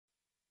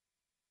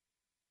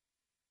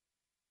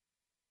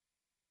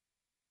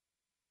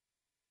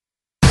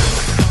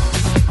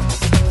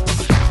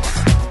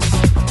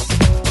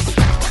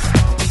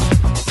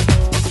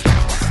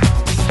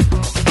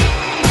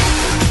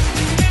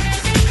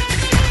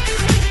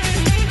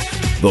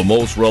The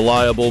most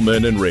reliable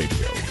men in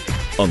radio,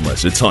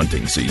 unless it's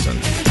hunting season.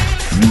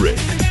 Rick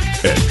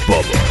and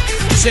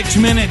Bubba. 6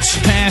 minutes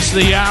past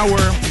the hour.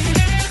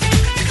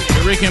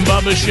 The Rick and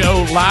Bubba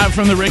Show, live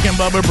from the Rick and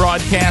Bubba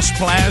Broadcast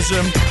Plaza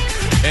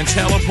and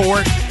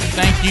Teleport.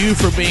 Thank you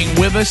for being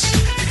with us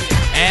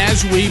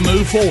as we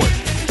move forward.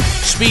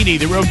 Speedy,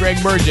 the real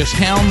Greg Burgess,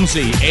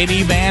 Helmsy,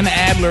 Eddie Van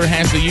Adler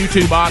has the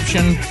YouTube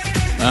option,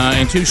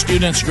 and 2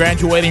 students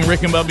graduating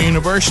Rick and Bubba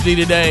University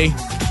today,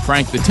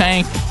 Frank the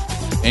Tank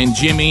and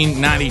Jimmy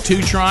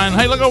 92 Tron.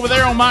 Hey, look over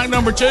there on mic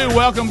number 2.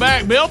 Welcome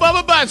back, Bill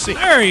Bubba Butsy.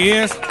 There he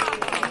is.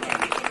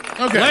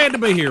 Okay. Glad to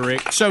be here,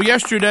 Rick. So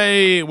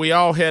yesterday we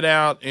all head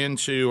out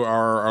into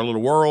our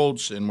little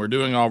worlds, and we're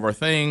doing all of our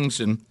things,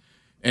 and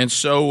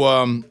so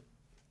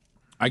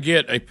I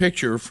get a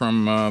picture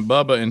from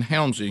Bubba and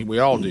Helmsy. We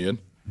all did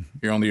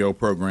here on the O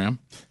program.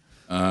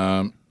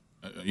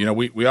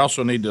 We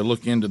also need to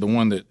look into the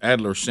one that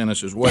Adler sent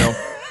us as well.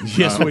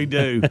 Yes, we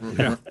do.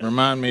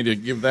 Remind me to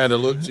give that a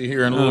look-see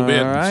here in a little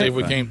bit and see if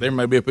we can't. There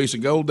may be a piece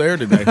of gold there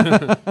today,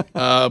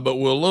 but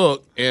we'll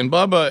look. And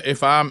Bubba,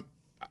 if I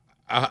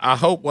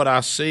hope what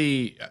I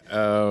see.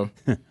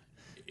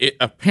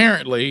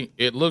 Apparently,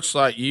 it looks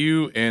like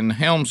you and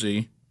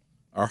Helmsy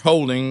are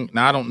holding.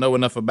 Now, I don't know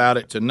enough about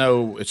it to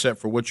know, except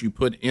for what you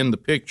put in the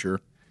picture,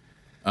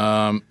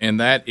 and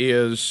that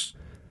is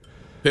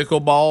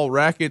pickleball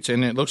rackets,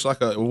 and it looks like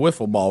a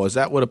wiffle ball. Is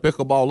that what a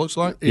pickleball looks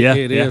like? Yeah,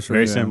 it is.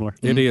 Very similar.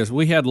 It is.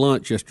 We had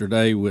lunch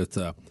yesterday with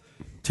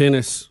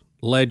tennis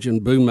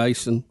legend Boo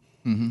Mason,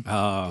 and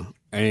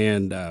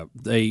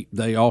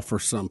they offer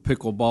some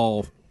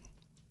pickleball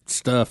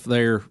stuff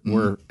there.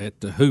 We're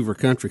at the Hoover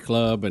Country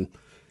Club, and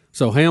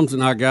so Helms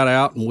and I got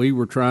out, and we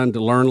were trying to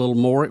learn a little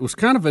more. It was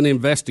kind of an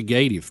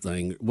investigative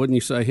thing, wouldn't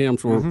you say,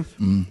 Helms?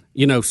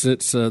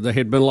 Since there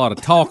had been a lot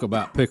of talk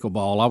about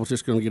pickleball, I was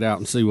just going to get out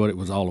and see what it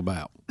was all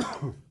about.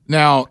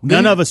 Now,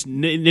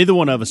 neither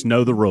one of us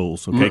know the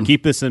rules, okay?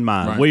 Keep this in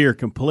mind. Right. We are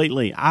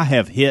completely – I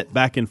have hit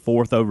back and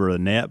forth over a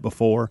net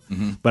before,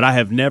 but I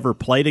have never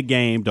played a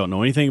game, don't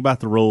know anything about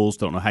the rules,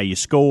 don't know how you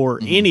score,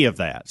 any of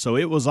that. So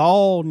it was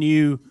all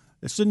new.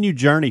 It's a new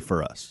journey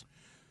for us.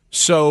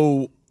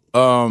 So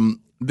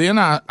then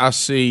I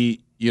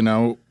see, we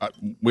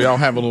all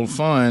have a little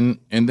fun,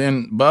 and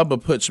then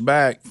Bubba puts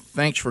back,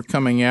 thanks for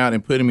coming out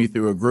and putting me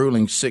through a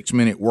grueling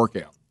 6-minute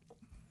workout.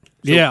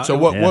 So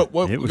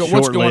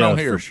what's going on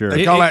here? For sure.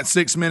 They call that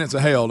 6 minutes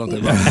of hell, don't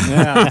they?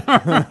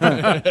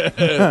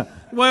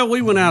 Well,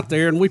 we went out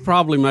there, and we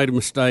probably made a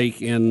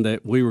mistake in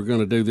that we were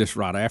going to do this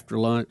right after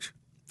lunch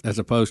as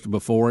opposed to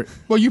before it.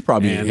 Well, you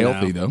probably eat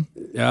healthy, though.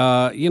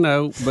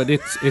 But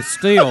it's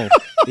still,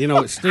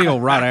 it's still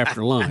right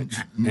after lunch.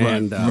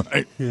 And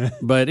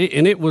but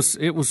it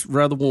was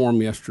rather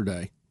warm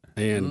yesterday.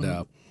 And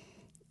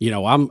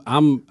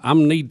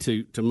I'm need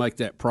to make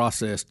that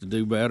process to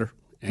do better.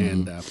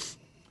 And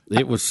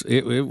it was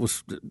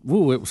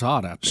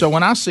hot out there. So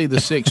when I see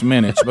the 6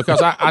 minutes,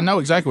 because I know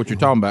exactly what you're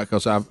talking about,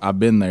 because I've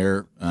been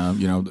there.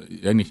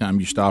 Anytime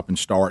you stop and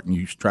start and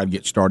you try to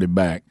get started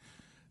back,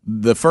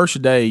 the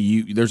first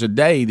day there's a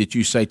day that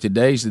you say,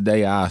 today's the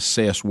day I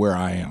assess where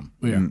I am.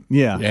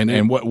 Yeah.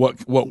 And what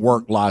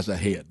work lies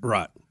ahead.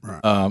 Right.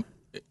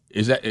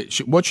 Is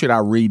that what should I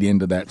read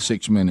into that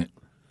 6 minute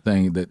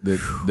thing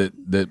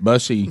that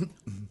Bussy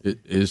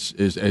is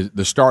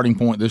the starting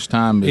point this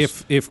time?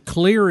 If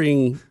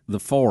clearing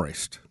the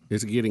forest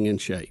is getting in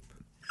shape,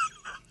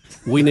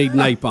 we need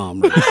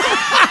napalm.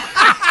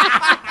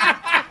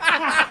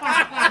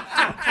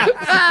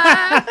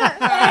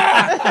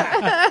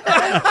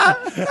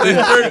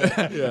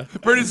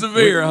 Pretty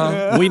severe,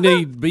 huh? We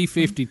need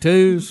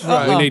B-52s.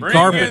 Right. We need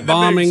carpet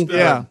bombing.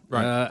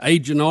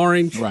 Agent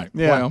Orange. Right.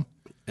 Yeah. Well,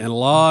 and a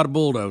lot of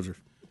bulldozers.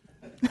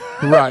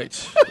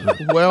 Right.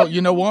 Well,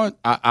 you know what?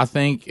 I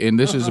think, and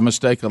this is a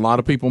mistake a lot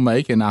of people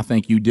make, and I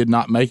think you did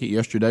not make it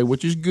yesterday,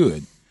 which is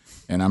good.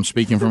 And I'm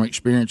speaking from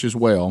experience as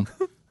well.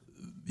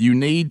 You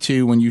need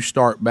to, when you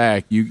start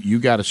back, you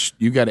got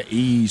to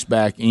ease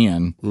back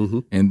in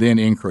and then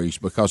increase,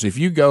 because if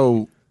you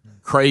go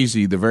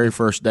crazy the very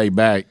first day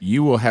back,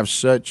 you will have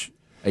such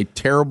a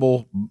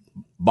terrible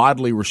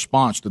bodily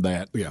response to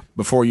that. Yeah.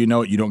 Before you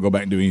know it, you don't go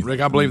back and do anything.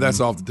 Rick, I believe that's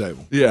off the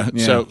table. Yeah.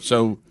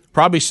 So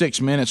probably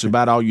 6 minutes is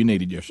about all you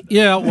needed yesterday.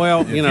 Yeah.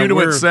 Well, if you'd have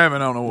went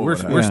 7, I don't know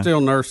what we're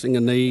still nursing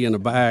a knee and a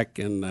back,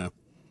 and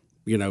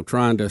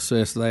trying to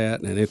assess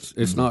that, and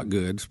it's not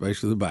good,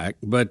 especially the back.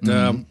 But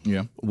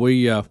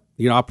we I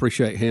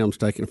appreciate Helms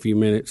taking a few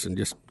minutes and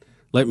just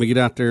let me get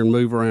out there and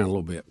move around a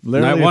little bit.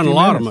 That wasn't a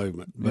lot of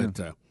movement, but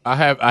I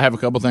have a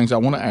couple of things I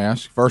want to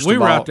ask. First of all, we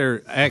were out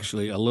there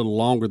actually a little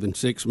longer than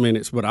 6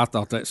 minutes, but I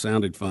thought that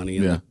sounded funny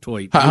in the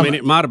tweet. I mean,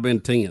 it might have been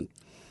 10.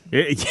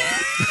 Did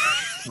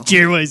you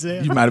hear what he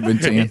said? You might have been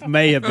 10. It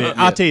may have been.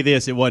 I'll tell you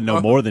this: it wasn't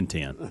no more than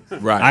 10.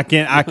 Right. I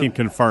can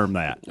confirm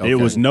that it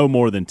was no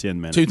more than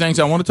 10 minutes. Two things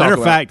I want to talk about.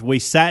 Matter of fact, we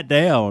sat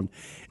down.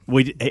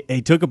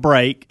 He took a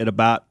break at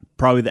about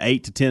probably the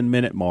 8 to 10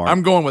 minute mark.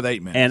 I'm going with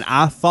 8 minutes, and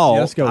I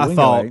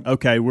thought,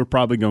 okay, we're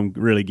probably going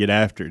to really get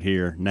after it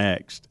here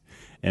next.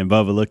 And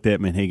Bubba looked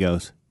at me and he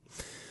goes,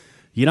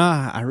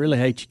 I really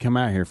hate you come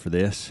out here for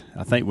this.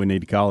 I think we need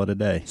to call it a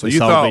day. So you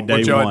thought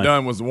what y'all had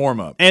done was the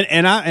warm-up.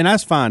 And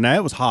that's fine. Now,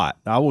 it was hot.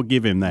 I will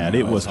give him that.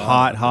 It was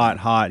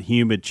hot,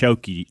 humid,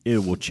 choky.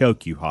 It will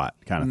choke you hot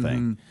kind of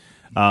thing.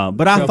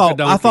 But I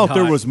thought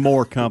there was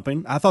more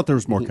coming. I thought there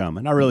was more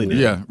coming. I really did.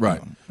 Yeah,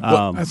 right.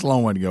 Well, that's a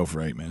long way to go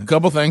for 8 minutes. A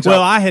couple things.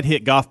 Well, I had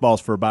hit golf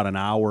balls for about an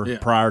hour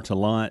prior to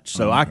lunch,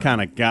 so I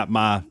kind of got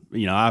my,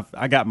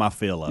 I got my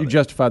fill of it. You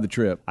justified the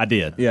trip. I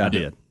did. Yeah. I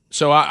did.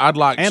 So I'd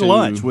like and to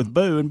lunch with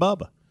Boo and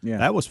Bubba. Yeah,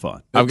 that was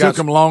fun. It took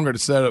them longer to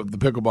set up the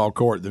pickleball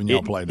court than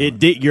y'all played. It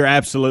did. You're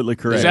absolutely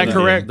correct. Is that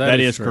correct? That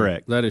is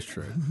correct. That is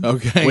true.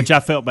 Okay. Which I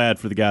felt bad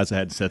for the guys that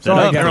had to set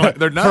that up.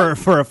 They're not.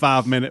 For a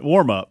 5-minute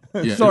warm up.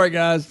 Yeah. Sorry,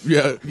 guys.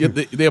 Yeah,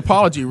 the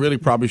apology really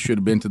probably should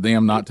have been to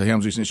them, not to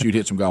Helmsley, since you'd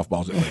hit some golf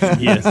balls at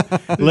least.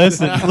 Yes.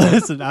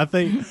 Listen. I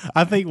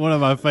think one of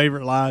my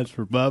favorite lines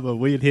for Bubba,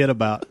 we had hit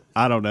about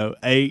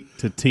 8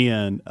 to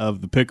 10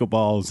 of the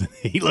pickleballs.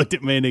 He looked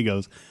at me and he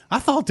goes, "I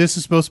thought this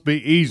is supposed to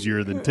be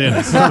easier than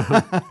tennis."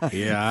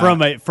 Yeah.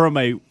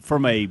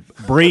 From a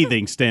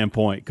breathing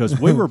standpoint, because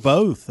we were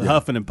both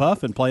huffing and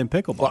puffing playing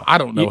pickleball. Well, I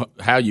don't know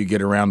how you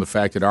get around the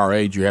fact at our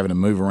age you're having to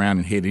move around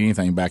and hit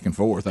anything back and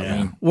forth. I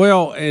mean,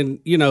 well, and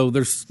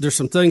there's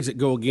some things that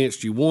go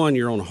against you. One,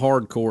 you're on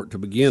hard court to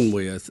begin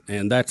with,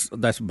 and that's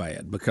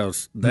bad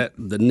because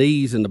the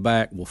knees and the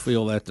back will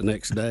feel that the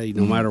next day,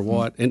 no matter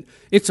what. And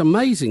it's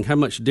amazing how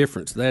much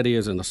difference that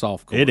is in a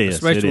soft court. It is,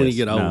 especially when you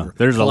get older. No,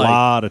 there's a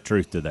lot of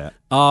truth to that.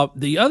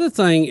 The other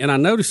thing, and I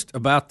noticed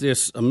about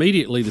this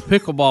immediately, the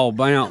pickleball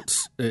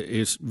bounce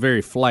is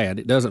very flat.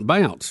 It doesn't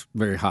bounce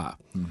very high.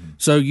 Mm-hmm.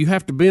 So you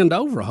have to bend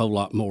over a whole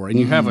lot more. And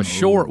you have a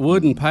short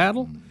wooden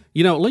paddle.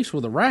 At least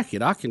with a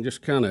racket, I can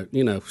just kind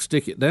of,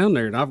 stick it down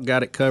there, and I've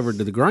got it covered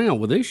to the ground.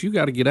 With this, you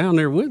got to get down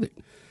there with it.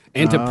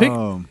 And to pick,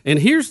 and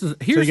here's so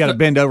you got to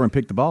bend over and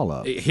pick the ball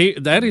up.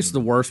 That is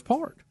the worst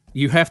part.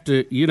 You have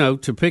to,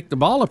 to pick the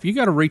ball up, you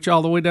got to reach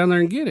all the way down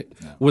there and get it.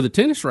 Yeah. With a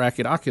tennis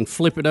racket, I can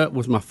flip it up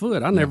with my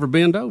foot. I never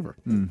bend over.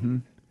 Mm-hmm.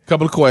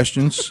 Couple of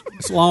questions.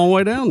 It's a long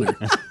way down there.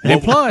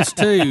 And plus,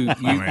 too,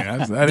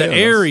 the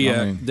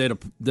area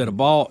that a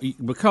ball,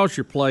 because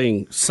you're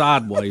playing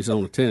sideways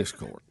on a tennis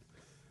court,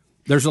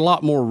 there's a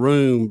lot more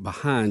room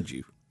behind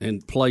you.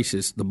 And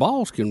places, the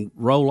balls can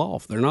roll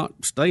off. They're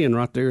not staying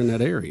right there in that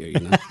area,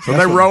 So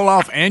they roll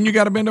off, and you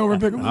got to bend over and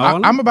pick them?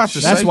 I'm about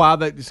to say. That's why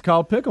it's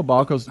called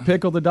pickleball, because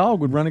Pickle the dog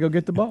would run and go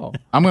get the ball.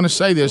 I'm going to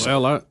say this, I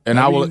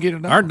will get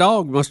it. Our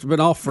dog must have been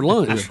off for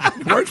lunch.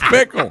 Where's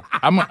Pickle?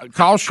 I'm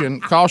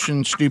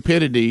caution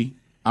stupidity.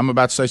 I'm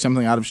about to say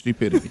something out of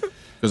stupidity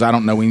because I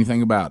don't know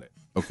anything about it.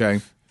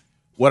 Okay,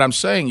 what I'm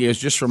saying is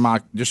just from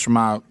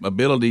my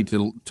ability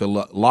to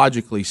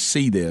logically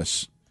see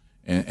this.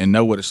 And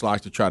know what it's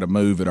like to try to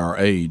move at our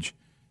age.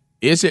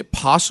 Is it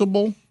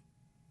possible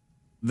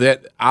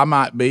that I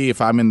might be,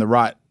 if I'm in the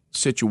right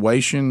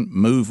situation,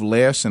 move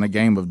less in a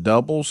game of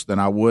doubles than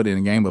I would in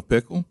a game of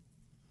pickle?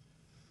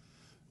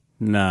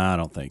 No, I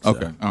don't think so.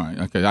 Okay, all right.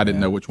 Okay, I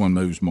didn't know which one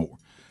moves more.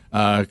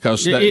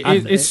 Because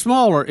it's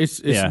smaller. It's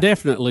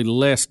definitely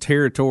less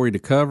territory to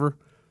cover.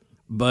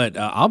 But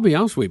I'll be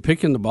honest with you,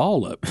 picking the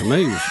ball up to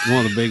me was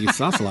one of the biggest.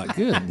 I was like,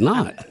 good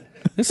night.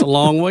 It's a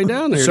long way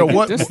down there. So to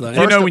what? Get this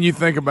thing. When you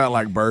think about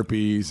like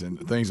burpees and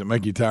things that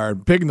make you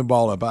tired, picking the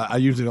ball up, I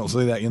usually don't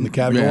see that in the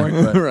category.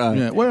 Yeah. But, right.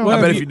 Yeah. Well, I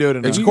bet if you do it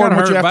enough, it's according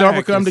to what you have to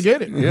overcome to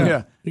get it.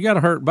 Yeah. You got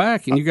to hurt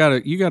back, and you got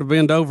to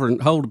bend over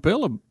and hold a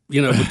pillow,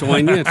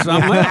 between you and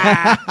something else.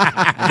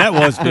 That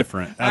was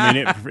different. I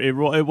mean,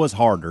 it was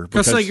harder.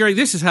 Because say, Greg,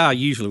 this is how I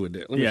usually would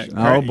do it.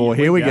 Oh boy,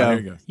 here we go.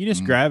 You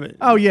just grab it.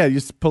 Oh yeah, you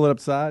just pull it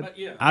upside.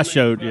 I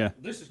showed. Yeah.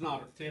 This is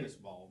not a tennis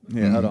ball.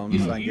 Yeah, hold on.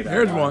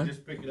 Here's one.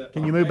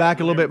 Can you move back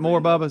a little bit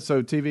more, Bubba,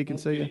 so TV can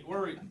see you?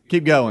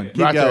 Keep going.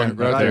 Keep going.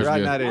 Right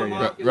in that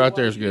area. Right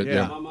there's good.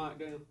 Yeah.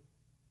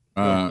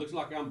 Looks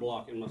like I'm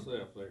blocking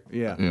myself there.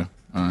 Yeah. Yeah.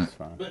 All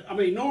right. But I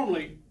mean,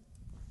 normally,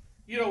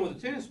 with a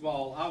tennis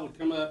ball, I would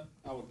come up,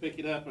 I would pick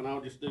it up, and I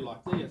would just do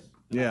like this.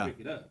 And I'd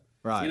pick it up.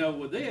 Right.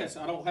 With this,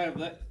 I don't have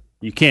that.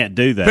 You can't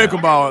do that.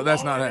 Pickleball,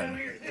 that's not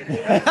happening.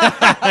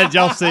 Did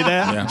y'all see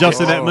that? Yeah. Did y'all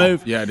see that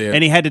move? Yeah, I did.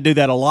 And he had to do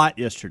that a lot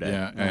yesterday.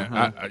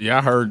 Yeah,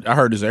 I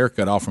heard his air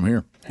cut off from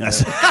here. I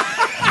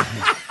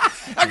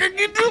can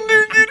get down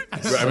there and get it.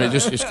 I mean,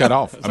 just cut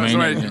off. I mean,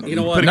 right. You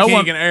know what? No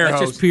one can air That's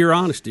hose. just pure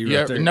honesty,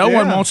 right there. No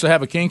one wants to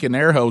have a kink in the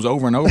air hose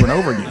over and over and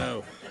over again.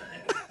 No.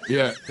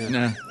 Yeah.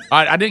 No.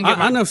 I didn't get.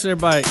 I know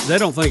everybody. They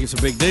don't think it's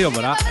a big deal,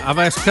 but I've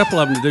asked a couple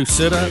of them to do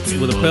sit-ups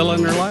with a pillow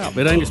in their lap.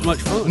 It ain't as much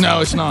fun. No,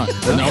 it's not.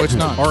 No, it's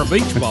not. Or a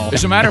beach ball.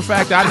 As a matter of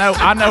fact,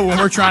 I know when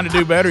we're trying to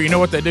do better, you know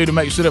what they do to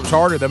make sit-ups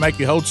harder? They make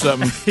you hold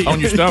something on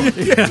your stomach.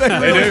 They do. They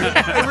really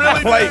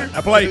do.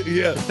 A plate.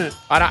 Yeah.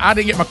 I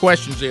didn't get my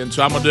questions in,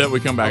 so I'm gonna do it when we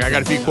come back. I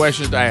got a few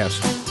questions to ask.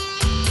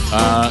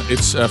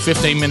 It's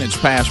 15 minutes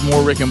past.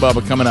 More Rick and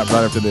Bubba coming up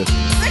right after this.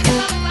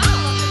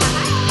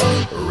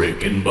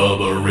 Rick and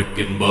Bubba, Rick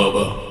and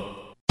Bubba.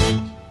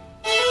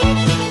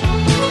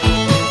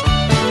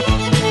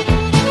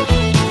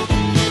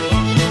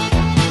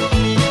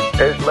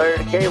 There's Larry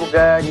the Cable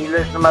guy and you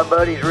listen to my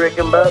buddies Rick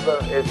and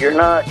Bubba. If you're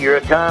not, you're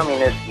a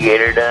communist. Get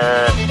her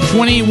done.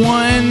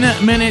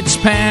 21 minutes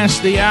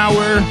past the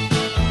hour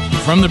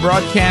from the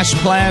Broadcast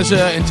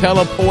Plaza and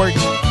Teleport.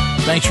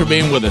 Thanks for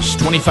being with us.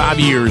 25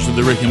 years of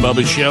the Rick and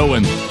Bubba Show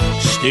and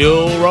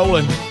still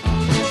rolling.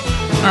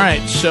 All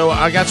right, so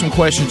I got some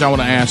questions I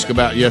want to ask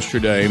about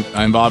yesterday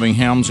involving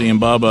Helmsy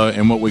and Bubba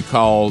and what we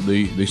call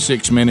the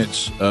 6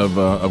 minutes of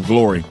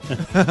glory.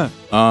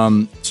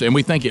 And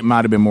we think it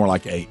might have been more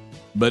like 8.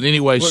 But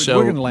anyway, we're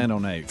going to land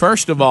on 8.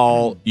 First of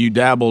all, you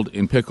dabbled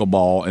in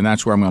pickleball, and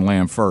that's where I'm going to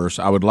land first.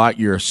 I would like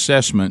your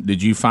assessment.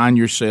 Did you find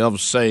yourself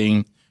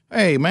saying,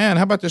 hey, man,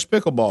 how about this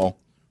pickleball?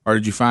 Or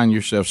did you find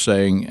yourself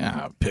saying,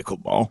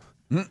 pickleball?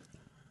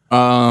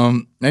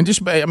 And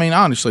just, I mean,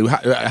 honestly,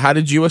 how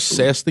did you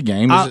assess the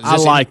game? I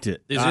liked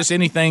it. Is this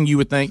anything you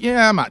would think,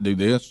 yeah, I might do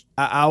this?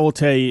 I will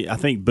tell you, I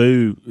think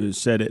Boo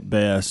said it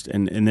best,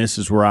 and this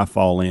is where I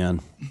fall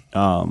in.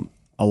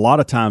 A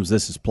lot of times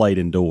this is played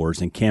indoors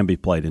and can be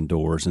played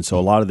indoors. And so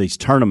a lot of these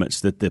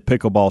tournaments, the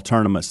pickleball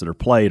tournaments that are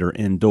played are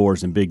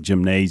indoors in big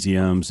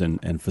gymnasiums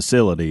and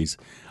facilities.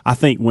 I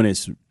think when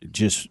it's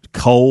just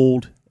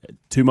cold,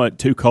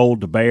 too cold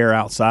to bear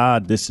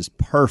outside, this is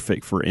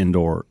perfect for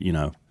indoor,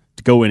 to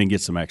go in and get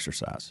some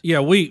exercise.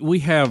 Yeah, we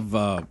have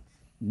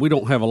we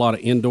don't have a lot of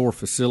indoor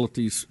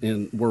facilities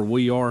in where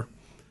we are.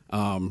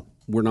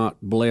 We're not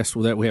blessed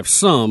with that. We have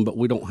some, but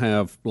we don't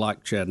have,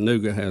 like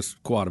Chattanooga has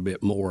quite a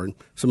bit more, and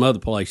some other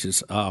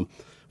places.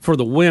 For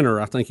the winter,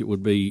 I think it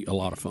would be a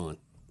lot of fun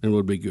and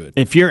would be good.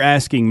 If you're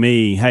asking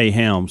me, hey,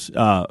 Helms,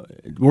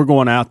 we're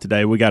going out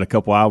today. We got a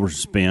couple hours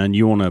to spend.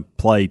 You want to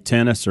play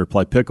tennis or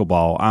play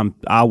pickleball?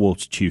 I will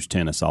choose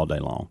tennis all day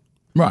long.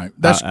 Right.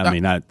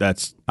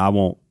 I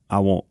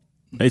won't.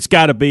 It's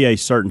got to be a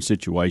certain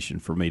situation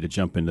for me to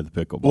jump into the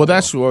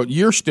pickleball. Well,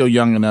 you're still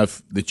young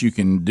enough that you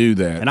can do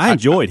that. And I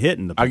enjoyed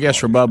hitting the pickleball. I guess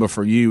for Bubba,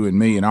 for you and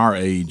me and our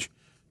age,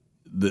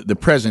 the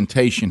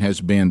presentation has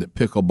been that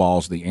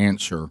pickleball's the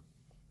answer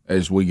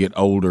as we get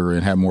older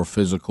and have more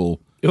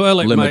physical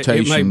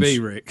limitations. It may be,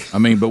 Rick. I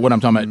mean, but what I'm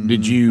talking about,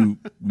 did you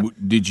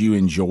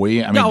enjoy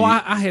it? I mean,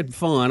 I had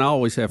fun. I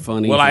always have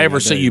fun. Will I ever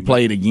see you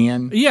play it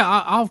again?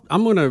 Yeah,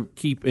 I'm going to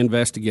keep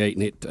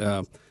investigating it.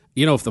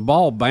 If the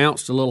ball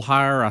bounced a little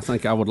higher, I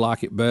think I would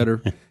like it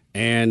better.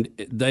 And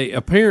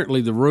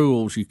apparently the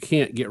rules, you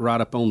can't get right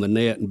up on the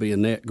net and be a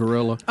net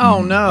gorilla.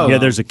 Oh, no. Yeah,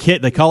 there's a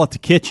kit. They call it the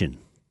kitchen.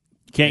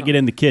 You can't get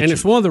in the kitchen. And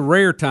it's one of the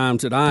rare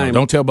times that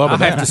don't tell Bubba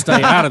I have to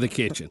stay out of the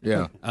kitchen.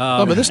 Yeah.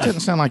 Bubba, this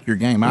doesn't sound like your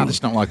game. I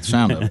just don't like the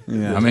sound of it.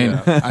 Yeah. I mean,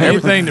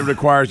 everything that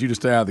requires you to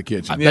stay out of the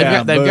kitchen.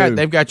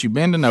 They've got you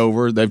bending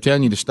over. They've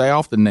telling you to stay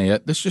off the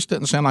net. This just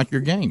doesn't sound like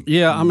your game.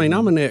 Yeah, I mean,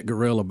 I'm a net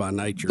gorilla by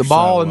nature. The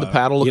ball and the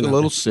paddle look a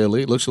little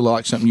silly. It looks a lot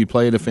like something you'd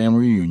play at a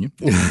family reunion.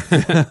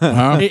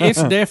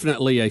 It's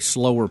definitely a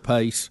slower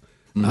pace.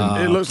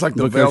 It looks like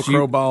the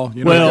Velcro ball.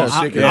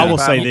 I will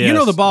say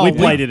this. The ball. We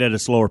played it at a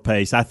slower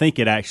pace. I think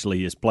it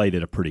actually is played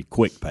at a pretty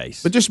quick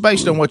pace. But just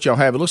based on what y'all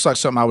have, it looks like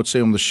something I would see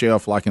on the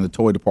shelf, like in the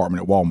toy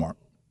department at Walmart.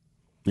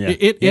 Yeah.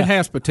 It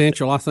has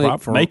potential, I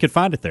think. They could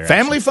find it there.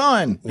 Family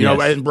fun,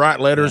 in bright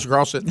letters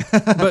across it.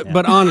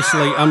 But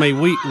honestly, I mean,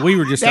 we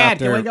were just out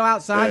there. Can we go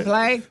outside and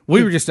play?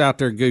 We were just out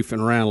there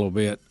goofing around a little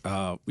bit.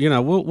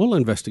 We'll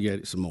investigate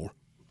it some more.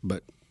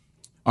 But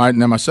all right,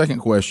 now my second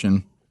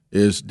question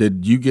is,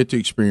 did you get to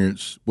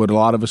experience what a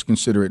lot of us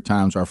consider at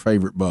times our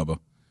favorite Bubba,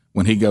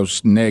 when he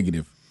goes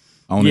negative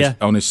on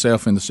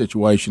himself in the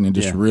situation and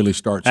just really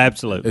starts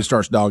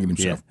dogging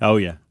himself? Yeah. Oh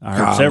yeah, I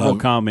heard several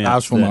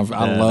comments. I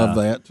love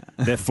that.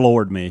 That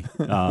floored me.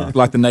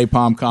 Like the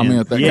napalm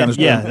comment, that kind of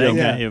stuff.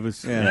 It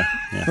was.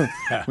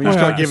 When you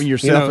start giving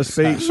yourself a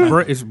speech,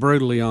 it's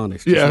brutally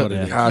honest. Yeah, what it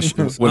is. Gosh,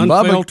 it's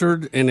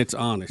unfiltered and it's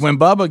honest. When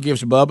Bubba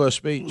gives Bubba a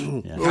speech,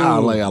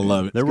 golly, I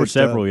love it. There were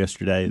several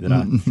yesterday that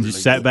I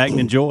just sat back and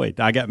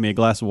enjoyed. I got me a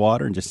glass of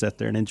water and just sat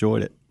there and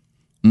enjoyed it.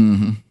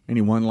 Mm-hmm.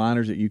 Any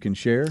one-liners that you can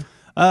share?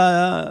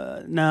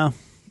 No.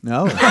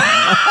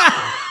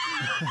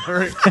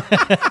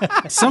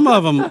 Some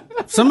of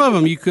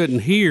them you couldn't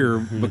hear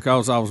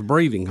because I was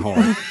breathing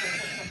hard.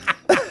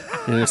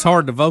 And it's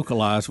hard to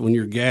vocalize when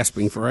you're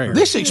gasping for air.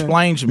 This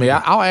explains to me.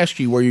 I'll ask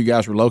you where you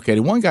guys were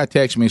located. One guy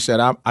texted me and said,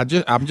 I'm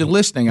just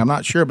listening. I'm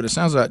not sure, but it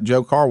sounds like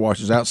Joe Car Wash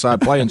is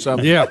outside playing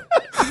something. Yeah.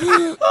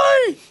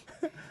 Hey,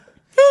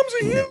 comes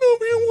a hand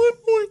over here 1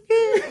 point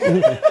there.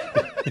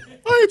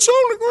 Hey, it's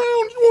on the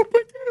ground. You want to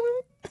pick that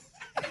up?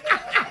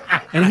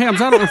 And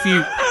Hams, I don't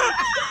know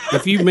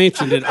if you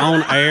mentioned it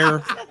on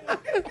air.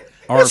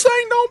 This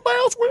ain't no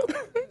bounce with.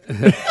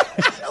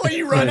 When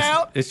you run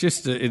out, it's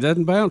just it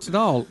doesn't bounce at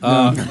all.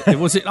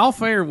 Was it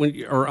off air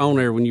or on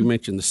air when you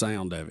mentioned the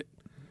sound of it?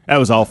 That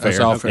was off air.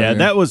 That's off air. Yeah,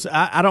 that was.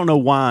 I don't know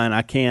why, and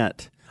I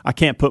can't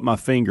put my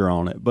finger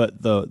on it.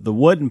 But the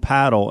wooden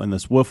paddle and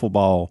this wiffle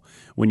ball,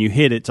 when you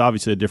hit it, it's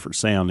obviously a different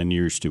sound than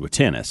you're used to with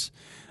tennis.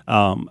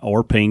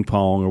 Or ping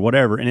pong or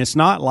whatever. And it's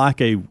not like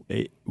a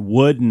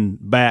wooden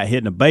bat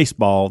hitting a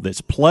baseball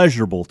that's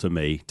pleasurable to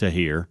me to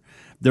hear,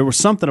 there was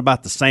something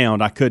about the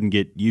sound I couldn't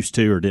get used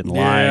to or didn't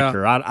like,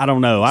 or I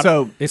don't know.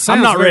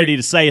 I'm not ready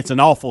to say it's an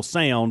awful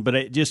sound, but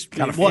it just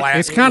kind of flat.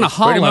 It's kind of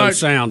hollow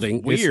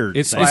sounding. Weird.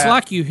 It's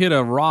like you hit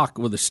a rock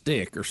with a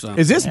stick or something.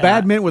 Is this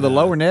badminton with a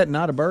lower net, and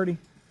not a birdie?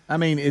 I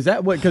mean, is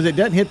that what? Because it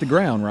doesn't hit the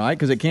ground, right?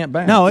 Because it can't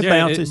bounce. No, it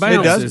bounces.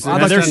 It does.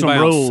 There's some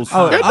rules.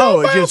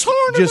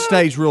 It just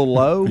stays real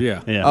low.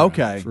 Yeah.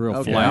 Okay. It's real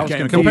Okay.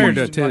 flat compared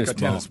to a tennis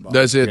ball.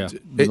 Does it?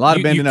 A lot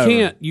of bending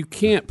over. You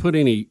can't put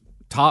any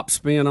top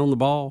spin on the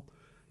ball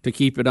to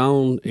keep it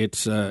on.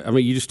 It's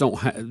you just don't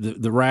have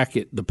the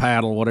racket, the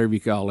paddle, whatever you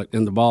call it,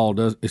 and the ball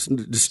does. It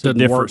just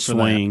doesn't work for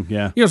swing.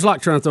 That. Yeah, it's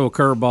like trying to throw a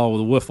curveball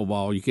with a wiffle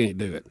ball. You can't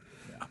do it.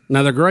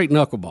 Now they're great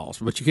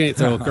knuckleballs, but you can't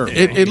throw a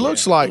curveball. It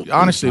looks like,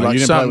 honestly, like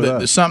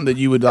something that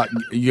you would like.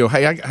 You go,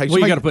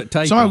 you got to put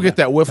tape. Somebody will get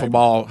that wiffle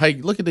ball. Hey,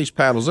 look at these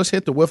paddles. Let's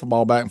hit the wiffle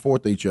ball back and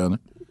forth to each other.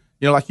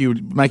 Like you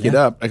would make it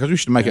up, because we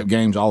used to make up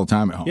games all the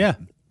time at home. Yeah,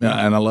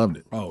 and I loved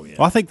it. Oh yeah.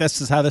 Well, I think that's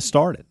just how this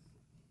started.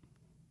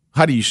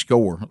 How do you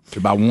score?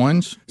 By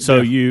ones?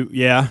 So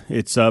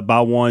it's by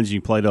ones. You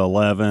play to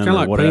 11 or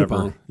like whatever. ping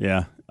pong.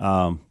 Yeah.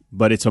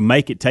 But it's a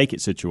make it take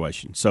it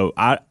situation. So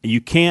you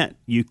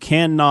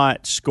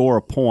cannot score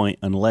a point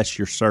unless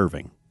you're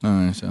serving.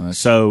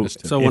 So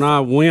when I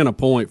win a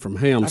point from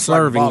him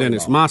serving, then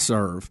it's my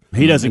serve.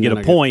 He doesn't get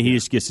a point. He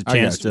just gets a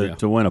chance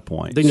to win a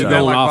point. Then you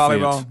go on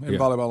offense.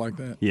 Volleyball like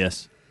that.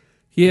 Yes.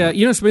 Yeah,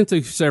 it's been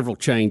through several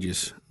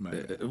changes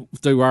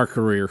through our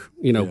career.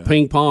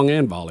 Ping pong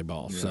and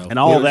volleyball. So and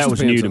all that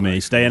was new to me.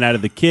 Staying out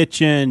of the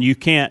kitchen, you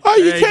can't. Oh,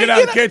 you can't get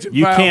out of the kitchen.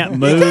 You can't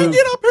move. You can't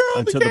get up here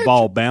until the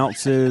ball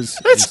bounces.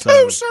 It's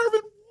two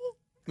serving.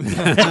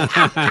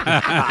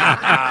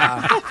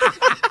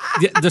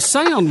 The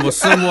sound was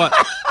somewhat.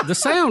 The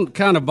sound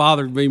kind of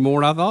bothered me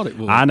more than I thought it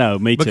would. I know,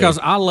 me too. Because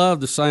I love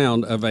the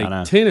sound of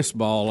a tennis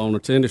ball on a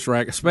tennis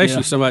racket,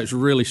 especially somebody that's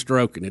really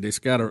stroking it. It's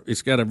got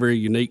a very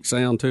unique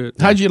sound to it.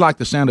 How'd you like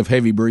the sound of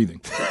heavy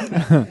breathing?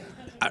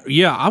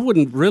 I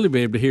wouldn't really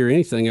be able to hear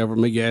anything over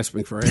me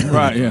gasping for air.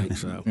 Right.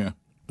 Yeah.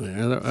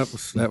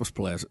 That was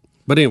pleasant.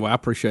 But anyway, I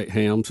appreciate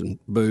Helms and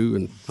Boo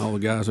and all the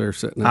guys there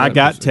sitting there. I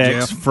got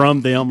text from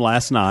them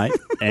last night,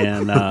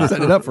 and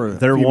set it up for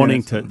they're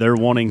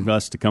wanting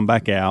us to come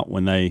back out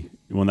when they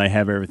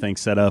have everything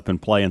set up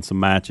and playing some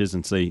matches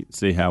and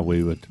see how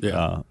we would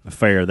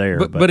fare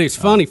there. But it's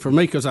funny for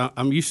me because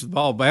I'm used to the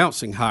ball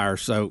bouncing higher,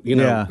 so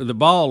the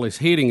ball is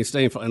hitting and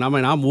staying. And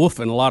I'm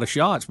woofing a lot of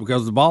shots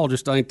because the ball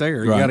just ain't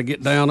there. You got to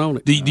get down on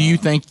it. Do you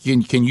think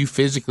can you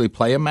physically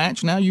play a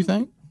match now? You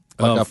think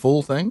a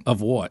full thing of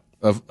what?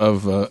 Of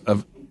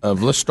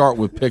let's start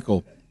with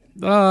pickle.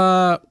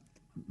 I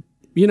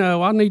need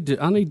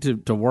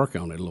to work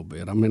on it a little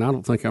bit. I mean, I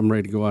don't think I'm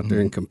ready to go out there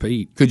and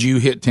compete. Could you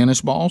hit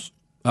tennis balls?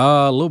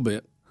 A little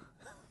bit.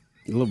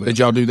 Did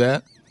y'all do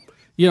that?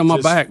 My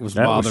back was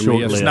bothering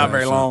me. It's not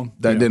very long.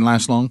 That didn't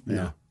last long.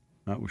 Yeah,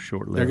 that was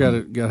short-lived.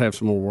 I got to have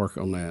some more work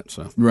on that.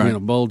 So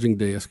bulging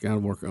disc, got to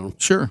work on.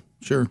 Sure.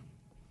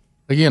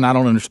 Again, I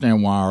don't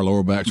understand why our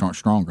lower backs aren't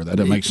stronger. That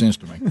doesn't make sense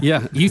to me.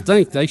 Yeah, you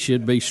think they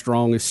should be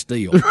strong as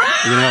steel.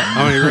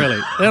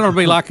 Really. That'll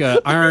be like an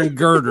iron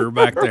girder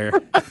back there.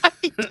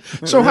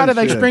 So how do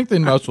they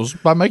strengthen muscles?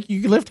 By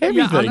making you lift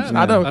heavy things.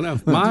 I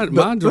know.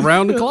 Mine's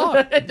around the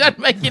clock. It doesn't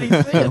make any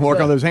sense. Work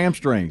on those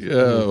hamstrings.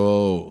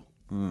 All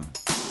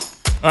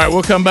right,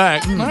 we'll come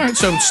back. All right,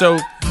 so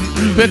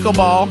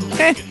pickleball.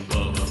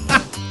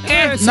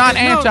 Not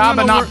anti,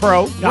 but not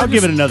pro. I'll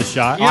give it another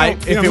shot. Me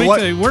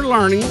too. We're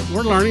learning.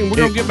 We're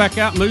gonna get back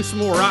out and move some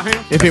more, right,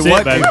 Ham? If it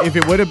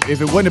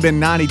wouldn't have been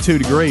 92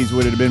 degrees,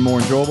 would it have been more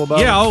enjoyable, Bob?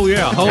 Yeah, a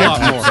whole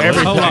lot more.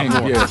 Everything. A whole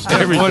lot more. Yes,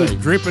 everyone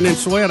dripping in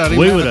sweat. I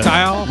didn't have a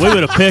towel. We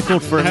would have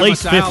pickled for at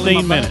least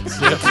 15 minutes.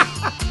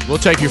 We'll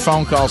take your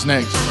phone calls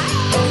next.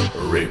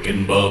 Rick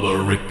and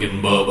Bubba, Rick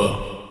and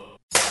Bubba.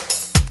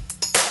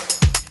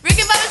 Rick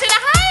and Bubba's in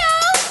Ohio.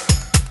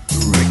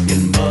 Rick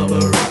and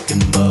Bubba, Rick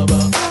and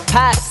Bubba.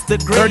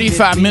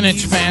 35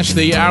 minutes past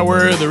the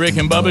hour. The Rick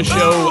and Bubba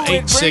Show,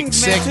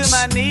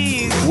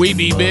 866. We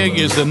Be Big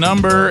is the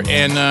number.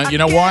 And you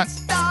know what?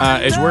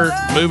 As we're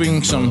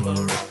moving some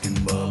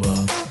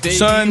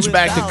sons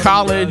back to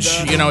college,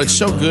 it's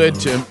so good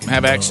to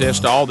have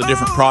access to all the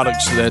different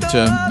products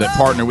that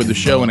partner with the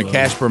show. And a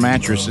Casper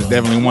mattress is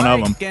definitely one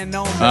of them.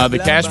 The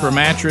Casper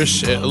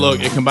mattress,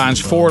 it combines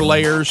 4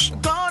 layers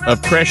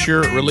of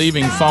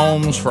pressure-relieving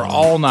foams for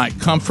all-night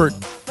comfort.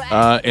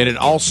 And it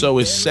also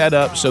is set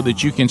up so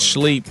that you can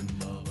sleep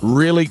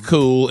really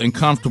cool and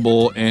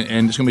comfortable,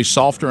 and it's going to be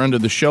softer under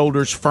the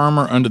shoulders,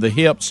 firmer under the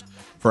hips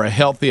for a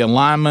healthy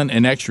alignment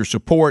and extra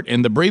support.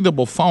 And the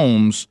breathable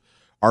foams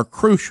are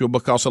crucial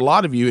because a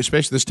lot of you,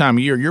 especially this time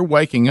of year, you're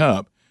waking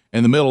up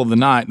in the middle of the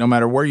night, no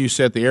matter where you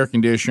set the air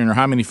conditioner or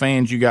how many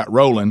fans you got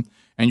rolling,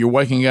 and you're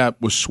waking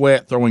up with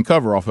sweat throwing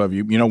cover off of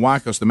you. You know why?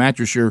 Because the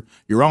mattress you're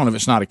on, if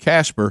it's not a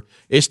Casper,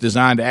 it's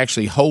designed to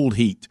actually hold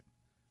heat.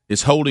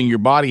 It's holding your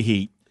body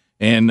heat.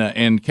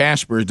 And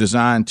Casper is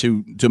designed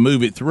to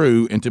move it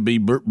through and to be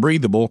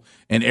breathable.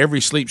 And every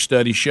sleep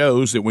study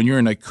shows that when you're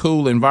in a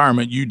cool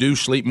environment, you do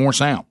sleep more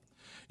sound.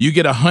 You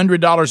get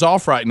 $100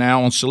 off right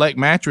now on select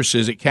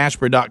mattresses at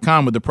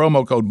Casper.com with the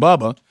promo code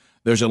BUBBA.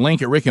 There's a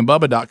link at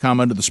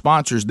rickandbubba.com under the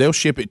sponsors. They'll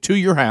ship it to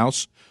your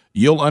house.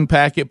 You'll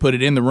unpack it, put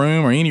it in the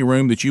room or any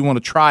room that you want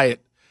to try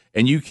it,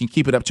 and you can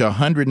keep it up to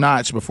 100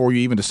 nights before you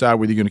even decide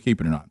whether you're going to keep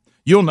it or not.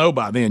 You'll know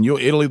by then.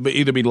 It'll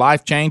either be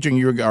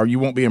life-changing or you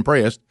won't be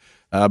impressed.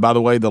 By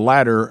the way, the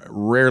latter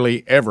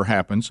rarely ever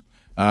happens.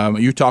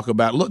 You talk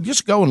about,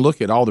 just go and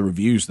look at all the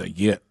reviews they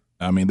get.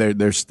 I mean,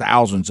 there's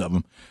thousands of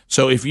them.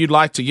 So if you'd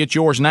like to get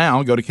yours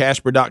now, go to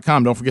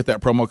Casper.com. Don't forget that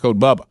promo code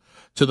BUBBA.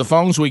 To the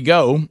phones we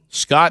go.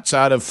 Scott's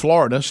out of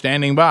Florida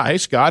standing by. Hey,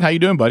 Scott, how you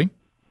doing, buddy?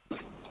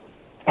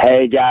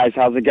 Hey, guys,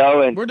 how's it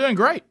going? We're doing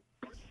great.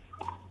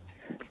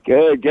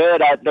 Good.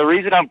 The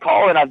reason I'm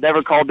calling, I've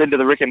never called into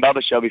the Rick and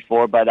Bubba show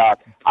before, but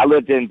I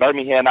lived in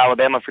Birmingham,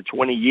 Alabama for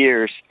 20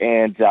 years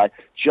and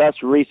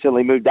just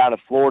recently moved down to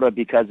Florida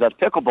because of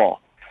pickleball.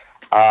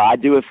 I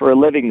do it for a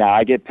living now.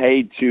 I get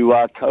paid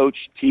to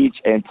coach, teach,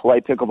 and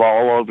play pickleball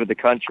all over the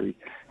country.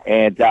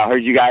 And I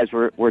heard you guys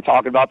were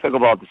talking about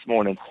pickleball this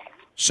morning.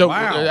 So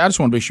I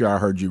just want to be sure I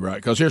heard you right,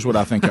 because here's what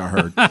I think I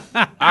heard.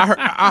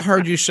 I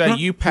heard you say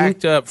you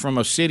packed up from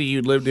a city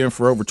you'd lived in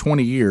for over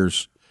 20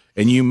 years,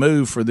 and you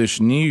moved for this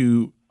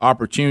new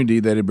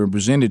opportunity that had been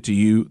presented to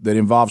you that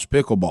involves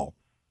pickleball.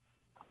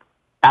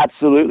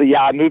 Absolutely,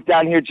 yeah. I moved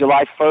down here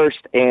July 1st,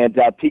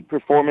 and Peak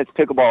Performance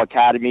Pickleball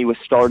Academy was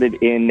started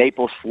in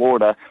Naples,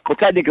 Florida. Well,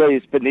 technically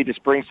it's Bonita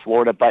Springs,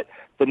 Florida, but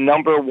the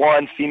number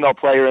one female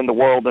player in the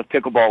world of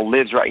pickleball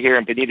lives right here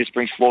in Bonita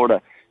Springs,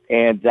 Florida.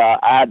 And I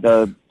had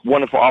the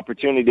wonderful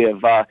opportunity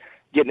of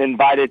getting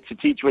invited to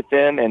teach with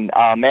them, and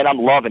man, I'm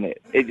loving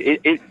it.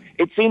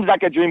 It seems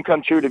like a dream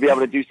come true to be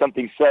able to do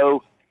something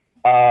so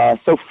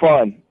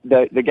fun.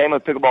 The game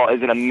of pickleball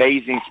is an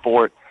amazing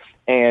sport,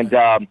 and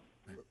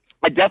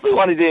I definitely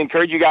wanted to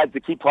encourage you guys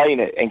to keep playing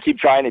it and keep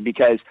trying it,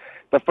 because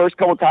the first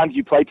couple times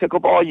you play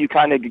pickleball, you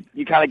kind of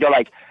go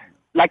like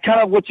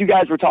kind of what you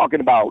guys were talking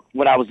about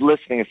when I was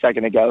listening a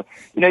second ago.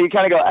 You know, you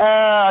kind of go,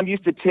 I'm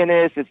used to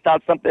tennis. It's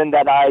not something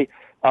that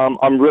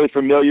I'm really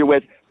familiar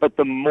with. But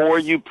the more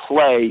you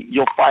play,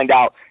 you'll find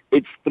out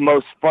it's the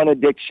most fun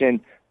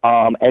addiction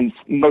and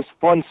most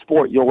fun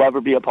sport you'll ever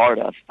be a part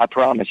of. I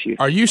promise you.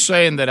 Are you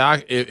saying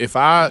that if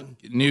I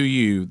knew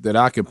you, that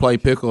I could play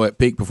pickle at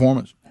Peak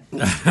Performance? You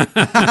would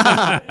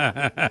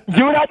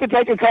have to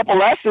take a couple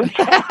lessons.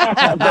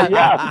 But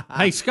yeah.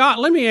 Hey, Scott,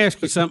 let me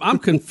ask you something. I'm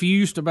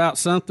confused about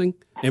something,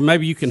 and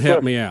maybe you can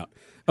help me out.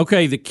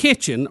 Okay, the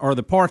kitchen, or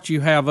the part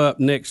you have up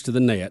next to the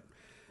net,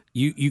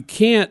 you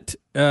can't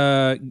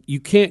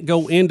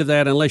go into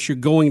that unless you're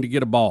going to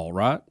get a ball,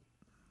 right?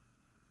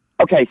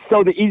 Okay,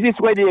 so the easiest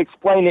way to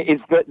explain it is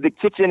the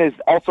kitchen is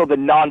also the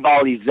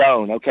non-volley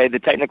zone, okay? The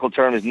technical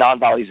term is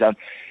non-volley zone.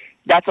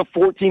 That's a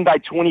 14 by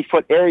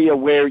 20-foot area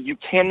where you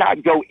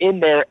cannot go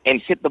in there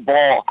and hit the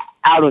ball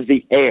out of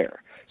the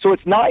air. So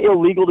it's not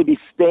illegal to be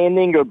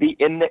standing or be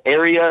in the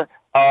area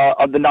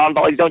of the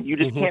non-volley zone. You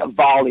just can't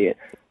volley it.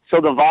 So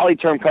the volley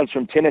term comes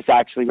from tennis,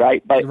 actually,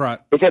 right? But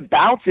if it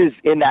bounces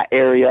in that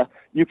area,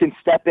 you can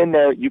step in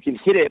there, you can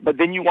hit it, but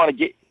then you want to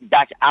get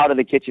back out of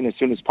the kitchen as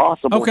soon as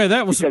possible. Okay,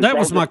 that was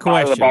my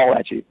question. The ball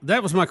at you.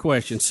 That was my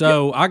question.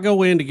 So I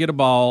go in to get a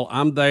ball,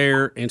 I'm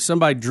there, and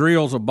somebody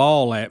drills a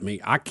ball at me.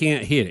 I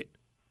can't hit it.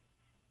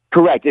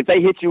 Correct. If they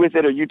hit you with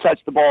it or you touch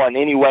the ball in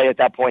any way at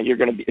that point, it's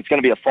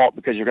going to be a fault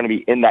because you're going to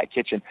be in that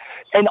kitchen.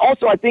 And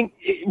also, I think,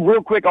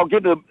 real quick, I'll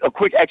give a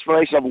quick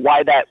explanation of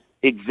why that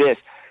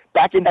exists.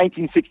 Back in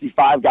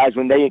 1965, guys,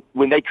 when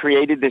they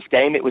created this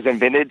game, it was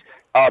invented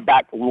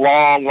back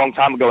long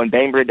time ago in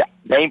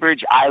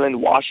Bainbridge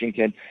Island,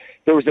 Washington.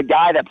 There was a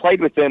guy that played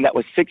with them that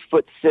was 6'6".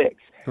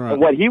 Right. And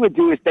what he would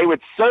do is they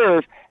would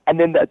serve, and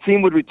then the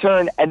team would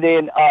return, and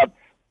then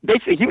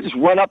basically he would just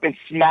run up and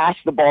smash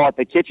the ball at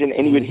the kitchen,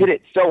 and he would hit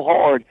it so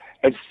hard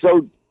and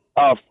so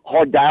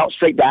hard down,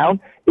 straight down,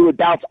 it would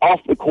bounce off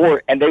the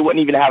court, and they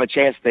wouldn't even have a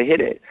chance to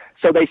hit it.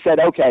 So they said,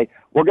 okay,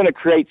 we're going to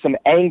create some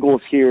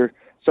angles here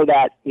so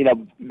that, you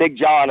know, Big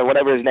John or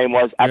whatever his name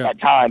was at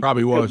that time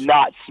could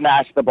not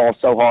smash the ball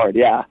so hard.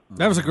 Yeah.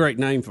 That was a great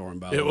name for him,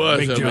 by the way. It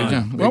was. Big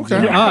John.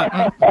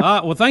 Okay.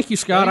 Well, thank you,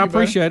 Scott. I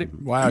appreciate it.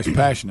 Wow, he's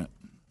passionate.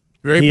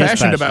 Very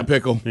passionate about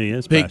pickle. He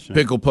is Peak passionate.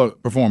 Pickle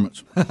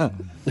performance.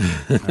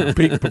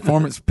 Peak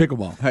Performance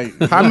Pickleball. Hey,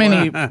 how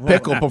many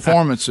pickle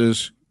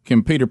performances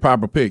can Peter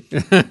Piper pick?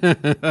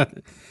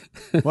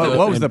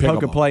 What was the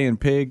poker playing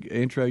pig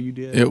intro you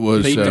did? It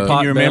was Pete the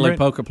Potbelly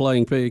poker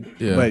playing pig.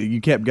 Yeah. But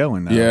you kept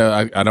going, though.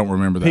 Yeah, I don't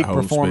remember that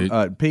whole speech.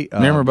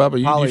 Remember, Bubba,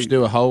 you used to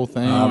do a whole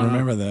thing. I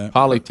remember that.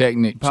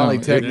 Polytechnic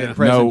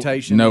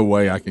presentation. No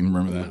way I can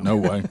remember that. No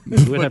way.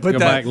 We'd have to go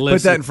back and listen.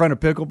 Put that in front of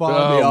pickleball.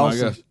 That'd be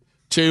awesome. My gosh.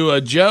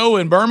 To Joe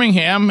in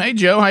Birmingham. Hey,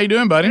 Joe, how you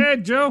doing, buddy? Hey,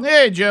 Joe.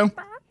 Hey, Joe.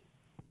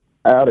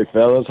 Howdy,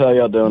 fellas. How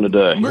y'all doing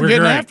today? We're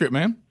getting after it,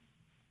 man.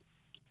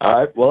 All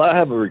right. Well, I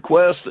have a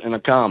request and a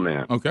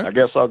comment. Okay. I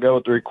guess I'll go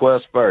with the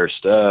request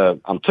first.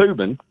 I'm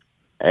tubing,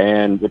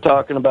 And we're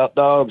talking about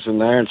dogs in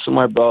there, and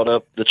somebody brought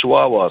up the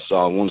Chihuahua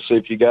song. I want to see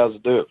if you guys will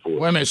do it for us.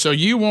 Wait a minute. So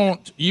you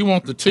want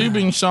the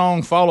tubing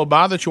song followed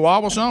by the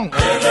Chihuahua song?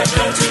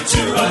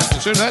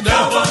 Let's do that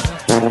down.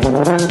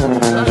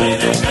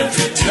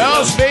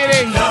 Go,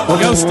 Speedy.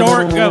 Go,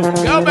 Stork. Go.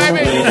 Go, baby.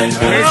 Here it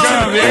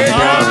comes. Here it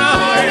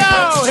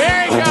comes.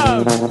 Here it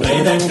goes.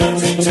 Here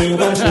it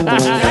goes.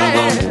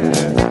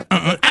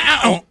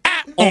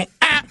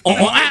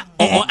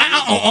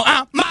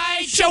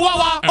 My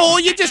Chihuahua. Oh,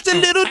 you're just a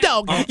little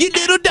dog. You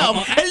little dog.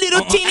 A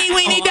little teeny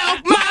weeny dog.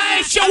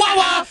 My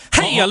Chihuahua.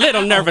 Hey, a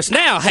little nervous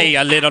now. Hey,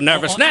 a little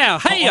nervous now.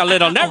 Hey, a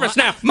little nervous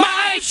now.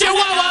 My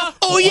Chihuahua.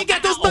 Oh, you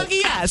got those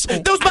buggy eyes.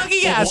 Those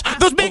buggy eyes.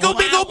 Those big old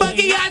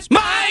buggy eyes.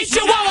 My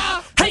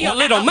Chihuahua. Hey, a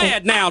little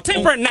mad now.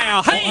 Temperate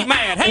now. Hey,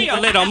 mad. Hey, a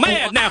little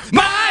mad now.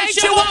 My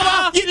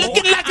Chihuahua. You're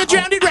looking like a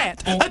drowned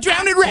rat. A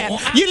drowned rat.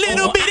 You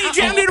little bitty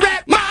drowned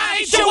rat.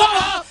 My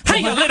Chihuahua.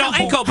 Hey, a little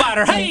ankle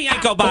biter. Hey,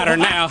 ankle biter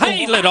now.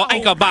 Hey, little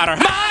ankle biter.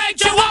 My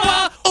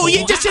Chihuahua. Oh,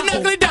 you're just an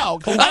ugly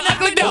dog. An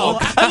ugly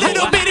dog. A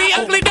little bitty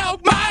ugly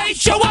dog. My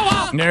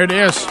Chihuahua. There it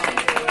is.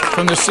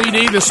 From the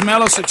CD, The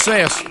Smell of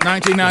Success,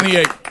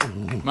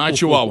 1998. My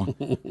Chihuahua.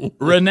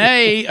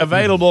 Renee,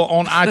 available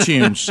on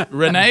iTunes.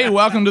 Renee,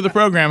 welcome to the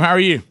program. How are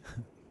you?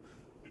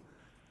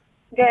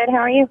 Good. How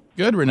are you?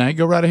 Good, Renee.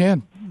 Go right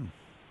ahead.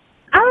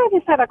 I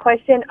just have a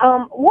question.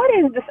 What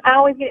is this? I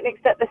always get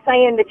mixed up the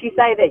saying that you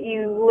say that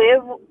you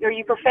live or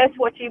you profess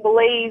what you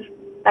believe.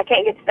 I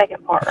can't get the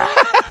second part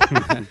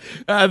right.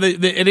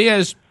 It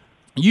is.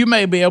 You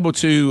may be able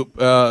to.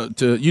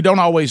 You don't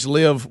always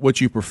live what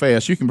you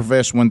profess. You can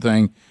profess one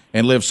thing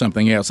and live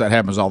something else. That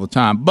happens all the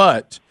time.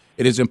 But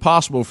it is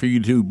impossible for you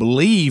to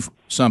believe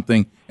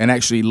something and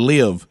actually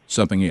live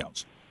something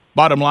else.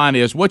 Bottom line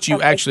is, what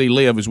you actually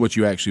live is what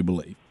you actually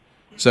believe.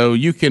 So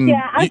you can.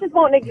 Yeah, I just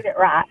want to get it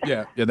right.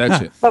 Yeah,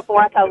 that's it. Before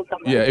I told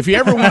somebody. Yeah, if you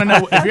ever want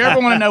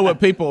to know what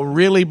people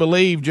really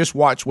believe, just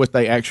watch what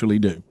they actually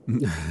do.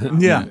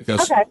 Yeah.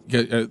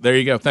 Okay. There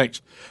you go.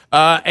 Thanks.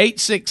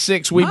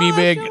 866 We Be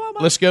Big.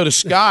 Let's go to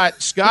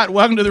Scott. Scott,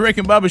 welcome to the Rick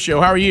and Bubba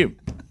Show. How are you?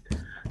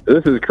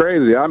 This is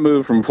crazy. I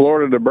moved from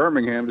Florida to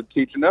Birmingham to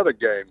teach another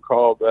game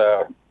called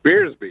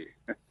Beersby.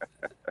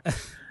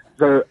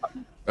 So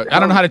I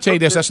don't know how to tell you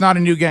this. That's not a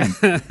new game.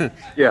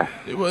 Yeah.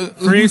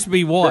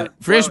 Frisbee what?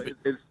 Frisbee.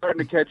 Well, it's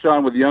starting to catch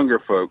on with younger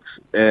folks,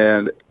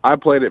 and I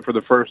played it for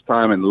the first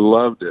time and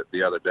loved it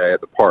the other day at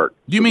the park.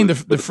 Do you mean the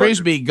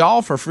Frisbee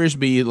golf or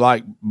Frisbee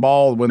like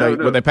ball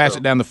when they pass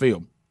it down the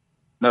field?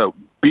 No,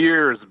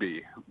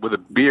 Beersby with a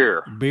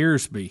beer.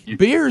 Beersby.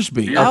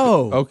 Beersby.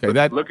 Oh. Okay.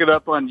 Look it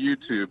up on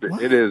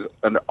YouTube. It is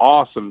an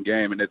awesome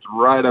game, and it's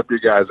right up your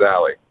guys'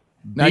 alley.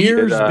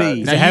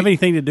 Beersby. Does it have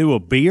anything to do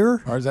with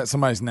beer? Or is that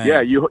somebody's name?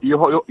 Yeah, you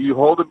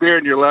hold a beer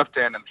in your left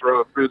hand and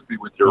throw a Frisbee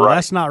with your right.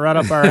 That's not right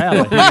up our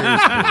alley.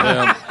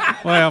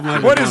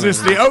 What is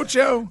this, the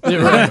Ocho?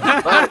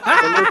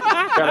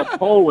 Got a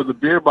pole with a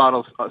beer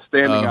bottle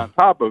standing on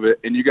top of it,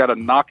 and you got to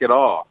knock it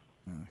off.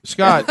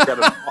 Scott,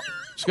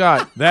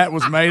 that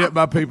was made up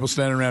by people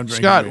standing around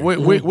drinking Scott,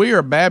 beer. we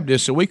are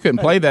Baptists, so we couldn't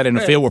play that in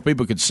a field where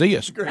people could see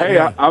us. Hey,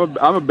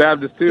 I'm a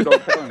Baptist too.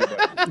 Don't tell anybody.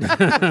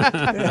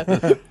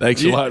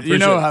 Thanks a lot. You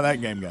know how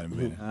that game got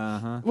invented.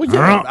 Well,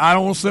 yeah, I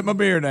don't want to sit my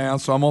beer down,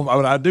 so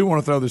I do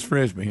want to throw this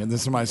Frisbee. And then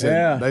somebody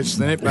said, they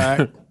sent it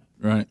back.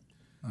 Right.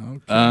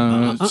 Okay.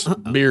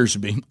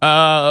 Beersby.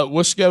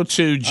 Let's go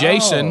to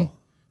Jason.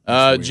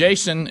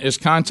 Jason is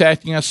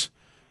contacting us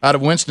out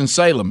of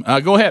Winston-Salem.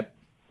 Go ahead.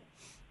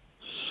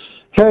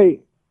 Hey,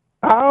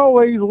 I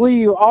always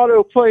leave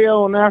autoplay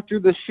on after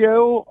the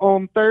show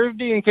on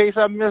Thursday in case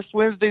I missed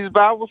Wednesday's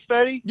Bible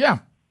study. Yeah.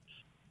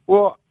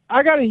 Well,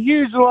 I got a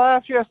huge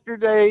laugh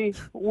yesterday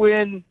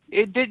when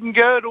it didn't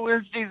go to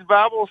Wednesday's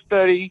Bible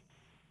study.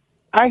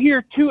 I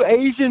hear two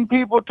Asian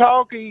people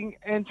talking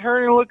and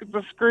turn and look at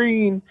the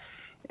screen,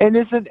 and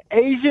it's an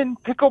Asian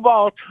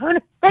pickleball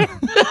tournament live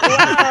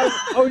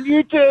on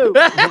YouTube.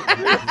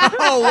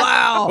 Oh,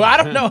 wow. Well,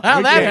 I don't know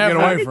how that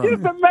happened. It's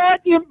just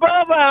imagine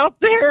Bubba out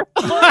there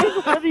playing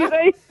with these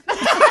Asian.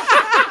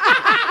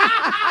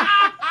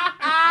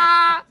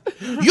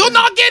 You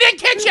not get in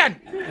kitchen.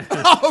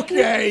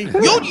 Okay.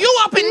 You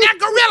up in that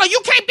gorilla. You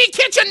can't be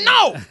kitchen,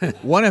 no.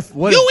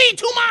 You eat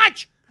too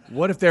much.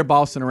 What if they're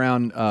bossing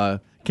around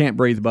Can't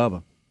Breathe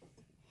Bubba?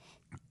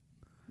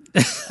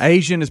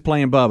 Asian is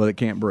playing Bubba that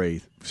can't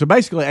breathe. So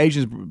basically,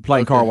 Asian's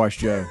playing Car Wash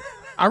Joe.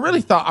 I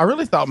really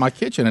thought my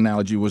kitchen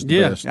analogy was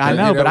the best. I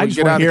know, but I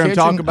just want to hear him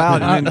talk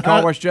about it, and then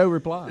Car Wash Joe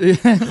reply.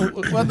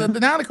 Well,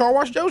 now the Car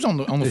Wash Joe's on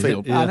the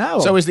field. I know.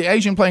 So is the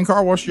Asian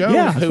playingCar Wash Joe?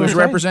 Yeah, who is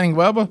representing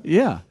Bubba?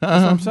 Yeah,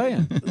 that's what I'm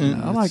saying.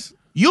 I'm like,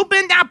 you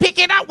been down, pick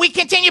it up. We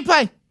continue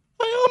play.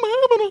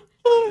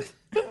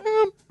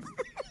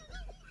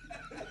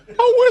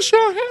 I wish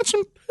I had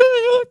some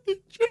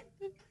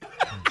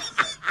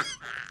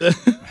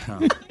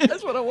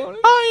that's what I wanted.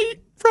 I eat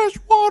fresh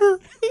water.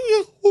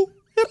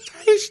 It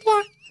tastes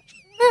like.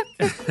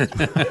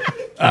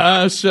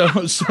 So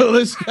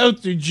let's go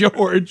to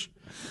George,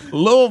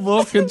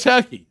 Louisville,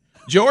 Kentucky.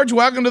 George,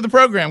 welcome to the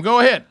program. Go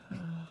ahead.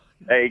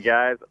 Hey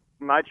guys,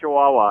 my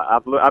Chihuahua.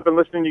 I've been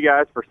listening to you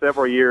guys for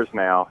several years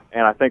now,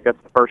 and I think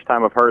that's the first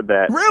time I've heard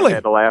that. Really? I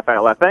had to laugh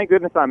out loud. Thank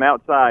goodness I'm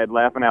outside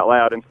laughing out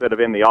loud instead of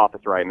in the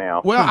office right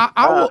now. Well,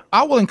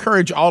 I will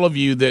encourage all of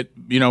you that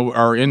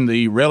are in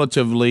the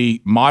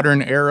relatively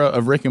modern era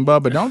of Rick and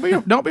Bubba.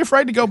 Don't be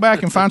afraid to go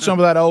back and find some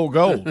of that old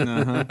gold.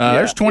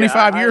 There's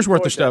 25 years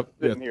worth of stuff.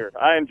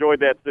 I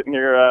enjoyed that sitting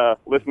here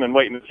listening,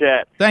 waiting to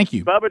chat. Thank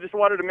you, Bubba. Just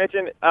wanted to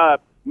mention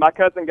my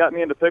cousin got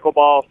me into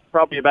pickleball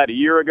probably about a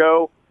year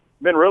ago.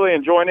 Been really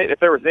enjoying it. If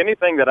there was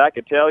anything that I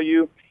could tell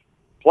you,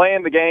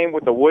 playing the game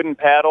with a wooden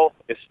paddle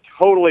is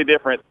totally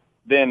different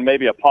than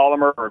maybe a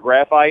polymer or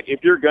graphite.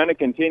 If you're going to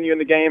continue in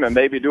the game and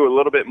maybe do a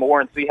little bit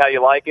more and see how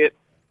you like it,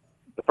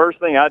 the first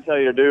thing I'd tell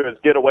you to do is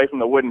get away from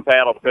the wooden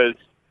paddle because,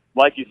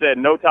 like you said,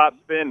 no top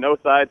spin, no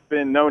side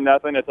spin, no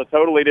nothing. It's a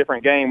totally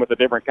different game with a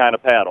different kind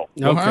of paddle.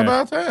 Okay. How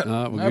about that?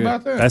 How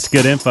about that? That's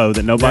good info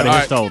that nobody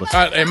has told us.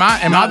 Am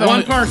I the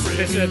one only person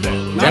that said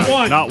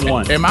that? Not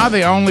one. Am I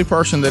the only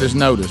person that has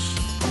noticed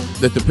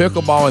that the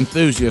pickleball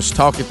enthusiasts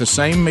talk at the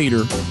same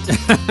meter?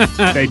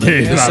 They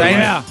do. The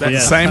same,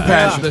 same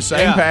passion. The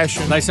same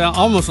passion. They sound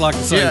almost like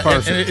the same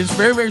person. And it's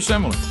very, very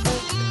similar.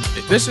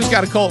 This has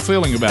got a cult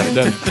feeling about it,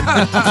 doesn't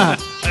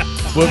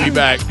it? We'll be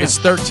back. It's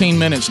 13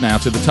 minutes now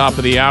to the top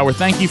of the hour.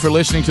 Thank you for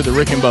listening to the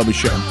Rick and Bubba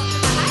Show.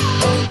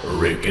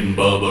 Rick and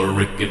Bubba,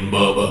 Rick and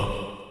Bubba.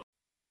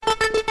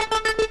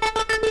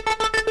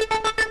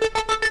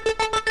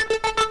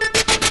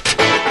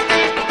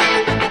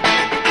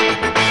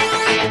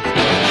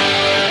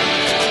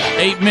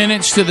 Eight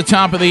minutes to the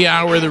top of the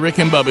hour of the Rick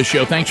and Bubba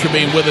Show. Thanks for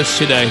being with us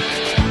today.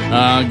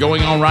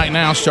 Going on right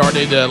now,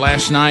 started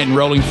last night and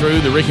rolling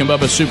through the Rick and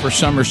Bubba Super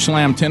Summer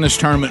Slam Tennis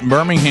Tournament in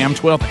Birmingham,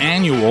 12th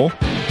annual.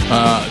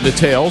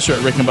 Details are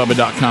at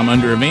rickandbubba.com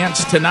under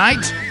events.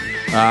 Tonight,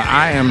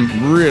 I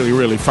am really,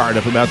 really fired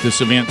up about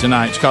this event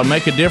tonight. It's called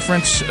Make a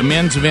Difference, a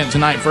men's event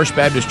tonight, First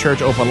Baptist Church,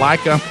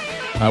 Opelika.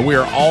 We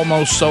are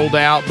almost sold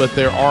out, but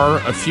there are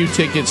a few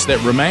tickets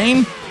that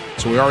remain.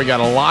 So we already got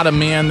a lot of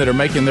men that are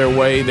making their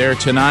way there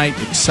tonight.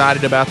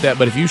 Excited about that.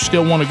 But if you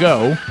still want to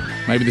go,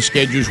 maybe the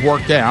schedule's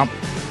worked out.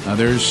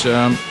 There's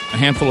a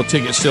handful of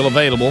tickets still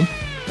available,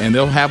 and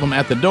they'll have them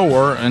at the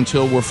door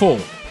until we're full.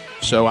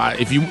 So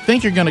if you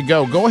think you're going to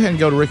go ahead and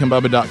go to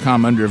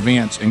rickandbubba.com under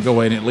events and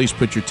go ahead and at least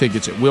put your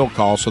tickets at will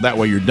call so that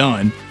way you're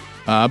done.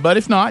 But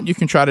if not, you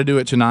can try to do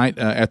it tonight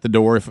at the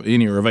door. If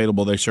any are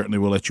available, they certainly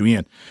will let you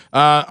in.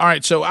 All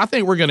right, so I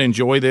think we're going to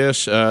enjoy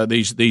this,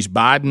 these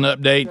Biden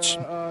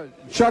updates.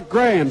 Chuck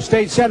Graham,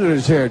 state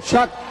senator's here.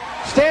 Chuck,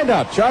 stand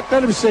up, Chuck.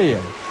 Let him see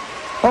you.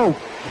 Oh,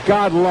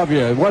 God love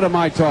you. What am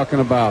I talking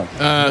about?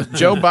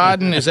 Joe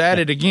Biden is at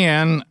it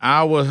again.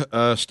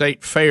 Iowa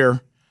State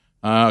Fair.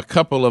 A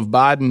couple of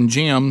Biden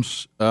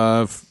gems.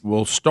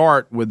 We'll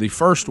start with the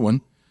first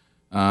one.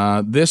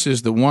 This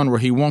is the one where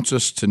he wants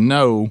us to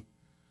know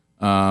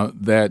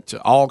that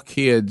all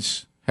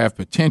kids have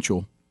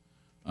potential,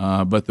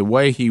 but the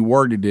way he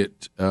worded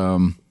it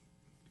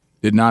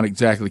did not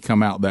exactly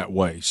come out that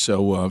way.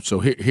 So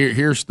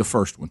here's the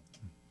first one.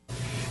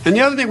 And the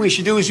other thing we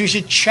should do is we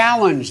should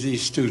challenge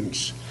these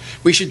students.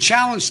 We should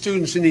challenge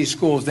students in these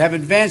schools to have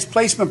advanced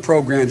placement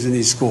programs in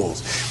these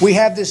schools. We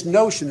have this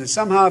notion that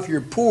somehow if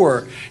you're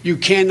poor, you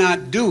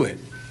cannot do it.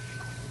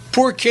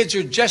 Poor kids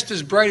are just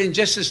as bright and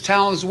just as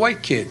talented as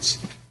white kids.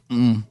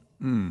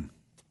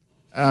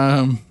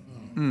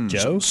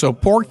 Joe? So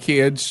poor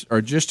kids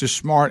are just as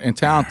smart and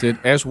talented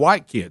as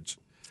white kids.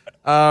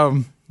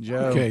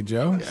 Joe. Okay,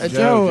 Joe.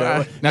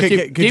 Now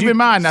keep in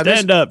mind. Now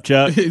stand up,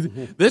 Chuck.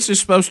 This is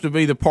supposed to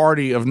be the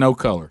party of no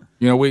color.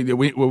 You know,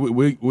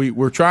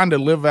 we're trying to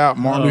live out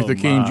Martin Luther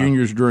King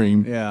Jr.'s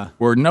dream. Yeah.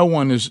 Where no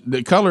one is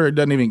the color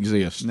doesn't even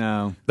exist.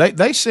 No.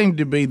 They seem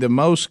to be the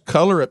most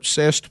color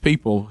obsessed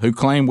people who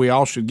claim we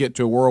all should get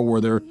to a world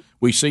where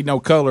we see no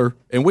color,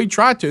 and we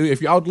try to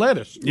if y'all'd let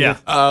us. Yeah.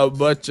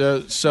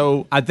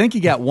 So I think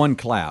you got one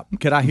clap.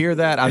 Could I hear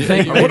that? I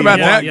think. What about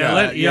that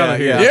guy? I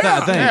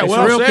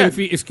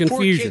think. It's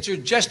confusion. Poor kids are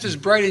just as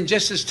bright and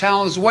just as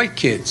talented as white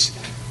kids.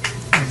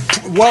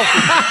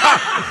 Welcome.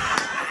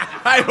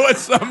 I want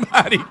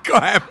somebody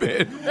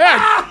clapping.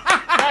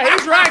 Yeah,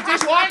 he's right.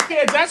 These white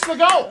kids, that's the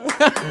goal.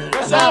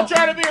 Let's all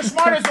try to be as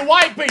smart as the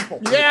white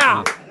people.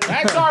 Yeah.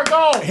 That's our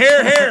goal.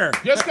 Here.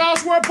 Just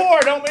because we're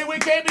poor don't mean we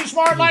can't be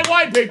smart like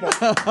white people.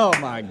 Oh,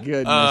 my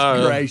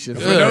goodness gracious.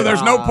 We know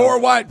there's no poor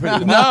white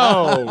people.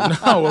 No,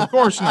 of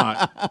course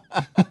not.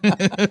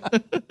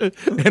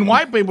 And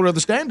white people are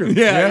the standard.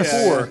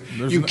 Poor.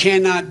 You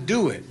cannot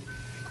do it.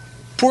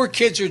 Poor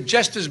kids are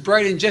just as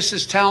bright and just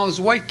as talented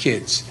as white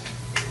kids.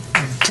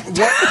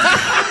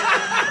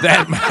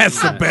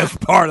 That's the best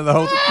part of the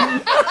whole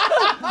thing.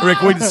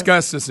 Rick, we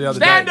discussed this the other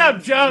day. Stand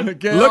up, Joe.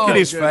 Look at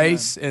his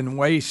face and the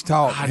way he's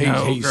talking.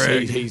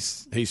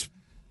 He's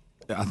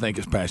I think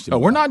it's past him. Oh,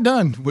 we're not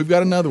done. We've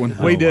got another one.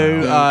 We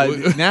do.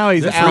 Now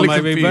he's out.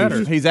 Really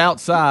confused. He's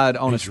outside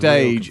on a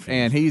stage,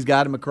 and he's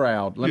got him a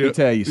crowd. Let me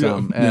tell you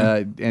something.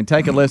 And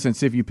take a listen and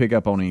see if you pick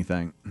up on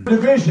anything.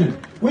 Division.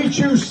 We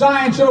choose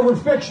science over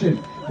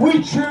fiction. We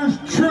choose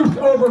truth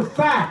over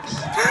facts.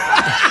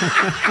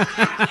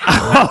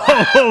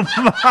 Oh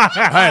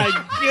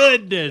my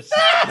goodness!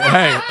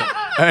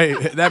 Hey,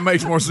 that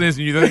makes more sense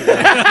than you think.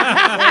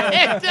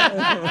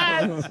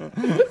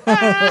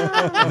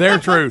 Their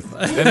truth,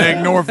 and they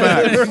ignore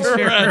facts.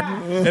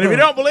 And if you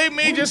don't believe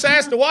me, just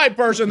ask the white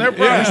person. They're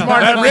probably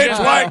smart. That rich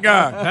white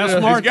guy. How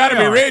smart He's got to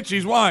they be are. rich.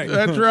 He's white.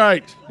 That's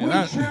right. We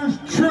choose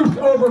truth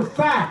over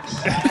facts.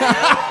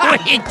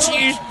 We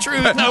choose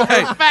truth over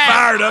facts.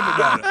 Fired up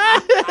about it.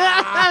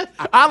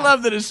 I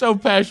love that it's so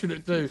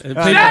passionate too. Let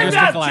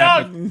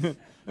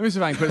me see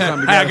if I can put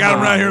something together. Hey, I got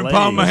him right here in the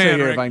palm of my Let's see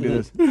hand. here Rick. if I can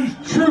do this.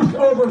 Truth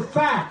over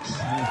facts.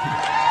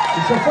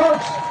 And so,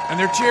 folks, And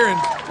they're cheering.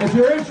 if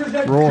you're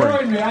interested,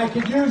 join me. I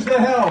could use the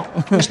help.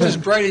 Just as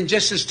bright and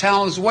just as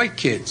talented as white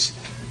kids.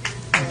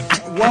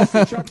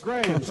 Wealthy Chuck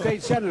Graham,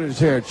 state senator's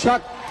here.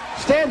 Chuck,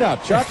 stand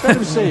up, Chuck. Let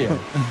him see you.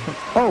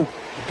 Oh,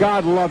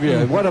 God love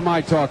you. What am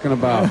I talking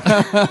about?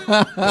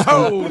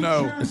 Oh,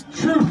 no.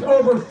 Truth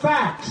over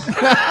facts.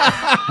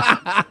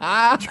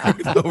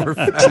 Truth over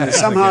facts.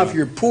 Somehow, if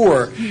you're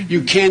poor,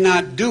 you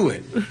cannot do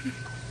it.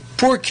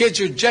 Poor kids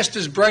are just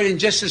as bright and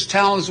just as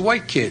talented as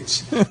white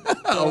kids.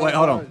 Oh, wait,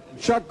 hold on.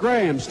 Chuck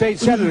Graham, state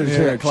senator's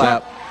here.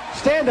 clap. Chuck,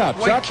 stand up,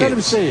 White Chuck. Let him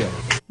kids. see you.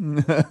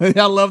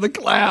 I love the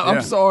clap.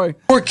 I'm sorry.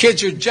 Poor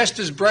kids are just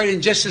as bright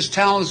and just as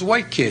talented as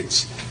white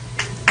kids.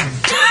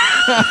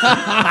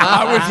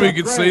 I wish we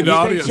could see the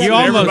audience. You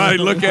almost- Everybody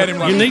look at him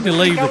like You need to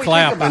leave the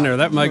clap in there.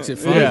 That makes it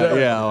fun.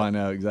 Yeah, I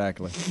know,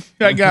 exactly.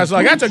 That guy's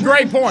like, that's a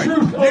great point.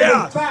 Truth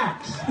over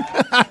facts.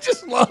 I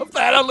just love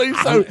that. I mean,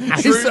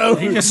 He's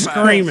just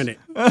screaming it.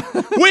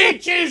 We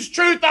choose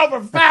truth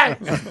over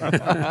facts.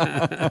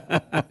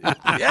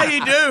 Yeah,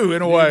 you do,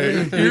 in a way.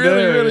 You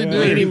really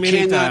do. You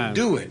cannot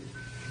do it.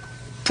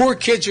 Poor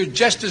kids are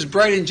just as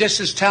bright and just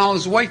as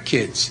talented as white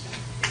kids.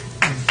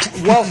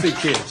 Wealthy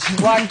kids,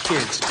 black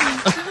kids.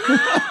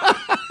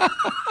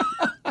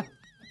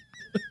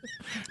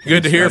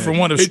 Good to hear from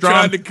one of He Strom.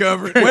 tried to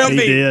cover it. Wealthy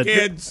did.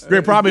 kids.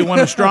 They're probably one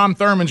of Strom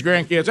Thurmond's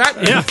grandkids.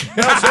 Yeah,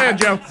 well said,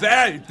 Joe.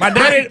 My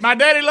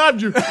daddy loved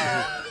you.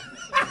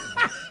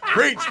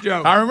 Preach,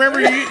 Joe. I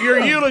remember your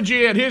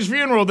eulogy at his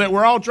funeral that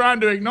we're all trying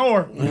to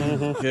ignore.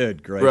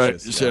 Good Right.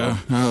 gracious. So,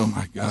 oh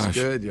my gosh,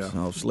 Good, Joe.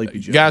 Oh, sleepy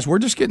Joe. guys, we're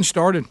just getting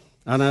started.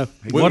 I know.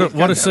 What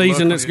a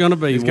season it's going to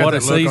be. What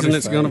a season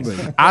it's going to be.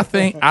 I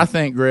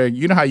think, Greg.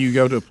 You know how you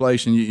go to a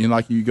place and you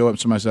go up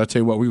to somebody and say, "I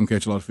tell you what, we're going to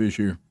catch a lot of fish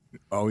here."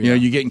 Oh, You know,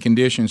 you get in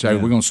conditions. Hey,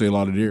 we're going to see a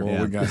lot of deer.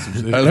 Well, we got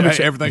some. Let me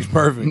Hey, everything's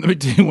perfect. Let me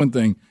tell you one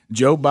thing.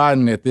 Joe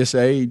Biden at this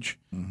age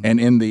and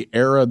in the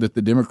era that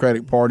the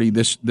Democratic Party,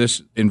 this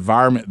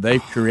environment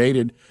they've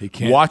created,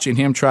 watching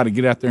him try to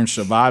get out there and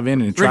survive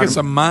in it and Rick, it's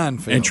a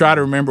minefield. and try to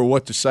remember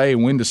what to say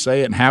and when to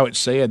say it and how it's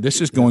said.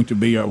 This is going to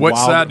be a What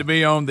wild, side to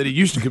be on that he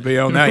used to be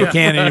on, now he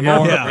can't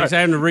anymore. He's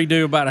having to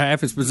redo about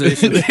half his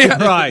position.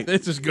 right.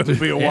 This is going to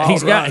be a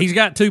wild ride. He's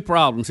got two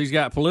problems. He's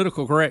got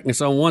political correctness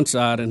on one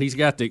side, and he's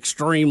got the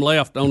extreme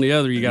left on the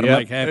other. You got to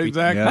make happy.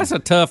 Exactly. That's a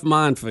tough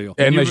minefield.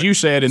 And as you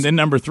said, and then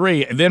number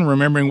three, and then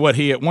remembering what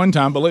he at one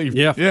time believed.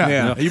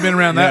 Yeah. You've been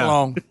around that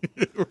long.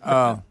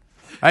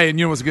 Hey, and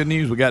you know what's good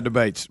news? We got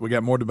debates. We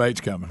got more debates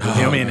coming.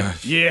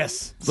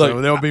 Yes. So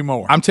Look, there'll be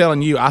more. I'm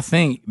telling you, I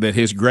think that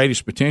his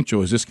greatest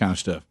potential is this kind of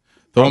stuff.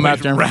 Throw him out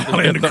there and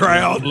rallying the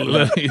crowd.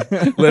 Let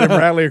him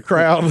rally a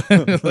crowd.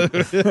 Oh,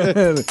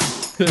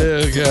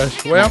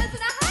 gosh. Well,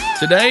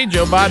 today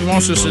Joe Biden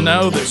wants us to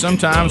know that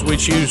sometimes we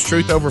choose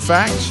truth over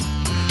facts,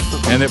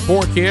 and that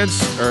poor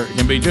kids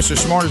can be just as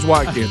smart as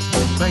white kids.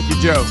 Thank you,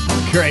 Joe.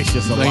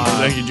 Gracious alive.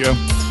 Thank you, Joe.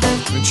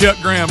 And Chuck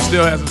Graham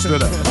still hasn't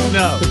stood up.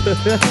 No.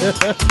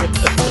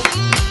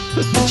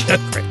 Chuck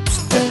Graham.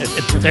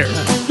 It's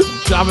terrible.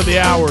 Top of the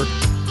hour.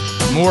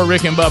 More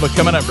Rick and Bubba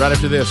coming up right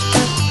after this.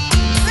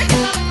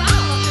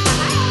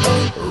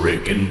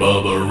 Rick and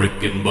Bubba,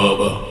 Rick and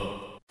Bubba.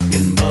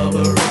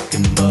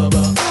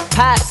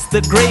 Pass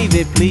the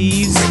gravy,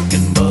 please.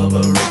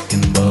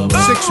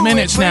 6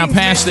 minutes now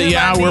past the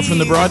hour from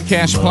the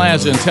Broadcast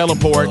Plaza and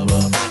Teleport.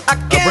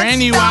 A brand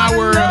new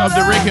hour of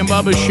the Rick and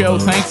Bubba Show.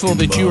 Thankful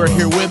that you are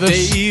here with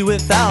us.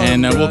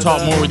 And we'll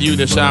talk more with you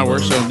this hour,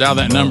 so dial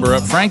that number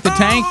up. Frank the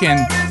Tank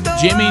and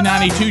Jimmy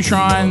 92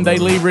 Tron, they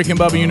leave Rick and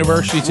Bubba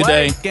University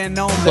today,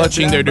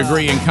 clutching their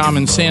degree in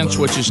common sense,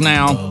 which is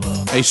now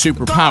a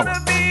superpower.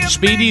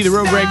 Speedy, the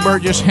real Greg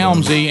Burgess,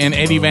 Helmsy, and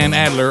Eddie Van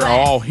Adler are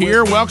all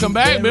here. Welcome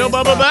back, Bill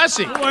Bubba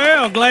Bussey.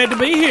 Well, glad to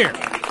be here.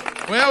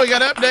 Well, we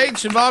got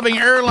updates involving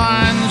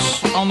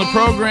airlines on the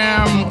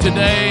program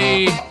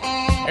today.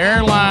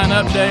 Airline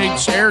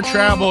updates, air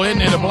travel,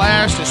 isn't it a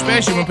blast,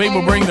 especially when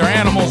people bring their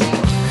animals.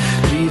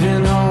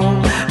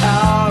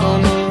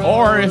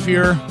 Or if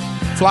your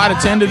flight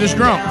attendant is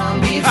drunk.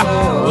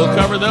 We'll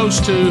cover those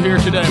two here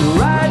today.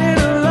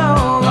 Riding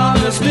along on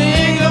this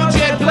big old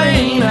jet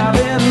plane, I've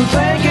been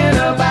thinking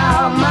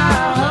about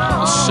my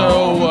home.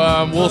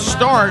 So we'll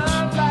start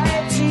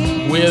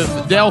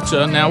with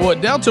Delta. Now,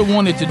 what Delta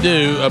wanted to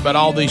do about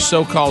all these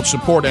so-called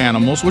support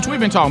animals, which we've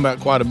been talking about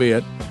quite a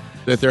bit,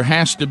 that there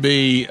has to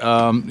be,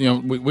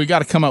 we got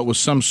to come up with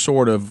some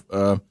sort of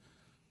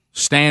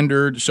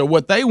standard. So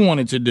what they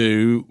wanted to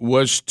do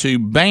was to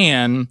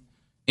ban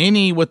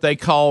any what they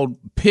called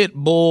pit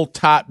bull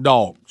type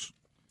dogs.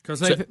 Because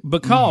they've had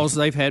problems.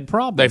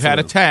 They've had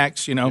with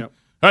attacks, you know. Yep.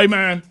 Hey,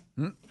 man,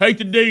 hate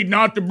the deed,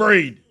 not the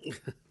breed.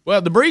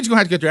 Well, the breed's going to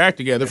have to get their act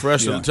together for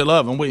us to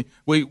love them.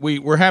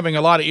 We're having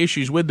a lot of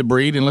issues with the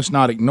breed, and let's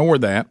not ignore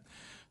that.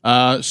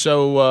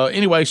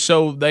 Anyway,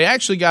 so they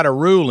actually got a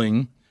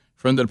ruling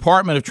from the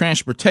Department of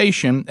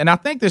Transportation, and I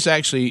think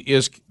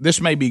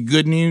this may be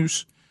good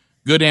news,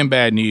 good and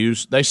bad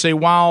news. They say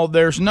while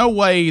there's no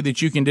way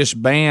that you can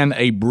just ban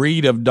a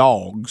breed of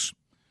dogs,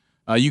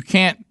 you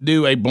can't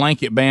do a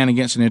blanket ban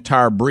against an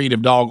entire breed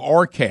of dog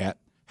or cat.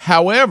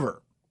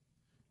 However,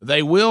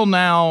 they will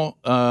now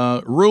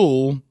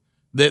rule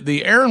that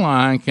the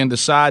airline can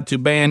decide to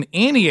ban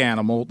any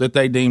animal that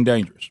they deem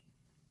dangerous.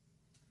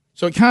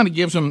 So it kind of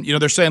gives them,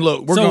 they're saying,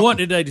 look, what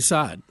did they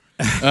decide?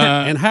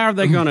 And how are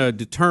they going to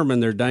determine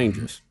they're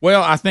dangerous?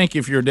 Well, I think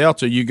if you're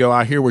Delta, you go,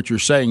 I hear what you're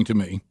saying to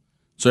me.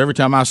 So every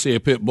time I see a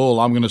pit bull,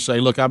 I'm going to say,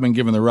 look, I've been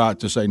given the right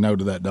to say no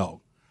to that dog.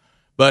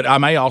 But I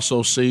may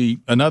also see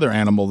another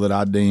animal that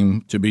I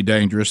deem to be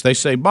dangerous. They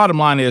say, bottom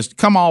line is,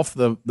 come off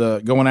the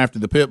going after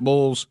the pit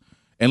bulls,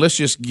 and let's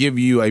just give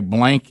you a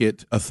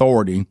blanket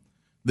authority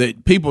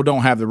that people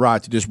don't have the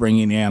right to just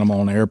bring any animal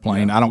on an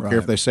airplane. I don't care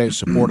if they say it's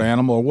a support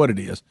animal or what it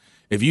is.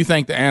 If you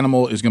think the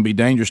animal is going to be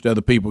dangerous to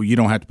other people, you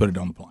don't have to put it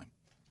on the plane.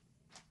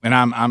 And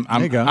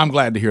I'm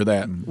glad to hear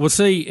that. Well,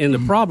 see, and the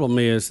problem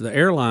is the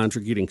airlines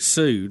are getting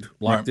sued,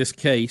 like this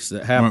case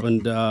that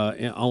happened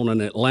on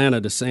an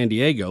Atlanta to San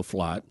Diego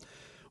flight,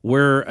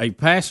 where a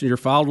passenger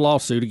filed a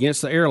lawsuit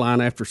against the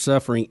airline after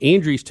suffering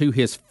injuries to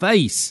his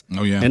face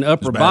and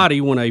upper body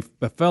when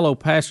a fellow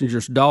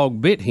passenger's dog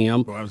bit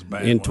him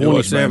in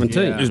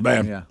 2017. It was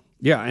bad.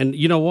 Yeah, and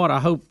you know what? I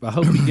hope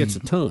he gets a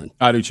ton.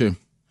 I do too.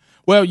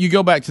 Well, you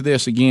go back to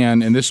this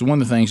again, and this is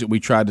one of the things that we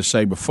tried to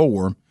say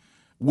before.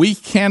 We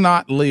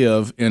cannot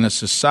live in a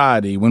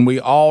society when we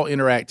all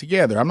interact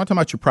together. I'm not talking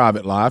about your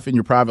private life. In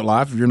your private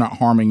life, if you're not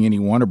harming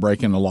anyone or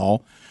breaking the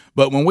law,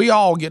 but when we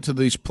all get to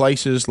these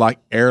places like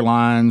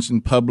airlines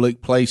and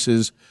public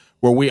places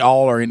where we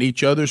all are in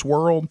each other's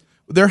world,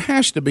 there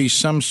has to be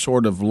some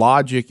sort of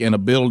logic and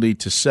ability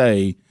to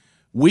say,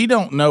 we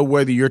don't know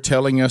whether you're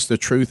telling us the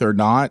truth or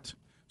not,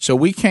 so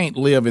we can't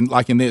live in,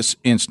 like in this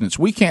instance,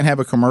 we can't have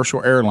a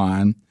commercial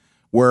airline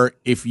where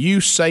if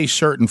you say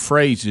certain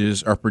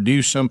phrases or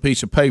produce some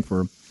piece of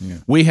paper,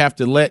 we have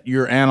to let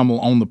your animal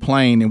on the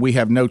plane and we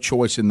have no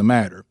choice in the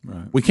matter.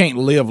 Right. We can't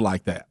live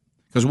like that.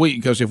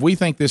 Because if we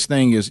think this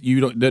thing is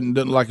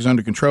doesn't like it's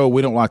under control,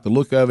 we don't like the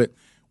look of it,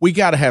 we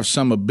got to have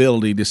some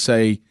ability to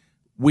say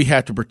we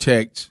have to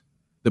protect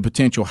the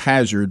potential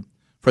hazard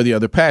for the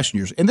other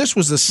passengers. And this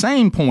was the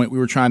same point we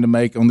were trying to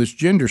make on this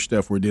gender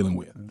stuff we're dealing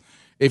with.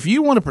 If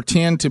you want to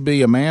pretend to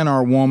be a man or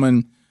a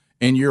woman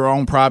in your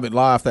own private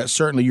life, that's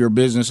certainly your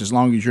business as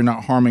long as you're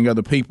not harming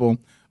other people.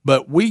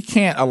 But we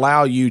can't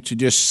allow you to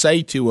just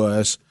say to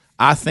us,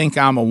 I think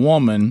I'm a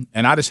woman,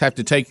 and I just have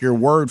to take your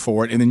word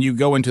for it, and then you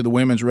go into the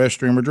women's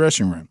restroom or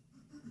dressing room.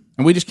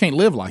 And we just can't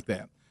live like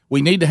that.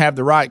 We need to have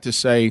the right to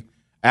say,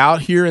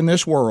 out here in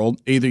this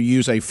world, either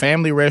use a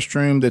family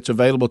restroom that's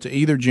available to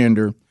either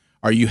gender,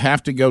 or you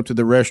have to go to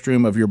the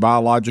restroom of your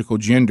biological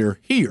gender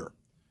here.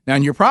 Now,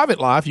 in your private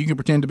life, you can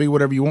pretend to be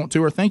whatever you want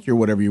to or think you're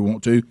whatever you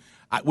want to.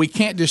 We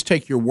can't just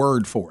take your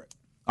word for it.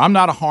 I'm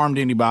not a harm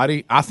to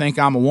anybody. I think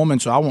I'm a woman,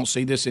 so I won't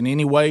see this in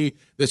any way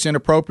that's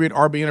inappropriate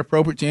or be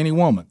inappropriate to any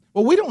woman.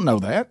 Well, we don't know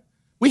that.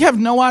 We have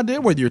no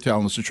idea whether you're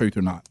telling us the truth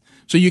or not.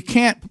 So you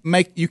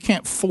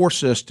can't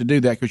force us to do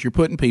that because you're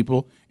putting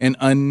people in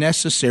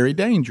unnecessary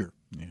danger.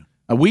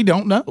 Yeah. We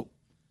don't know.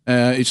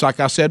 It's like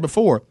I said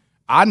before.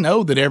 I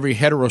know that every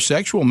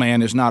heterosexual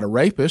man is not a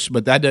rapist,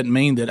 but that doesn't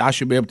mean that I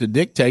should be able to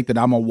dictate that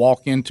I'm going to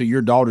walk into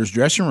your daughter's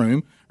dressing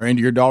room or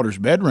into your daughter's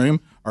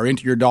bedroom or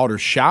into your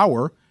daughter's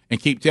shower and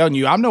keep telling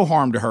you I'm no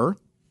harm to her.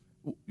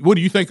 What,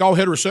 do you think all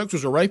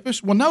heterosexuals are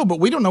rapists? Well, no, but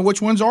we don't know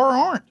which ones are or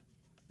aren't.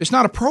 It's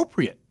not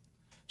appropriate.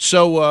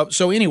 So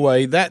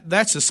anyway,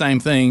 that's the same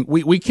thing.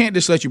 We can't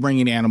just let you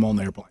bring any animal on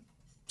the airplane.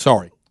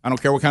 Sorry. I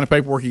don't care what kind of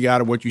paperwork you got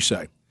or what you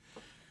say.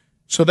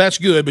 So that's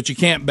good, but you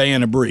can't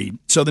ban a breed.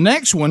 So the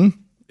next one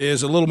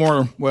is a little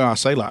more, well, I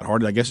say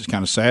lighthearted. I guess it's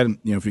kind of sad.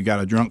 You know, if you got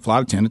a drunk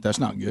flight attendant, that's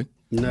not good.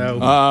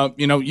 No.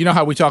 You know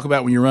how we talk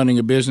about when you're running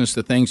a business,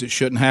 the things that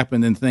shouldn't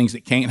happen and things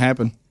that can't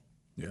happen?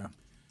 Yeah.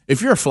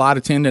 If you're a flight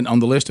attendant on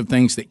the list of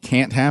things that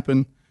can't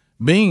happen,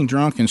 being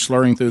drunk and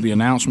slurring through the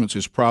announcements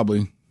is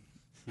probably,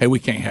 hey, we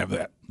can't have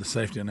that. The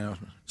safety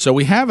announcement. So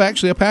we have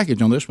actually a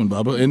package on this one,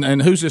 Bubba.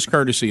 And who's this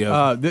courtesy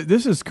of?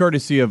 This is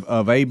courtesy of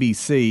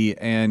ABC,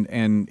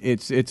 and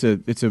it's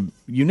a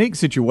unique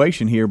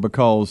situation here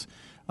because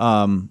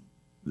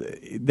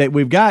that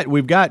we've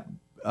got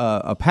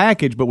a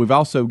package, but we've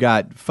also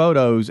got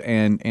photos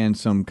and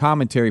some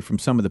commentary from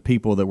some of the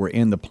people that were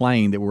in the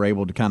plane that were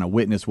able to kind of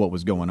witness what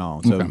was going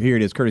on. So Here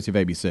it is, courtesy of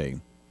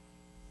ABC.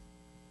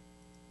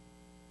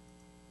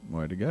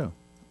 Where'd it go?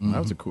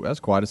 Mm-hmm.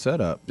 That's quite a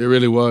setup. It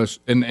really was,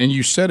 and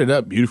you set it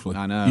up beautifully.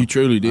 I know. You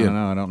truly did. I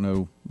know. I don't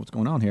know what's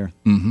going on here.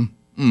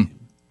 Mm-hmm.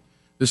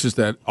 This is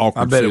that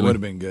awkward. I bet feeling. it would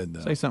have been good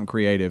though. Say something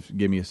creative.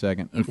 Give me a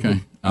second.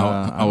 Okay, I will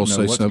don't know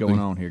say what's something. going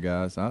on here,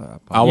 guys. I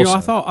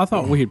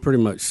thought we had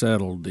pretty much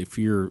settled. If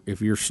you're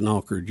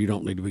snockered, you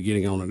don't need to be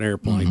getting on an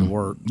airplane to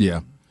work.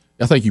 Yeah,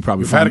 I think you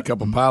probably We've had a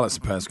couple pilots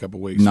the past couple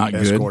weeks. Not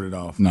good. Escorted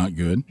off. Not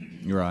good.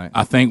 You're right.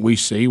 I think we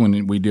see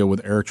when we deal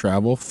with air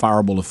travel,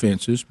 fireable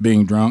offenses,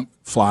 being drunk,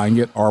 flying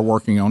it, or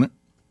working on it.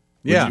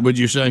 Yeah. Would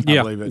you say? I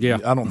believe it. Yeah.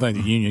 I don't think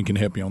the union can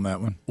help you on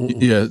that one.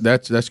 Yeah,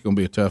 that's going to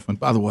be a tough one.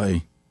 By the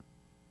way,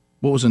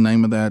 what was the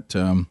name of that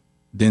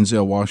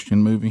Denzel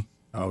Washington movie?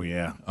 Oh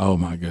yeah. Oh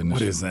my goodness.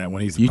 What is that?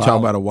 When he's you talk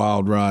about a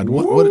wild ride.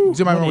 What does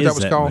anybody remember what that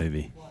was called?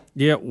 Movie?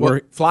 Yeah,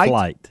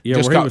 Flight. Yeah,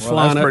 Just where he called- was well,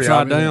 flying that's pretty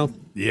upside obvious.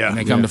 down. Yeah. And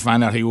they come to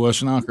find out he was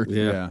snockered.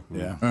 Yeah.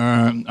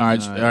 All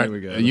right. Here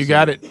we go. You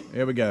got it.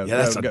 Here we go.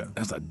 Yeah, Go.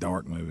 that's a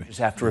dark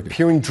movie. After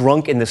appearing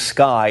drunk in the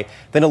sky,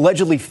 then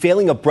allegedly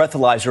failing a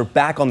breathalyzer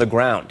back on the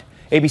ground.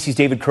 ABC's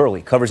David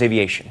Curley covers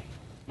aviation.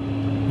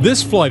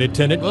 This flight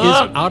attendant is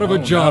out of a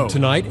job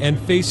tonight and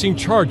facing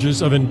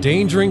charges of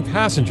endangering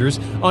passengers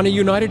on a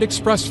United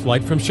Express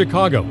flight from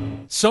Chicago.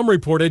 Some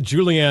reported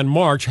Julianne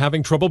March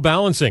having trouble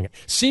balancing,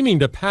 seeming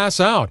to pass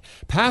out,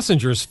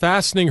 passengers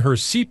fastening her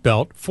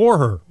seatbelt for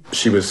her.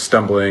 She was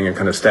stumbling and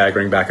kind of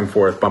staggering back and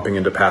forth, bumping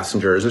into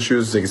passengers as she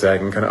was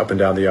zigzagging kind of up and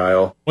down the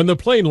aisle. When the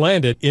plane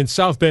landed in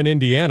South Bend,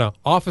 Indiana,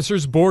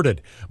 officers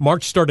boarded.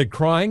 March started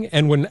crying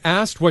and when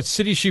asked what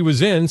city she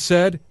was in,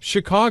 said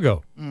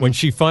Chicago. When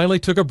she finally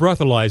took a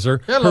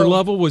breathalyzer, her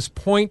level was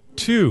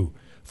 0.2.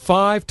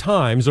 5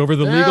 times over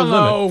the legal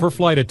limit for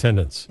flight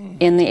attendants.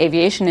 In the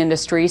aviation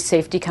industry,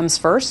 safety comes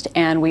first,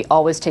 and we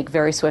always take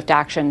very swift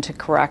action to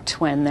correct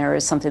when there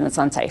is something that's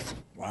unsafe.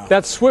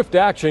 That swift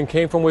action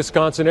came from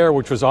Wisconsin Air,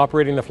 which was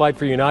operating the flight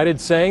for United,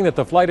 saying that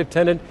the flight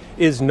attendant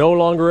is no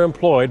longer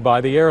employed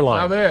by the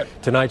airline.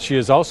 Tonight, she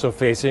is also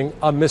facing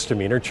a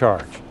misdemeanor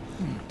charge.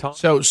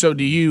 So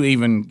do you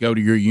even go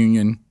to your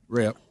union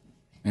rep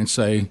and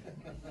say?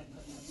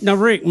 Now,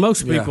 Rick,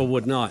 most people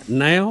would not.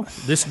 Now,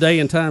 this day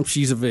and time,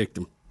 she's a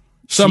victim.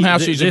 Somehow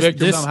she's a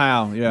victim.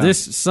 Somehow, yeah.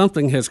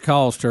 Something has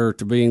caused her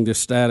to be in this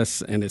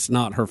status, and it's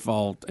not her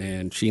fault,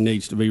 and she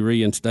needs to be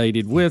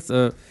reinstated with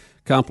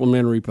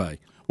complimentary pay.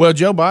 Well,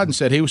 Joe Biden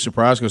said he was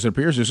surprised because it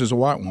appears this is a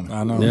white woman.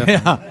 I know.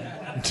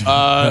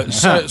 Yeah.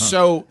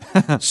 So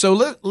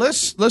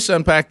let's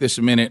unpack this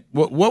a minute.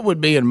 What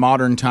would be in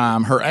modern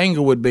time? Her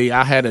angle would be,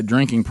 I had a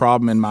drinking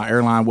problem and my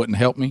airline wouldn't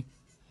help me.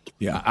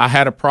 Yeah, I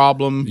had a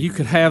problem. You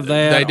could have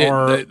that. They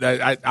didn't.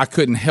 I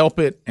couldn't help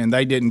it, and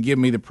they didn't give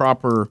me the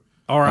proper.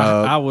 Or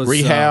I was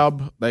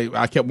rehab.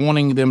 I kept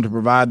wanting them to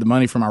provide the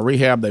money for my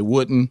rehab. They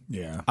wouldn't.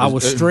 Yeah, I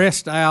was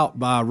stressed out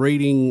by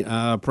reading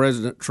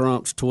President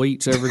Trump's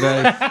tweets every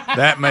day.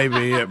 That may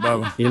be it,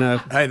 Bubba. You know,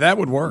 hey, that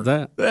would work.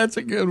 That's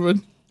a good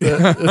one.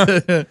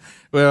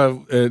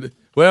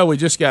 Well, we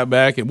just got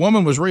back. A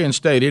woman was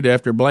reinstated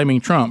after blaming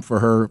Trump for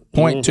her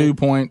 0.2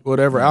 point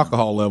whatever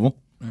alcohol level.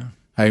 Yeah.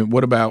 Hey,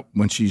 what about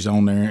when she's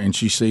on there and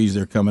she sees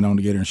they're coming on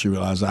to get her and she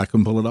realizes I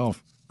couldn't pull it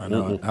off? I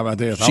know. How about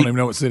this? I don't even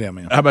know what city I'm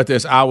in. How about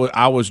this? I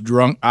was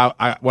drunk.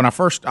 When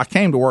I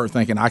came to work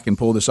thinking I can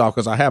pull this off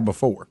because I have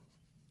before.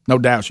 No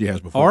doubt she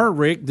has before. Or,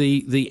 Rick,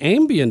 the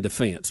Ambien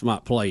defense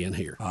might play in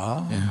here.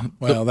 Yeah.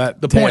 Well, the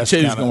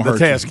 0.2 is going to hurt. The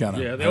test you. kind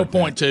of. Yeah, they'll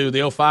 0.2.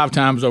 They'll 5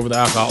 times over the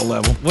alcohol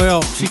level.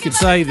 Well, she could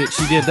say that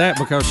she did that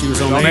because she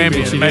was on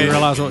Ambien. She didn't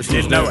realize what she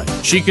was doing.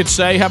 She could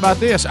say, how about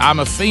this? I'm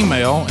a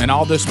female, and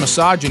all this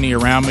misogyny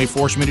around me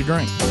forced me to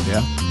drink.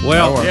 Yeah.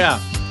 Well, yeah.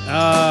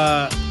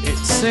 It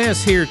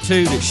says here,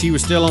 too, that she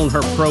was still on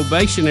her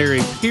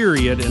probationary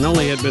period and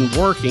only had been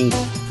working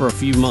for a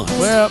few months.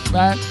 Well,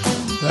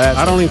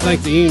 I don't even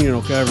think the union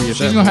will cover you.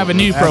 She's going to have a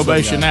new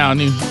probation now, a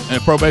new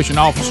probation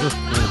officer.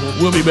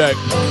 Mm-hmm. We'll be back.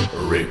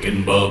 Rick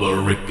and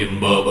Bubba, Rick and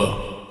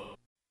Bubba.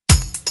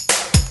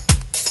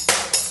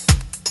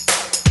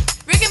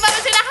 Rick and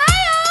Bubba's in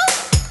Ohio.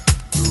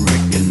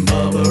 Rick and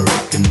Bubba,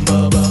 Rick and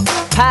Bubba.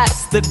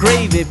 Pass the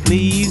gravy,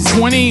 please.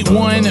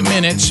 21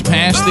 minutes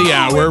past the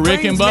hour.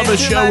 Rick and Bubba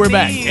show. We're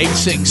back.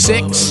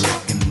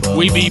 866.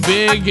 We Be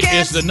Big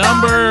is the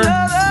number.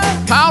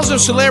 Piles of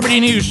celebrity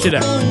news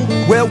today.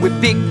 Well,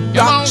 we're big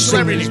rock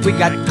singers. We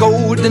got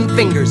golden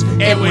fingers.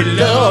 And we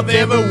love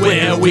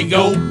everywhere we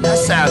go. That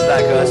sounds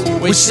like us.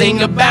 We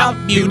sing about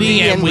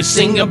beauty and we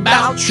sing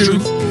about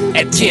truth.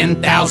 At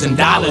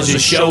 $10,000 a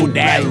show,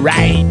 that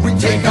right. We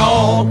take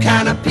all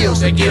kind of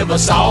pills They give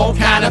us all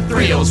kind of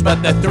thrills,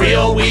 but the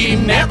thrill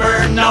we've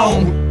never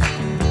known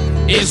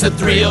is the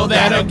thrill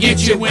that'll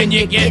get you when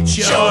you get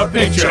your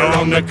picture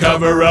on the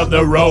cover of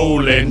the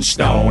Rolling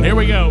Stone. Here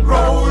we go.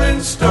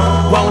 Rolling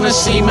Stone. Wanna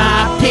see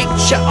my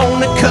picture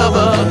on the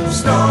cover?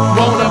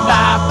 Wanna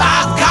buy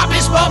 5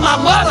 copies for my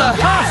mother?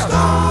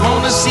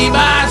 Wanna see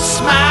my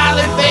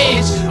smiling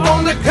face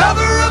on the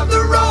cover of the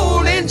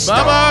Rolling Stone?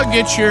 Bubba,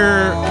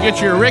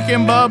 get your Rick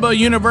and Bubba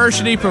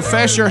University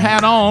professor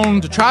hat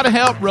on to try to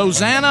help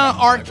Rosanna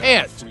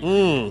Arquette.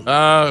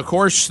 Of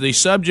course, the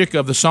subject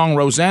of the song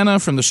Rosanna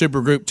from the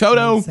supergroup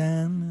Toto.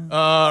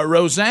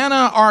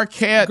 Rosanna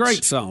Arquette.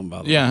 Great song, by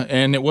the way. Yeah,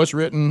 and it was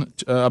written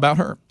about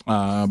her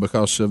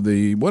because of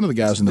one of the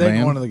guys in the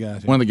band. One of the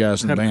guys. Yeah. One of the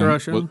guys in Had the a band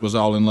crush on her? was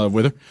all in love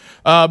with her.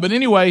 But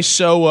anyway,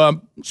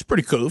 so it's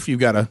pretty cool if you've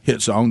got a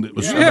hit song that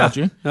was about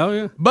you. Oh,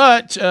 yeah.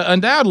 But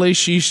undoubtedly,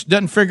 she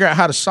doesn't figure out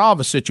how to solve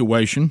a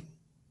situation.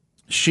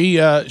 She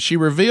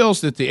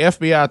reveals that the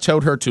FBI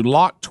told her to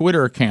lock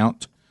Twitter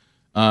account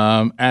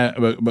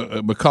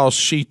because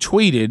she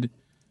tweeted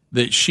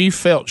that she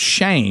felt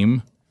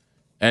shame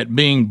at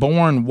being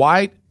born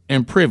white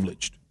and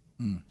privileged.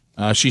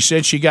 She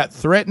said she got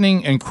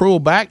threatening and cruel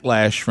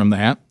backlash from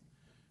that.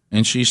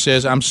 And she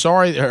says, I'm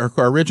sorry. Her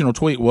original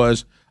tweet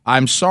was,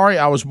 I'm sorry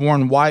I was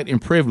born white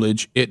and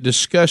privileged. It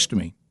disgusts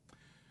me.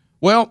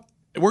 Well,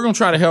 we're going to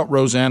try to help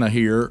Rosanna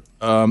here.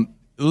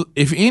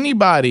 If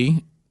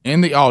anybody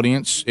in the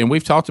audience, and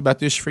we've talked about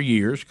this for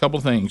years, a couple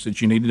of things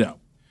that you need to know.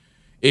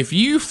 If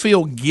you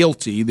feel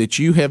guilty that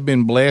you have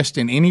been blessed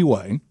in any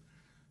way,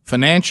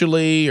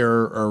 financially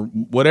or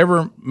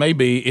whatever it may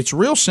be, it's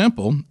real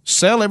simple.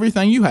 Sell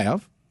everything you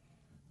have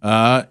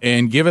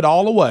and give it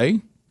all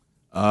away.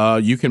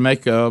 You can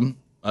make a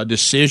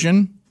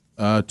decision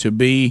to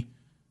be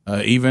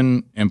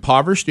even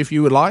impoverished if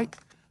you would like.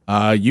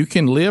 You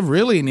can live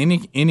really in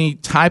any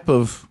type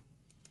of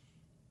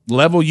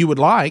level you would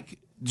like.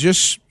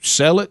 Just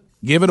sell it,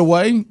 give it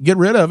away, get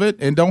rid of it,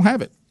 and don't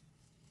have it.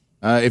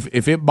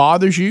 If it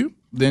bothers you,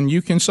 then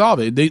you can solve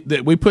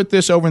it. We put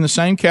this over in the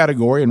same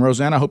category, and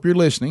Rosanna, I hope you're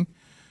listening,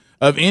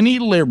 of any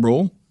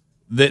liberal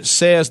that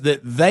says that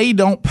they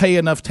don't pay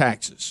enough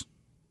taxes.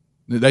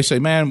 They say,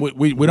 man,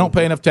 we don't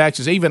pay enough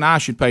taxes. Even I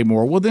should pay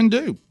more. Well, then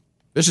do.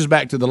 This is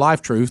back to the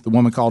life truth the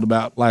woman called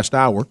about last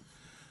hour.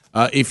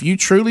 If you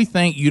truly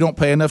think you don't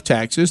pay enough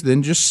taxes,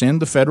 then just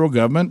send the federal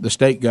government, the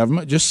state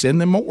government, just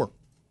send them more.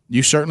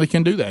 You certainly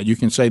can do that. You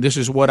can say, this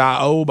is what I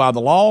owe by the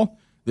law.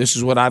 This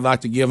is what I'd like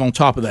to give on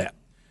top of that.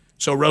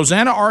 So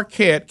Rosanna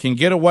Arquette can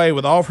get away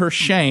with all of her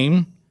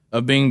shame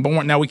of being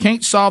born. Now, we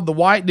can't solve the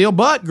white deal,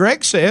 but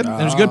Greg said, and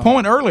there's a good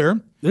point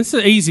earlier. This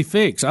is an easy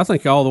fix, I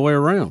think, all the way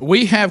around.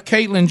 We have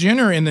Caitlyn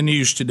Jenner in the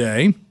news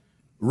today.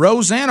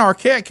 Rosanna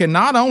Arquette can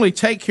not only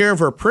take care of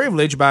her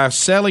privilege by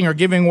selling or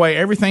giving away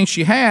everything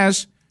she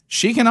has,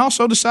 she can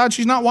also decide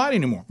she's not white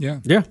anymore. Yeah.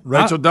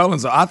 Rachel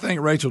Dolezal. I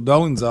think Rachel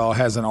Dolezal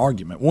has an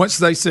argument. Once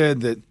they said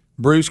that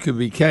Bruce could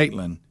be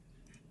Caitlyn,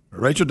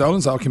 Rachel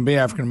Dolezal can be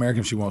African American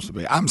if she wants to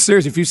be. I'm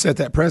serious. If you set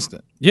that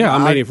precedent, yeah. I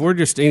mean, if we're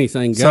just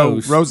anything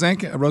goes, so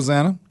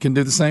Rosanna can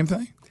do the same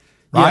thing,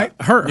 right?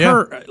 Yeah,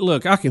 her.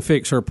 Look, I can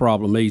fix her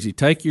problem easy.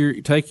 Take your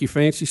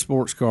fancy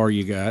sports car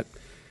you got,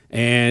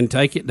 and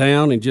take it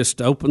down and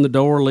just open the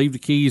door, leave the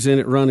keys in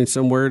it, running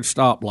somewhere at a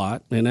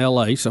stoplight in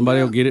L.A.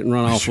 Somebody will get it and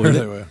run off with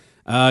it. Will.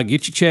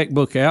 Get your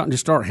checkbook out and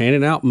just start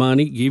handing out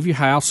money. Give your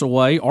house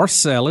away or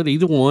sell it,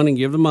 either one, and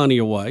give the money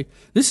away.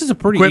 This is a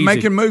pretty Quit easy.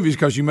 making movies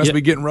because you must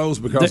be getting roles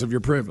because of your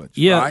privilege.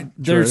 Yeah, right?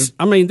 there's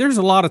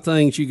a lot of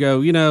things you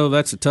go,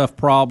 that's a tough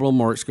problem,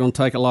 or it's going to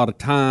take a lot of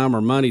time or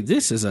money.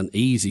 This is an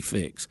easy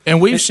fix. And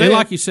we've said,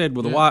 like you said,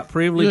 with a white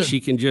privilege, she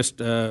can just,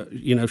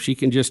 she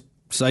can just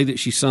say that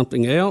she's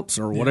something else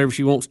or whatever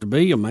she wants to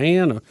be, a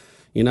man,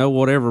 or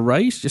whatever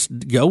race.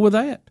 Just go with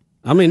that.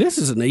 I mean, this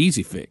is an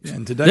easy fix. Yeah,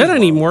 that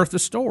ain't even worth the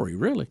story,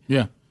 really.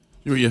 Yeah.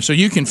 So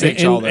you can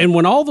fix all that. And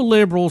when all the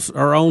liberals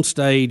are on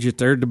stage at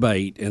their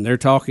debate and they're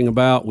talking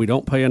about we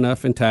don't pay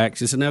enough in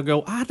taxes, and they'll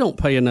go, I don't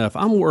pay enough.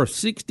 I'm worth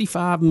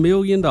 $65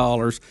 million,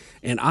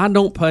 and I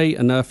don't pay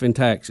enough in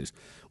taxes.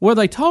 Well,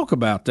 they talk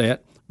about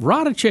that.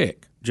 Write a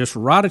check. Just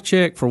write a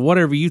check for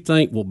whatever you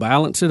think will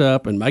balance it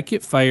up and make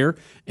it fair,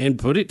 and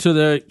put it to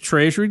the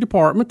Treasury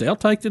Department. They'll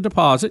take the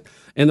deposit,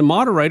 and the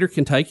moderator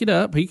can take it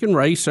up. He can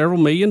raise several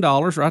 $1 million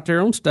right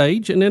there on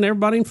stage, and then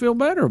everybody can feel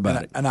better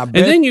about it. And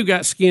then you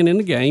got skin in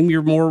the game.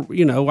 You're more,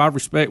 I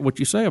respect what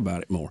you say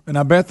about it more. And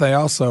I bet they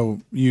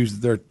also use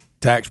their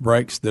tax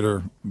breaks that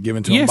are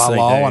given to them by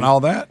law and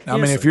all that. I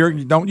mean, if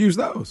you don't use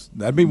those,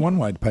 that'd be one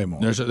way to pay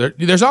more.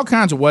 There's all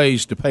kinds of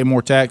ways to pay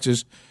more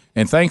taxes.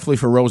 And thankfully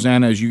for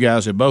Rosanna, as you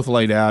guys have both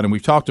laid out, and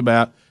we've talked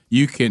about,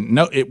 you can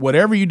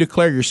whatever you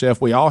declare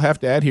yourself, we all have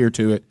to adhere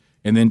to it,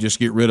 and then just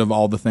get rid of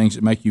all the things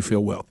that make you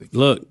feel wealthy.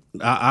 Look,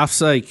 I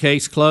say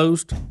case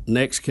closed.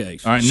 Next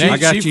case. All right, I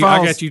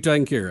got you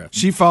taken care of.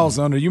 She falls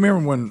under. You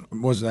remember when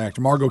was the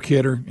actor Margot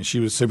Kidder, and she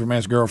was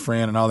Superman's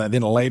girlfriend and all that.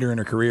 Then later in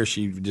her career,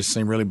 she just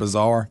seemed really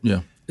bizarre.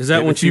 Yeah. Is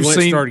that when she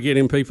started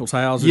getting in people's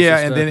houses? Yeah,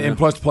 and then and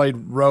plus played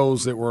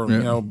roles that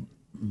were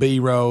B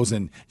roles,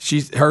 and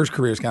her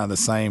career is kind of the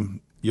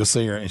same. You'll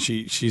see her, and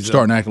she's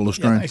starting to act a little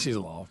strange. Yeah, she's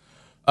a law.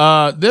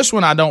 This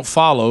one I don't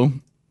follow.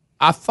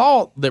 I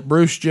thought that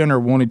Bruce Jenner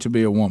wanted to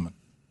be a woman.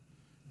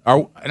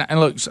 And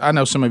look, I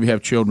know some of you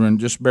have children.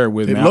 Just bear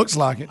with me. It looks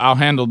like it. I'll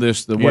handle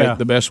this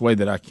the best way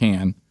that I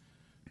can.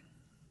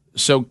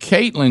 So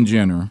Caitlyn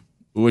Jenner,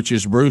 which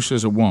is Bruce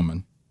as a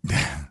woman,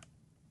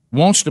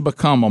 wants to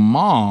become a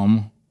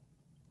mom,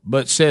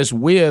 but says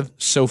with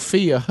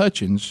Sophia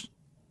Hutchins,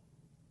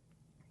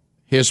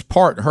 its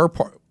partner.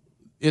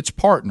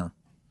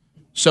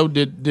 So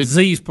did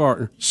Z's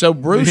partner. So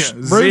Bruce,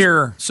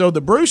 so the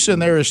Bruce in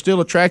there is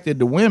still attracted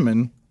to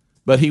women,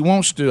 but he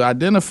wants to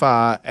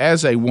identify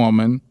as a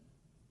woman.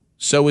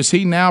 So is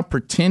he now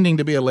pretending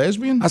to be a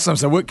lesbian? That's what I'm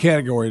saying. What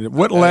category?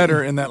 What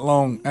letter in that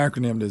long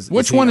acronym does?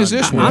 Which one is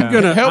this one?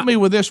 Help me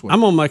with this one. I'm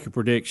gonna make a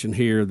prediction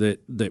here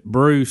that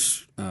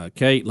Bruce,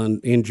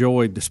 Caitlin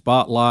enjoyed the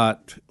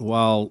spotlight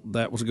while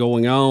that was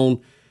going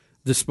on.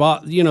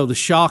 The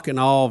shock and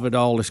awe of it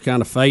all has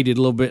kind of faded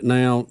a little bit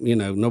now.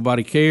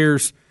 Nobody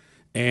cares,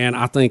 and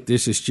I think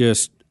this is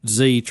just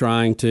Z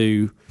trying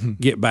to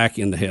get back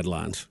in the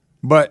headlines.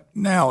 But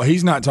now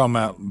he's not talking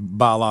about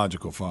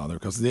biological father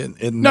because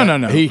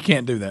no, he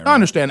can't do that. Right? I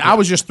understand. I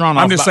was just thrown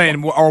off. I'm just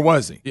saying, or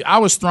was he? I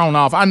was thrown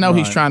off. I know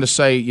he's trying to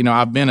say,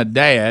 I've been a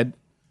dad.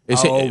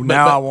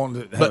 I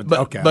want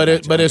to. But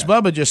as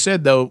Bubba just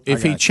said, though,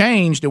 if he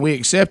changed and we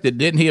accepted,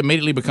 didn't he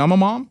immediately become a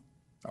mom?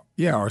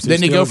 Yeah, or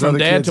didn't he go from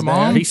dad to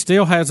mom? He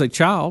still has a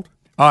child.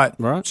 All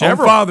right.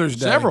 Several. On Father's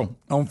Day. Several.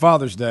 On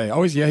Father's Day.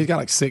 Oh, he's got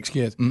like 6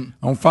 kids.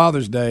 On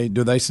Father's Day,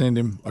 do they send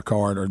him a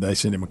card or do they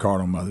send him a card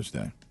on Mother's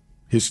Day?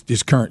 His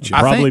current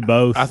child. Probably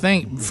both. I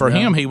think for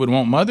him, he would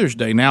want Mother's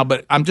Day now,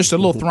 but I'm just a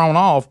little thrown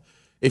off.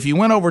 If you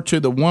went over to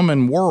the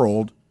woman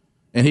world,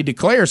 and he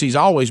declares he's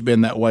always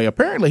been that way,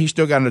 apparently he's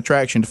still got an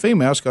attraction to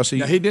females because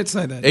he did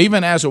say that.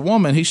 Even as a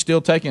woman, he's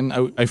still taking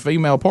a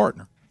female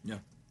partner. Yeah.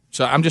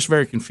 So I'm just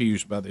very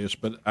confused by this,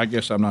 but I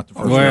guess I'm not the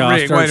first. Well,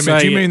 Rick, wait a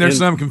minute. You mean there's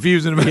something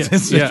confusing about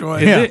this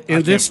situation?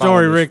 In this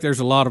story, Rick, there's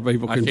a lot of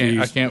people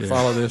confused. I can't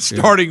follow this.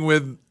 Starting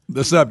with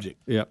the subject.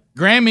 Yeah.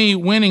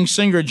 Grammy-winning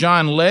singer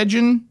John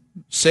Legend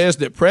says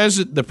that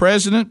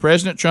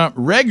President Trump,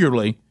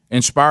 regularly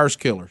inspires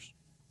killers.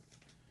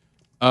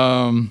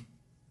 Okay,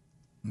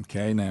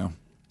 now.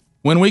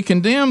 When we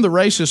condemn the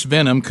racist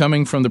venom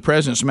coming from the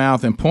president's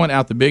mouth and point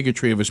out the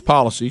bigotry of his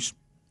policies,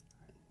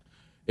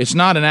 it's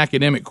not an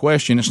academic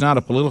question. It's not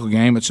a political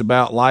game. It's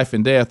about life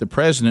and death. The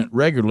president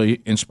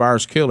regularly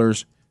inspires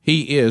killers.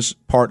 He is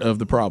part of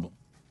the problem.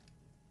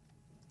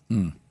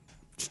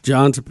 It's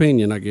John's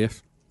opinion, I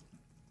guess.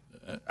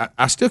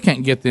 I still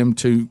can't get them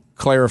to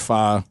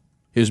clarify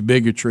his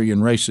bigotry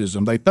and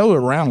racism. They throw it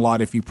around a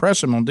lot. If you press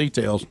them on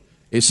details,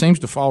 it seems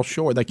to fall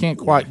short. They can't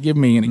quite give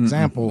me an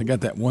example. They got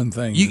that one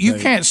thing. You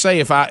can't say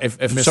if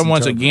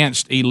someone's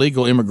against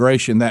illegal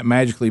immigration, that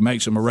magically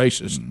makes them a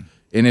racist.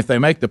 And if they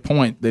make the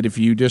point that if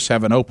you just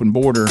have an open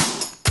border,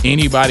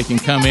 anybody can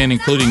come in,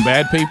 including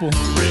bad people,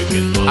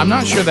 I'm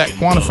not sure that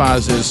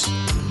quantifies as.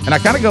 And I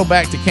kind of go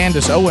back to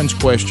Candace Owens'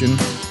 question.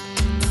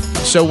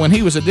 So when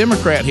he was a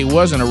Democrat, he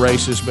wasn't a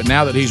racist, but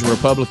now that he's a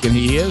Republican,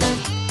 he is?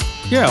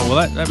 Yeah,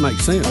 well, that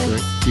makes sense,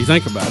 Rick. If you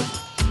think about it.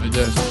 It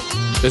does.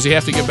 Does he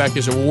have to get back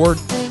his award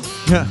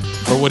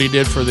for what he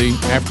did for the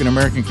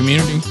African-American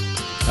community?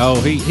 Oh,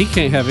 he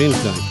can't have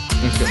anything.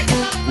 Okay.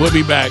 We'll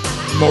be back.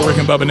 More Rick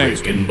and Bubba next.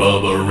 Rick and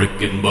Bubba,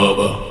 Rick and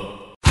Bubba.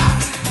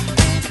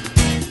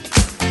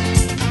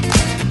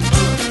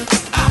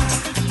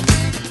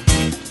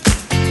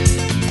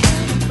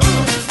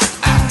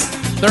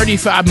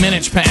 35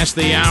 minutes past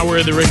the hour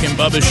of the Rick and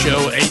Bubba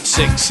Show.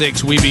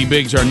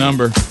 866-WE-BE-BIG's our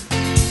number.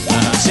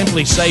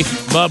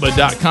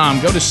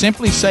 SimpliSafeBubba.com. Go to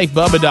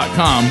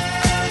SimpliSafeBubba.com.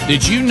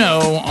 Did you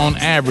know, on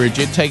average,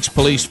 it takes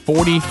police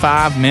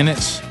 45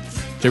 minutes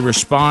to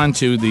respond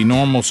to the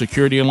normal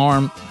security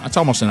alarm? That's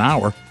almost an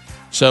hour.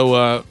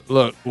 So,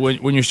 look,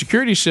 when your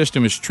security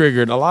system is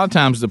triggered, a lot of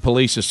times the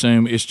police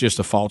assume it's just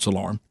a false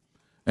alarm.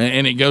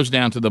 And it goes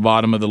down to the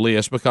bottom of the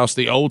list because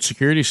the old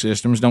security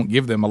systems don't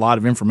give them a lot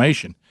of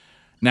information.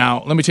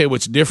 Now, let me tell you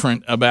what's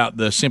different about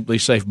the Simply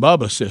Safe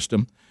Bubba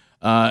system.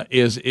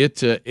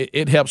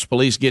 It helps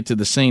police get to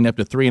the scene up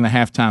to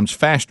 3.5 times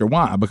faster.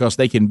 Why? Because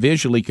they can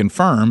visually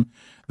confirm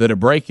that a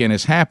break-in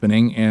is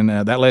happening, and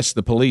that lets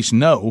the police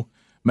know,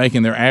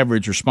 making their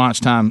average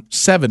response time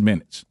 7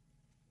 minutes.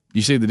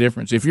 You see the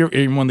difference? If you're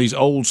in one of these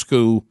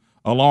old-school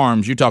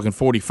alarms, you're talking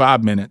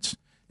 45 minutes.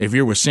 If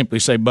you're with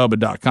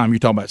SimpliSafeBubba.com, you're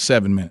talking about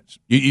 7 minutes.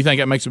 You think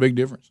that makes a big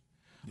difference?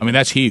 I mean,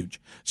 that's huge.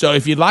 So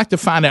if you'd like to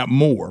find out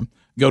more,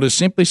 go to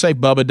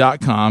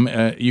SimpliSafeBubba.com.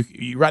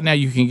 Right now,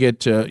 you can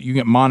get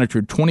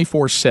monitored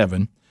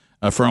 24/7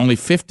 for only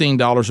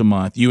 $15 a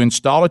month. You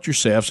install it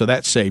yourself, so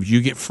that saves.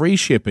 You get free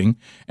shipping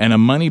and a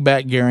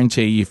money-back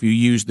guarantee if you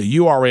use the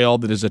URL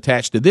that is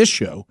attached to this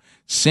show,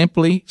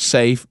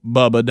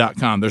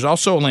 SimpliSafeBubba.com. There's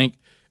also a link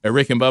at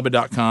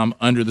RickandBubba.com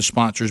under the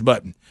sponsors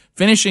button.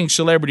 Finishing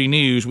celebrity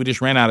news, we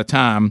just ran out of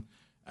time,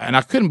 and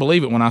I couldn't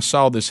believe it when I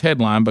saw this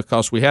headline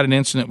because we had an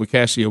incident with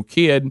Casio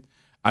Kidd.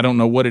 I don't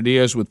know what it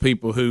is with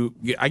people who,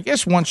 I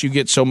guess once you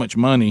get so much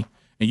money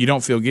and you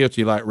don't feel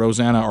guilty like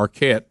Rosanna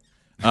Arquette,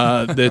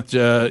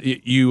 that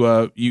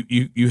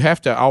you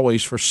have to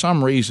always, for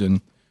some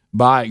reason,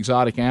 buy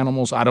exotic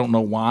animals. I don't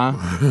know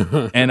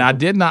why. And I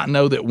did not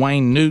know that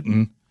Wayne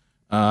Newton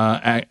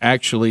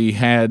actually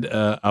had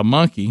a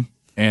monkey.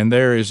 And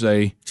there is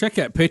check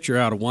that picture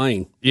out of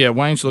Wayne. Yeah,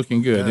 Wayne's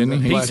looking good,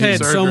 isn't he? He's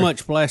had so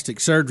much plastic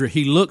surgery.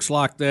 He looks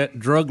like that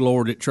drug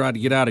lord that tried to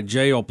get out of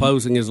jail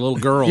posing as a little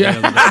girl the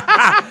other day.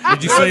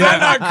 Did you see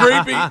that? Not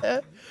creepy.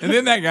 And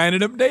then that guy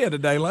ended up dead a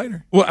day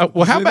later. Well,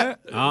 how about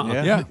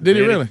that? Yeah. Did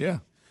he really? Yeah.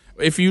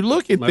 If you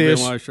look at Maybe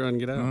this, why he's trying to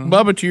get out.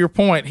 Bubba, to your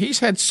point, he's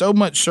had so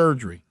much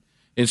surgery.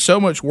 and so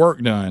much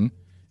work done.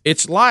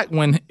 It's like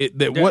when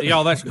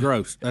y'all. That's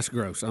gross. That's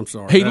gross. I'm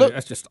sorry.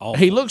 That's just awful.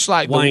 He looks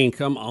like Wayne.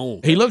 Come on.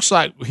 He looks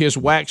like his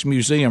wax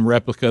museum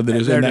replica that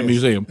is in that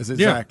museum. That's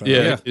exactly.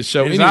 Yeah.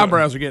 So his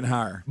eyebrows are getting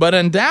higher. But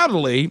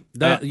undoubtedly,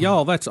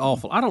 y'all, that's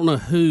awful. I don't know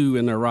who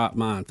in their right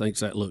mind thinks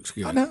that looks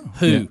good. I know.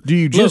 Who? Yeah. Do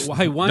you just? Look,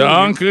 hey, Wayne.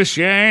 Duncan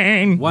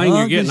Shane. Wayne,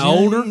 you're getting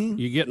older.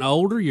 You're getting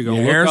older. You're going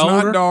to look hair's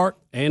older. not dark.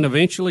 And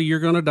eventually, you're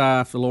going to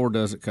die if the Lord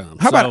doesn't come.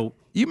 How about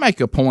you make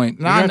a point?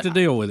 You have to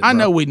deal with it. I bro.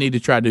 know we need to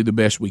try to do the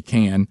best we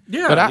can.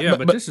 Yeah,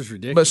 but this is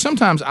ridiculous. But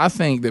sometimes I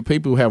think that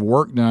people who have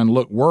work done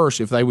look worse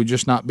if they would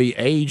just not be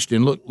aged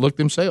and look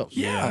themselves.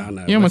 Yeah, I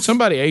know. You know, when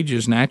somebody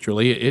ages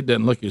naturally, it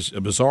doesn't look as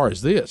bizarre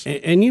as this.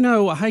 And you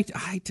know, I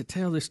hate to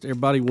tell this to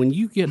everybody. When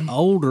you get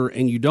older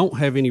and you don't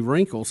have any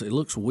wrinkles, it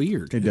looks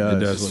weird. It does. It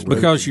does look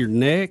weird. Because your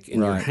neck and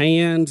your Right.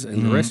 hands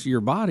and the rest of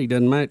your body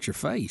doesn't match your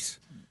face.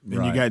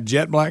 And you got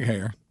jet black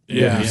hair.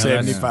 Yeah, You're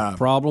 75.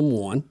 Problem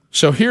one.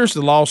 So here's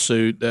the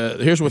lawsuit.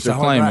 Here's what they're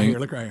claiming. Right here,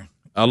 look right here.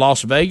 A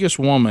Las Vegas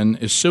woman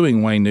is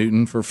suing Wayne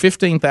Newton for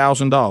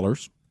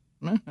 $15,000.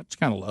 That's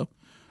kind of low.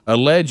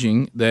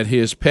 Alleging that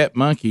his pet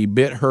monkey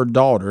bit her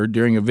daughter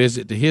during a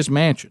visit to his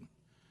mansion.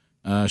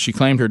 She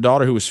claimed her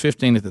daughter, who was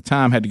 15 at the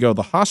time, had to go to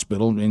the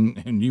hospital,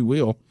 and you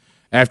will,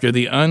 after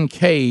the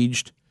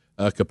uncaged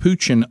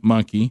capuchin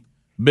monkey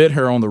bit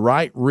her on the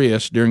right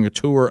wrist during a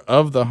tour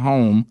of the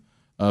home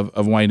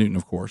of Wayne Newton,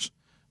 of course.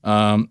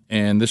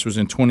 And this was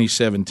in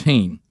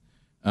 2017.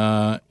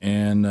 So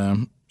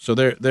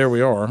there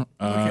we are. Look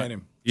at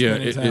him.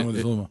 Yeah. Time with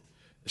his little.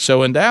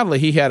 So undoubtedly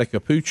he had a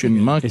capuchin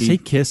monkey. Is he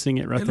kissing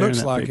it right It there? looks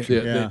in that like picture?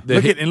 it. Yeah.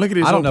 Look at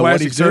his I don't old know what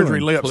plastic he's surgery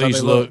doing. lips. how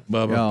Please they look,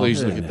 Bubba.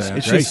 Please look at that.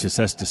 It's gracious,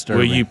 that's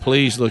disturbing. Will you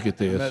please look at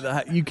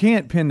this? You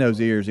can't pin those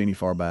ears any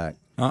far back.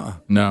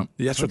 No.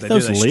 That's what they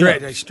Those do.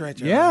 lips. They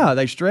stretch. out. Yeah,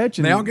 they stretch.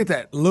 And They all get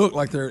that look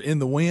like they're in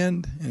the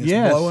wind and it's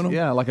yes, blowing them.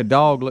 yeah, like a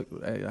dog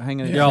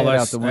hanging its Y'all, head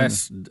out the window.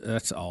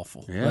 that's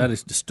awful. That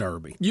is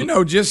disturbing. You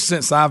know, just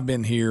since I've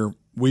been here,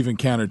 we've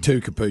encountered two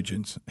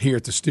capuchins here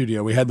at the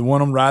studio. We had the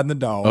one on riding the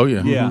dog. Oh,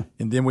 yeah. Yeah.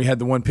 And then we had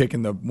the one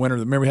picking the winter.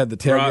 Remember we had the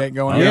tailgate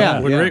going on?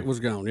 Yeah. When Rick was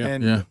gone, yeah.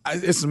 And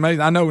it's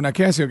amazing. I know now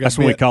Cassio got That's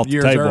when we bit caught the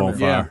years table earlier. on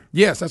fire.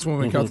 Yes, that's when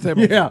we caught the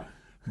table. Yeah.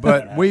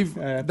 But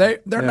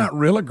they're not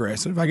real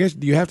aggressive. I guess,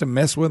 do you have to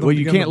mess with them? Well,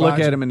 you to get them can't to look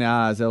bite at you? them in the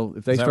eyes.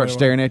 If they that start what it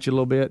staring at you a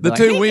little bit. The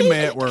they're two like, we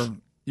met were,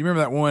 you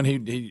remember that one?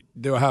 He'd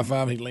do a high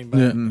five and he'd lean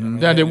back.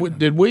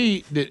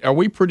 Now, are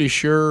we pretty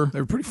sure They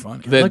were pretty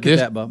funny. that Look at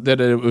that, Bub.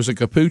 that it was a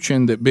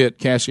capuchin that bit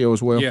Cassio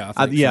as well? Yeah,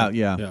 I think so.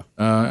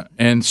 yeah.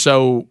 And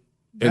so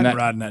And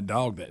riding that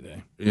dog that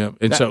day. Yeah,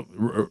 and so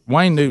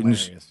Wayne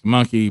Newton's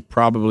monkey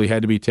probably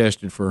had to be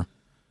tested for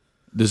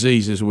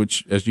diseases,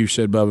 which, as you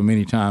said, Bubba,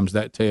 many times,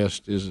 that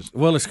test is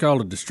Well, it's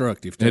called a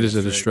destructive test. it is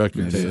a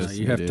destructive Yeah, test.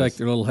 you have to take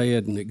their little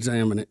head and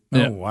examine it.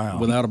 Oh, wow.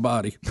 Without a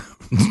body.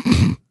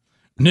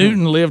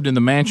 Newton lived in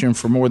the mansion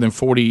for more than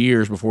 40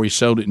 years before he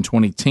sold it in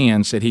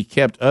 2010. Said he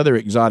kept other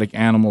exotic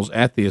animals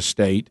at the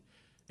estate,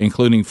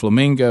 including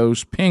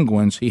flamingos,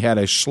 penguins. He had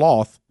a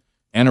sloth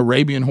and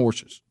Arabian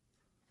horses.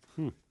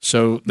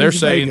 So they're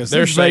saying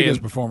Vegas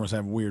performers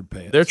have weird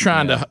pets. they're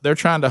trying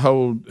to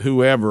hold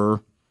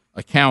whoever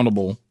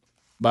accountable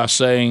by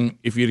saying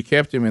if you'd have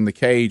kept him in the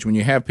cage, when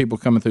you have people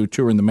coming through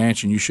touring the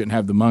mansion, you shouldn't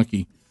have the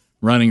monkey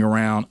running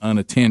around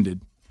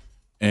unattended.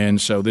 And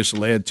so this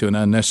led to an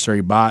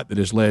unnecessary bite that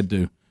has led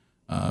to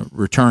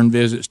return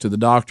visits to the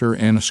doctor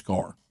and a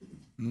scar.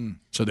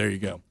 So there you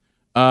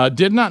go.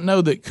 Did not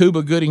know that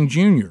Cuba Gooding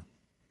Jr.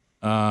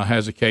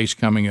 Has a case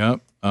coming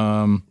up.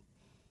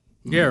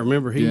 Yeah,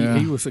 remember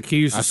he was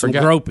accused of some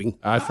forgot. groping.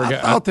 I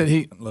forgot.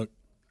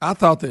 I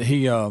thought that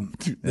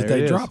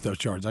they dropped those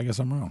charges. I guess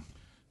I'm wrong.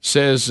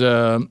 Says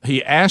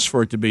he asked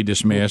for it to be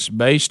dismissed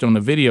based on the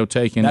video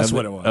taken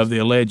of the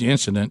alleged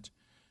incident.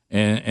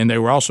 And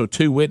there were also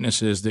two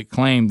witnesses that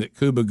claimed that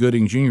Cuba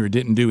Gooding Jr.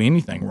 didn't do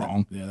anything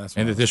wrong,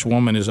 and that this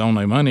woman is on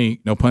a money,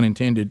 no pun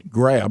intended,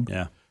 grab.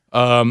 Yeah.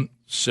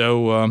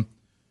 So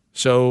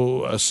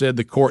said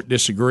the court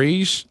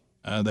disagrees.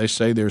 They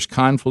say there's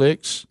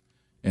conflicts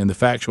and the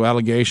factual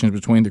allegations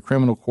between the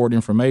criminal court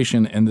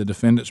information and the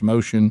defendant's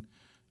motion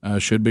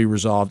should be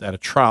resolved at a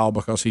trial,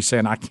 because he's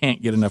saying I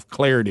can't get enough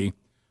clarity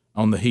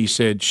on the he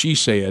said, she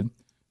said,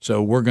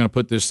 so we're going to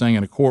put this thing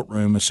in a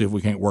courtroom and see if we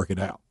can't work it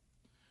out.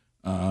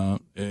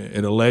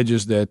 It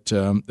alleges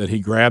that he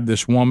grabbed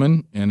this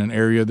woman in an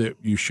area that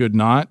you should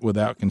not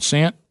without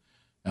consent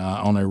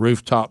on a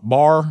rooftop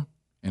bar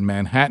in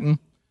Manhattan,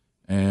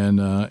 and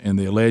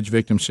the alleged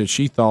victim said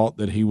she thought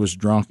that he was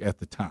drunk at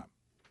the time.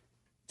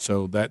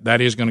 So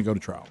that is going to go to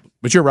trial.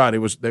 But you're right. It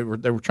was they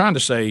were trying to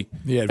say,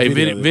 hey,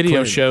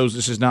 video shows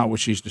this is not what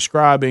she's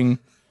describing,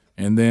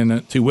 and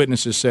then two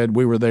witnesses said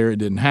we were there, it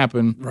didn't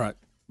happen. Right.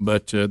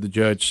 But the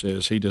judge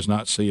says he does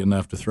not see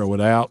enough to throw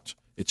it out.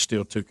 It's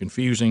still too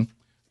confusing,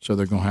 so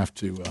they're going to have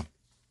to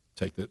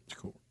take that to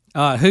court.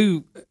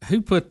 Who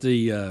put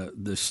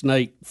the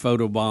snake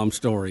photobomb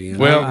story in?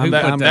 Well,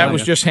 that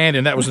was just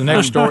handed. That was the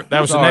next story.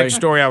 That was the next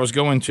story I was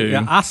going to.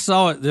 Yeah, I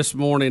saw it this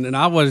morning, and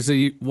I wasn't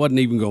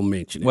even going to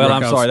mention it. Well,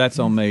 I'm sorry, that's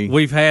on me.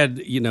 We've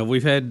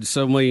had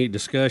so many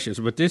discussions,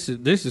 but this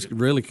is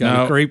really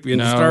kind of creepy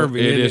and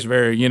disturbing. It is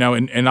very,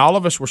 and all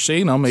of us were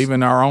seeing them,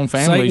 even our own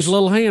families. Satan's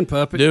little hand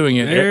puppet doing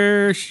it.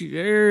 There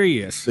he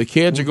is. The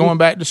kids are going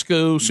back to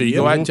school, so you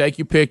go out and take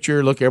your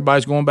picture. Look,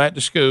 everybody's going back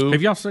to school.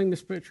 Have y'all seen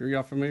this picture? Are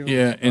y'all familiar?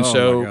 Yeah, and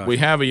so we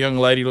have a young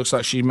lady. Looks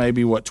like she may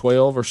be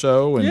 12 or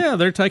so. And yeah,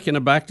 they're taking a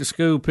back to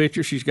school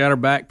picture. She's got her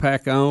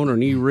backpack on, her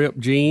new ripped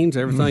jeans.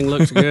 Everything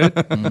looks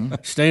good.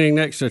 Standing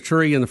next to a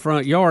tree in the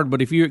front yard.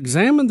 But if you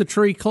examine the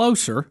tree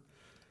closer,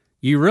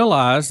 you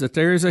realize that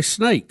there is a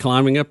snake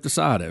climbing up the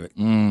side of it.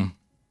 And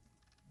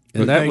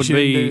that would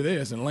be do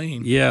this and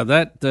lean. Yeah,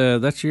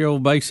 that's your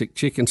old basic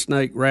chicken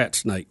snake, rat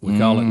snake. We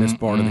call it in this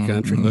part of the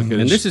country.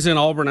 And this is in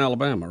Auburn,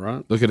 Alabama,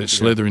 right? Look at it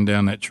slithering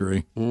down that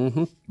tree,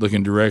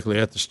 looking directly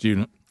at the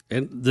student.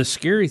 And the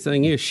scary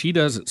thing is, she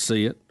doesn't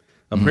see it.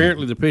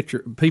 Apparently, the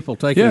people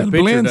taking the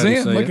picture blends doesn't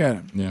in. see Look it. at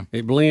it. Yeah,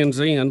 it blends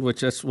in,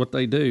 which that's what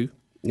they do.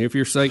 If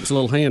you're Satan's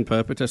little hand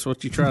puppet, that's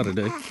what you try to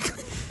do.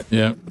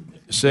 Yeah.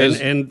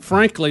 And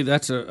frankly,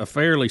 that's a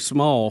fairly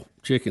small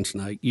chicken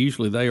snake.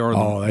 Usually they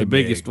are the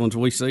biggest ones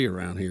we see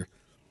around here.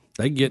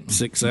 They get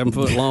 6-7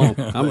 foot long.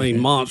 I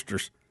mean,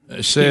 monsters.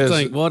 It says, you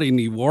think, what in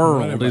the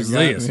world is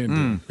this?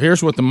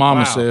 Here's what the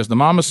mama says. The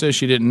mama says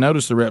she didn't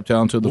notice the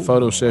reptile until the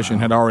photo session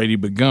had already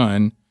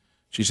begun.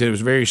 She said it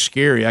was very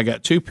scary. I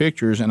got 2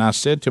 pictures, and I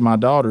said to my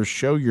daughters,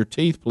 show your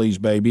teeth, please,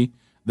 baby.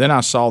 Then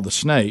I saw the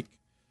snake.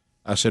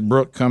 I said,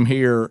 Brooke, come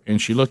here.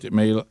 And she looked at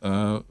me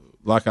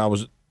like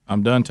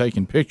I'm done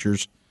taking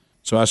pictures.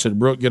 So I said,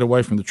 Brooke, get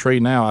away from the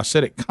tree now. I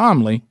said it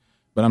calmly,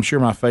 but I'm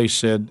sure my face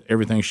said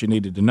everything she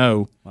needed to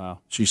know. Wow.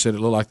 She said it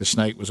looked like the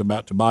snake was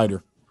about to bite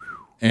her.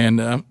 And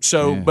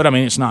but I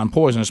mean, it's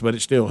non-poisonous, but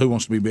it's still, who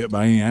wants to be bit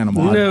by any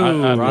animal?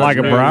 Like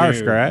a briar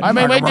scratch. I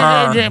mean,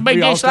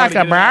 just like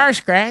a briar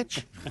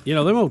scratch. You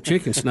know, them old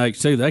chicken snakes,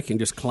 too, they can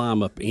just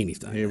climb up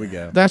anything. Here we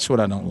go. That's what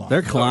I don't like.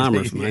 They're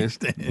climbers, man.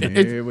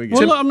 Here we go.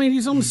 Well, I mean,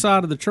 he's on the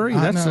side of the tree.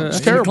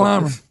 That's terrible.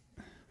 Climber.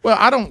 Well,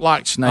 I don't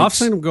like snakes. I've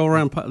seen them go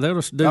around. They'll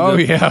just do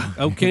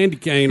old candy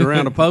cane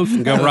around a post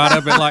and go right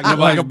up it like nobody's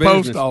like a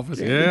business. post office.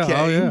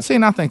 Yeah, yeah. See,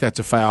 and I think that's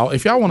a foul.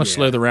 If y'all want to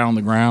slither around on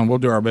the ground, we'll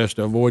do our best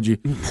to avoid you.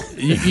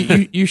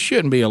 You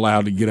shouldn't be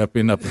allowed to get up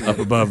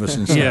above us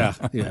and stuff.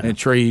 And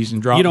trees and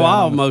drop. You know,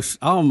 down I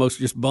almost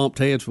just bumped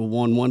heads with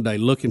one day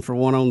looking for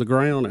one on the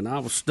ground, and I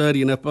was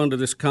studying up under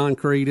this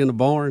concrete in the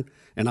barn.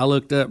 And I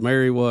looked up,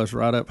 Mary was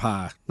right up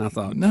high. And I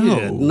thought,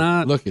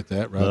 look at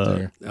that right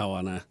there. Oh,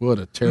 I know. What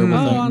a terrible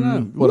thing. I know.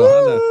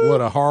 What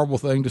a horrible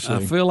thing to see.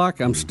 I feel like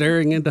I'm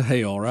staring into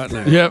hell right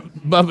now. Yeah,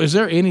 Bubba, is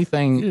there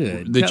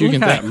anything that you can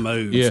think? It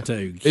moves,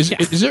 too.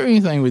 Is there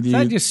anything with you?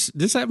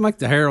 Does that make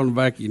the hair on the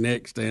back of your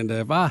neck stand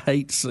up? I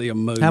hate to see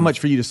them move. How much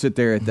for you to sit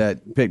there at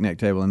that picnic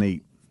table and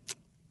eat?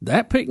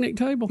 That picnic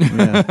table?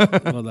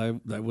 Well,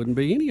 that wouldn't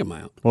be any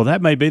amount. Well,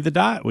 that may be the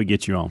diet we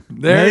get you on.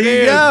 There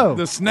you go.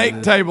 The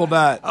snake table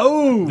diet.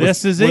 Oh,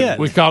 this is it.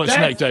 We call it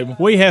snake table.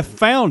 We have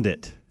found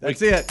it.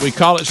 That's it. We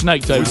call it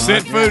snake table. We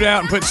set food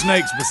out and put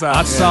snakes beside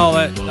I saw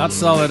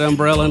that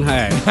umbrella in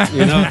half.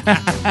 You know.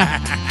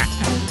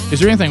 Is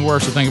there anything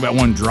worse to think about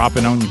one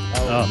dropping on you?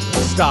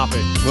 Stop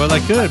it. Well, they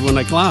could when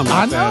they climb.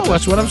 I know.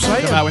 That's what I'm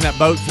saying. About when that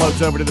boat floats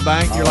over to the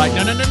bank, you're like,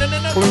 no.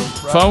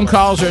 Phone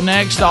calls are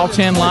next. All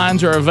 10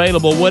 lines are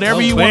available.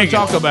 Whatever you want to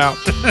talk about.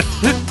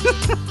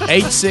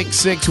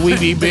 866 We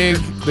Be Big.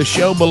 The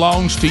show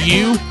belongs to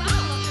you.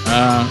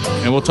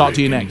 And we'll talk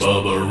to you next.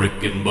 Bubba,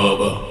 Rick and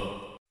Bubba.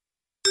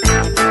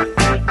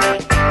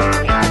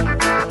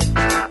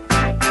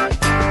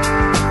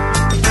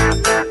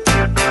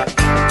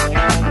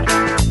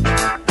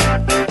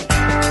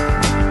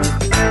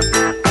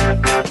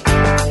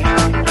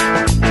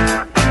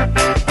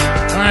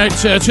 All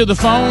right, to the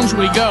phones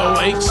we go.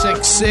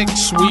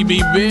 866 We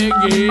Be Big. A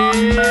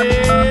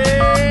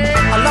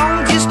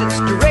long distance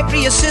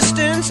directory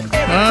assistance.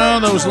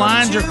 Oh, those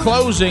lines are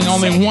closing.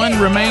 Only one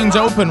remains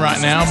open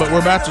right now, but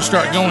we're about to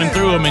start going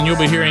through them, and you'll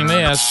be hearing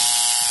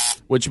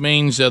this, which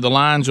means the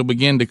lines will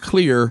begin to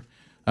clear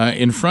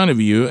in front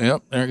of you.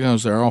 Yep, there it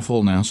goes. They're all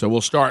full now. So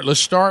we'll start. Let's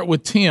start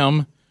with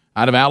Tim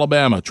out of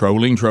Alabama.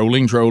 Trolling.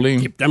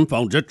 Keep them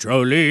phones a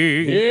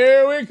trolling.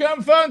 Here we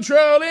come, phone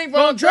trolling,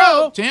 phone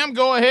troll. Tim,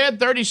 go ahead.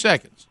 30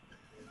 seconds.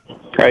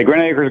 Hey,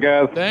 Green Acres,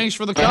 guys. Thanks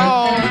for the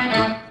call.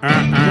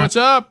 What's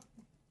up?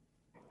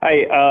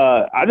 Hey,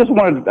 I just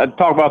wanted to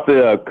talk about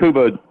the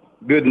Cuba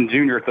Gooding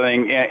Jr.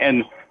 thing.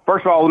 And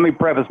first of all, let me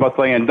preface by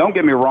saying, don't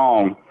get me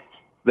wrong,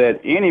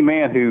 that any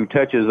man who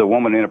touches a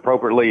woman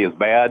inappropriately is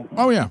bad.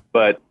 Oh, yeah.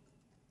 But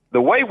the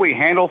way we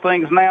handle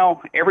things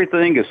now,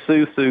 everything is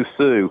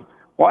sue.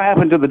 What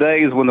happened to the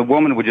days when the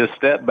woman would just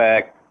step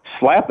back,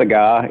 slap the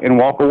guy, and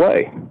walk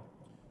away?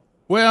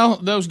 Well,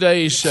 those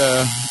days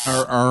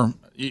are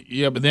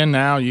yeah, but then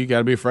now you got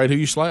to be afraid who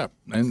you slap,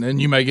 and then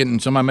you may get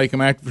somebody make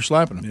them act for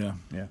slapping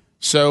them. Yeah.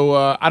 So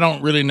I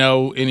don't really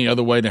know any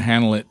other way to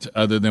handle it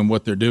other than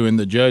what they're doing.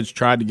 The judge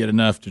tried to get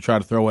enough to try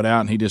to throw it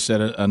out, and he just said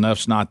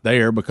enough's not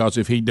there, because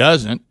if he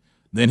doesn't,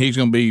 then he's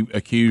going to be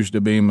accused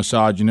of being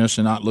misogynist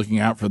and not looking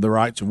out for the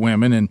rights of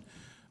women. And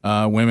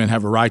women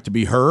have a right to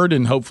be heard,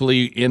 and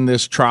hopefully in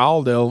this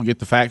trial they'll get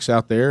the facts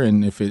out there,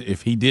 and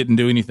if he didn't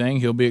do anything,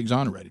 he'll be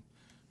exonerated.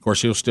 Of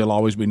course, he'll still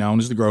always be known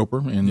as the groper,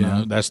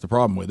 and that's the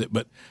problem with it.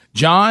 But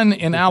John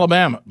in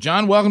Alabama.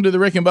 John, welcome to the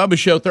Rick and Bubba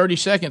Show. 30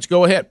 seconds.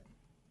 Go ahead.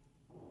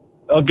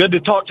 Good to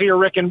talk to you,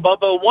 Rick and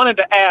Bubba. Wanted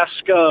to ask,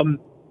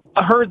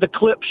 I heard the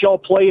clips y'all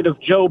played of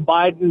Joe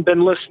Biden,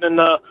 been listening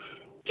to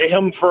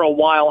him for a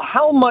while.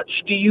 How much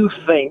do you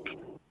think,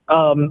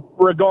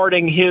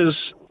 regarding his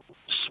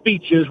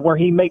speeches where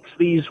he makes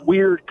these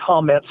weird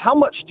comments, how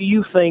much do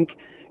you think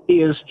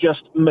is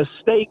just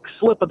mistake,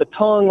 slip of the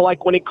tongue,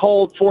 like when he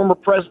called former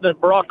President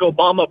Barack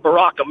Obama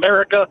Barack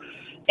America,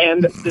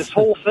 and this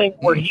whole thing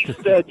where he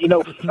said,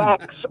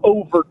 facts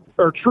over,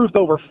 or truth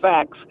over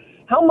facts?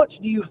 How much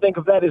do you think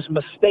of that as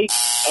mistake?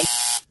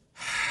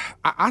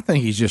 I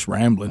think he's just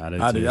rambling.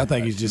 I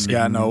think he's just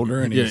gotten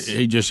older, and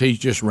he's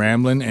just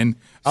rambling. And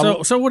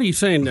so what are you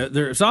saying?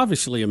 There's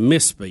obviously a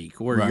misspeak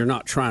where you're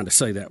not trying to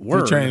say that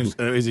word.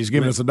 Is he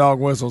giving us a dog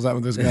whistle? Is that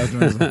what this guy's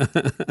doing?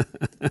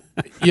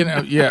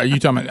 Are you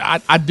talking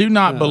about? I do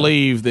not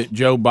believe that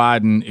Joe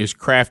Biden is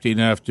crafty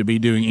enough to be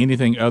doing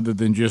anything other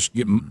than just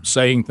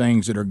saying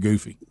things that are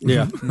goofy.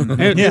 Yeah,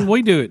 and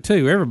we do it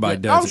too. Everybody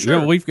does it.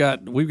 Sure. We've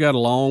got a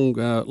long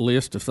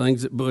list of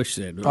things that Bush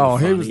said.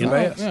 He was the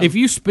best. If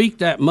you speak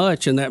that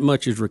much and that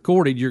much is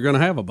recorded, you're going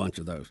to have a bunch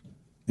of those.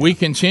 We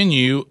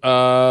continue.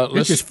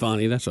 It's just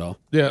funny. That's all.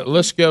 Yeah.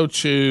 Let's go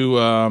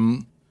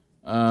to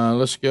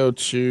Al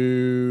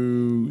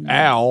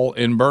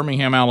in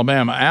Birmingham,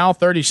 Alabama. Al,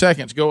 30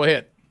 seconds. Go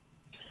ahead.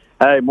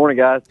 Hey, morning,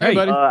 guys. Hey,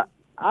 buddy.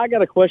 I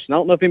got a question. I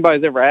don't know if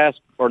anybody's ever asked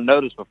or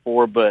noticed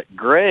before, but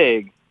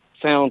Greg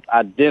sounds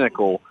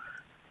identical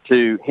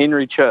to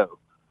Henry Cho.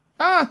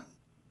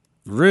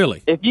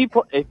 Really? If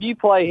you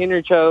play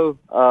Henry Cho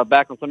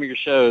back on some of your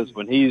shows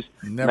when he's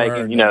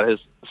making his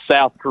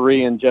South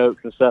Korean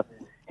jokes and stuff,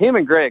 him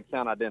and Greg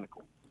sound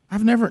identical.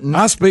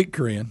 I speak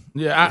Korean.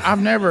 Yeah,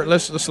 I've never.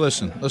 Let's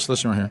listen. Let's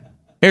listen right here.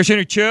 Here's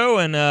Henry Cho,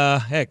 and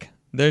heck,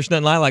 there's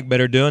nothing I like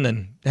better doing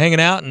than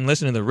hanging out and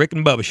listening to the Rick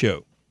and Bubba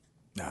Show.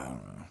 No.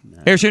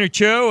 Here's Henry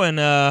Cho, and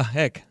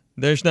heck,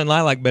 there's nothing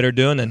I like better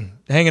doing than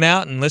hanging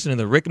out and listening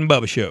to the Rick and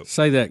Bubba Show.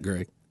 Say that,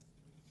 Greg.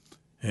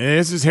 Hey,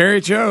 this is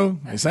Harry Cho.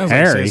 It sounds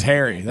like it says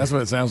Harry. That's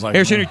what it sounds like.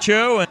 Here's Henry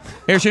Cho, and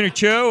here's Henry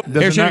Cho.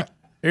 Here's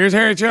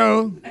Harry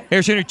Cho.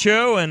 Here's Henry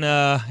Cho, and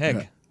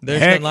heck, there's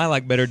nothing I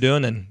like better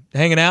doing than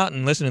hanging out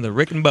and listening to the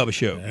Rick and Bubba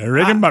Show.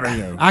 Rick and Bubba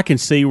Show. I can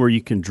see where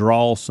you can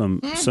draw some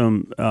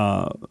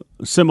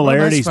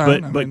similarities,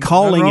 but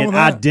calling it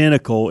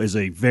identical is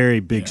a very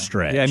big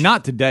stretch. Yeah,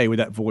 not today with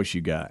that voice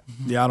you got.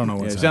 Yeah, I don't know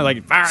what it sounds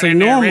like. See,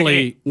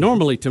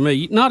 normally to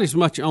me, not as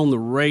much on the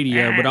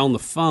radio, but on the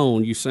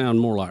phone, you sound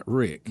more like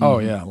Rick. Oh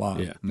yeah, a lot.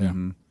 Yeah.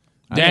 Mm-hmm.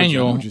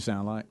 Daniel, what you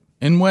sound like?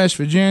 In West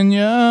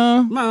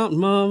Virginia, Mountain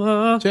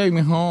Mama, take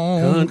me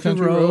home,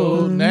 country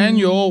road.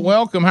 Daniel,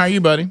 welcome. How are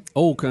you, buddy?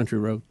 Old Country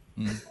Road.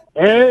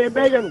 Hey,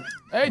 Megan.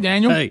 Hey,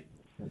 Daniel. Hey,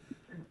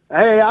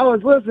 I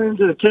was listening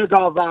to the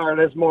kickoff hour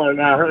this morning,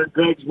 and I heard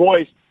Greg's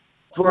voice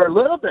for a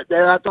little bit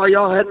there. I thought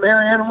y'all had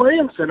Marianne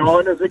Williamson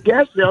on as a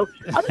guest show.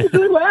 I mean,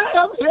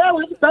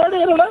 with 30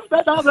 and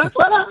Elizabeth, that's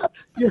what I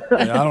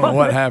don't know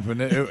what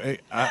happened.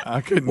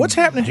 I couldn't. What's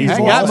happening to you? It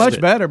got much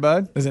better,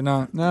 bud. Is it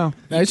not? No.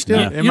 It's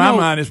still. In my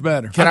mind, it's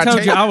better. I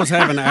told you I was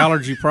having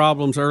allergy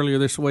problems earlier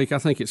this week. I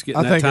think it's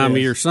getting that time of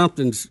year.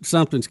 Something's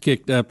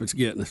kicked up. It's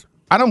getting us.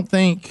 I don't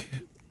think,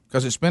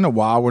 because it's been a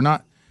while, we're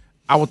not.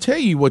 I will tell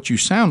you what you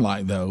sound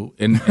like, though,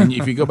 and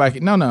if you go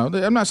back, no,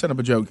 I'm not setting up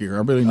a joke here. I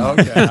really know.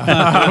 Okay,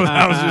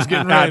 I was just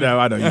getting ready.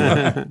 I know. You're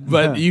right.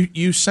 But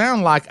you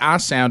sound like I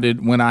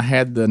sounded when I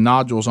had the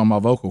nodules on my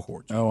vocal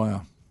cords. Oh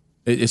wow,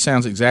 it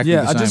sounds exactly.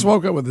 the same. I just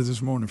woke up with it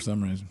this morning for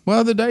some reason.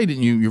 Well, the other day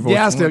didn't you? Your voice.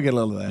 Yeah, I still get a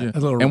little of that. Yeah.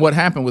 A little. And what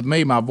happened with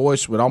me? My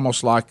voice would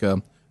almost like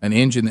an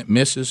engine that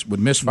would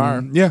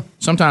misfire. Yeah.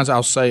 Sometimes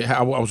I'll say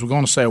I was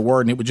going to say a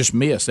word and it would just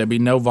miss. There'd be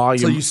no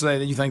volume. So you say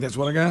that you think that's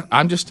what I got?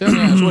 I'm just telling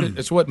you,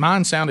 it's what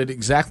mine sounded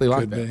exactly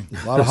like that.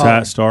 That's how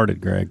it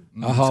started, Greg.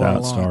 That's how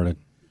it started.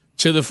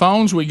 To the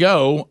phones we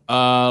go.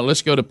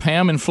 Let's go to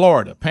Pam in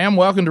Florida. Pam,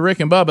 welcome to Rick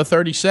and Bubba.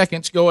 30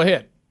 seconds. Go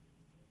ahead.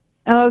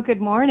 Oh, good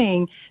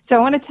morning. So I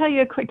want to tell you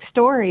a quick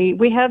story.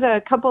 We had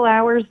a couple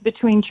hours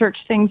between church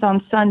things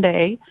on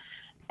Sunday,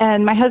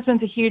 and my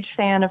husband's a huge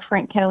fan of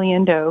Frank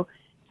Caliendo.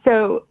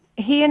 So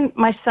he and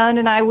my son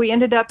and I, we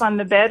ended up on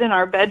the bed in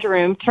our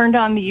bedroom, turned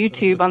on the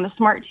YouTube on the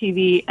smart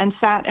TV, and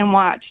sat and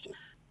watched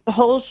the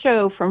whole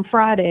show from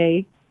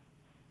Friday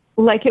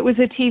like it was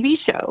a TV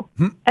show.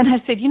 And I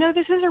said,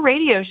 this is a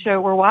radio show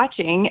we're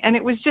watching. And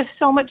it was just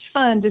so much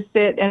fun to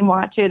sit and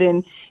watch it.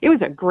 And it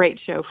was a great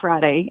show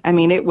Friday. I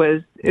mean, it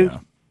was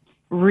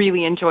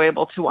really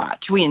enjoyable to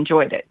watch. We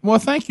enjoyed it. Well,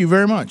 thank you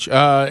very much.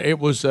 It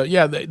was, the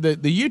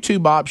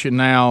YouTube option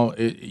now,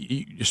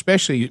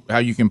 especially how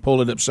you can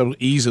pull it up so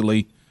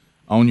easily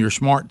on your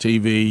smart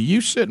TV. You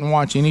sit and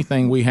watch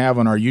anything we have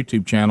on our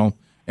YouTube channel,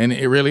 and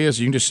it really is.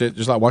 You can just sit,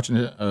 just like watching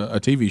a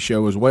TV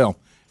show as well.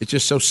 It's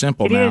just so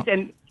simple It now. is,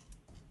 and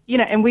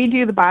and we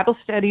do the Bible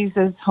studies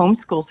as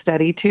homeschool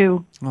study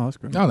too. Oh, that's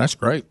great. Oh, that's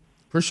great.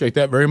 Appreciate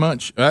that very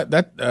much.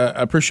 I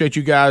appreciate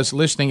you guys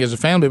listening as a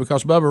family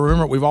because, Bubba,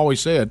 remember what we've always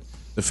said.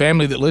 The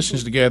family that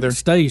listens together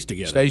stays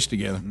together.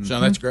 Mm-hmm. So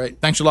that's great.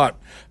 Thanks a lot.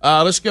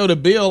 Let's go to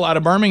Bill out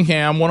of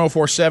Birmingham,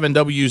 104.7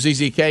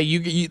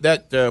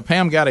 WZZK.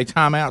 Pam got a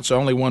timeout, so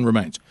only one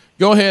remains.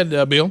 Go ahead,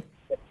 Bill.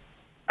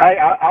 Hey,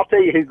 I'll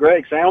tell you who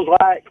Greg sounds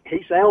like.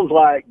 He sounds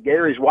like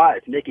Gary's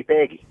wife, Nikki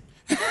Peggy.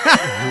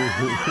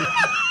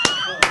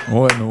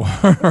 What in the world?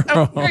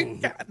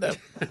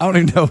 I don't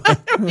even know. I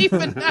don't even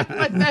know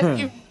what that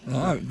is. All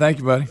right, thank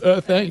you, buddy.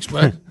 Thanks,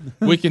 buddy.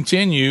 We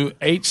continue.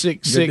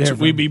 866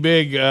 We Be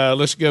Big.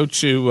 Let's go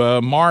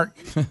to Mark.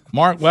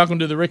 Mark, welcome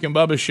to the Rick and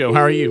Bubba Show.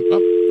 How are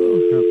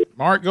you?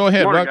 Mark, go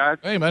ahead. Morning, guys.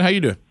 Hey, man, how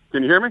you doing?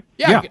 Can you hear me?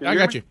 Yeah, I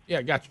got you.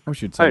 Yeah, got you.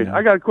 Hey,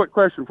 I got a quick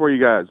question for you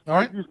guys. All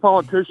right. These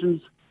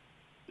politicians,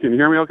 can you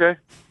hear me okay?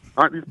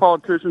 Aren't these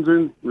politicians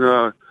in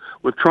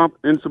with Trump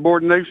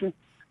insubordination?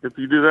 If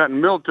you do that in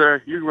the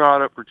military, you can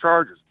ride up for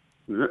charges,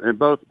 and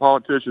both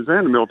politicians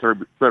and the military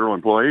federal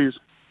employees.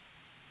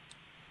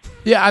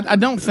 Yeah, I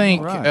don't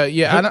think.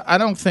 I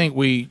don't think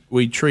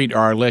we treat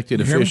our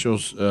elected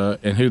officials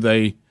and who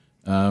they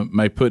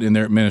may put in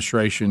their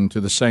administration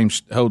to the same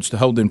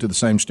hold them to the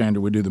same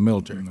standard we do the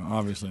military. No,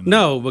 obviously not.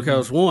 No,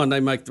 because one, they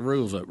make the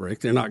rules up,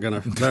 Rick. They're not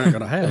gonna have that.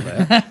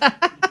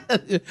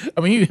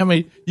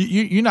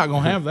 You're not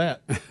gonna have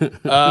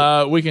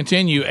that. We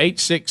continue.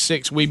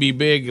 866 We Be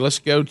Big. Let's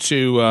go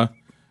to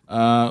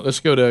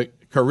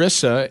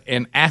Carissa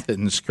in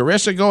Athens.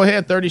 Carissa, go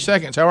ahead. 30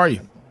 seconds. How are you?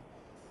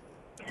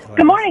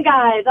 Good morning,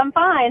 guys. I'm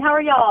fine. How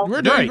are y'all?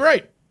 We're doing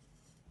great.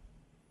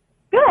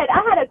 Good.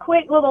 I had a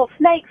quick little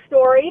snake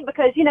story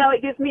because,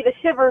 it gives me the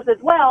shivers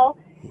as well.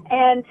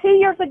 And 2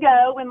 years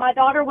ago, when my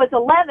daughter was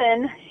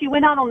 11, she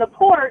went out on the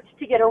porch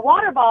to get her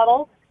water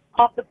bottle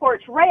off the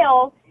porch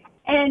rail,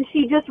 and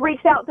she just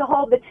reached out to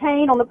hold the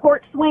chain on the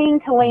porch swing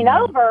to lean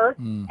over.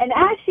 And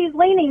as she's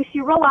leaning,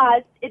 she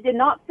realized it did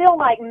not feel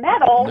like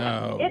metal.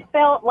 No. It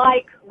felt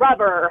like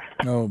rubber.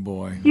 Oh,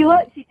 boy.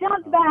 She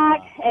jumped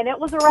back, and it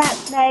was a rat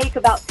snake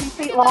about 2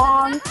 feet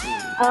long.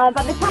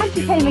 By the time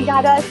she came and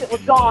got us, it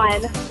was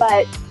gone.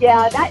 But,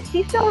 yeah,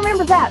 she still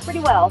remembers that pretty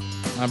well.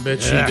 I bet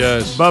she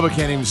does. Bubba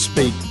can't even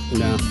speak.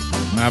 No.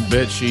 I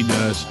bet she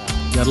does.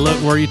 Got to look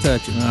where you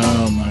touch it.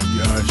 Oh, my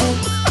gosh.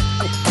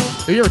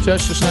 Have you ever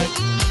touched a snake?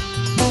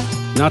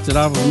 Not that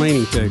I was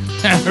meaning to.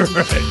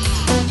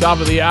 Right. Top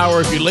of the hour.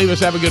 If you leave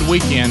us, have a good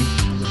weekend.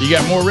 You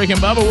got more Rick and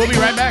Bubba. We'll be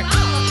right back.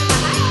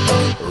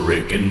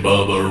 Rick and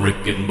Bubba,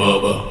 Rick and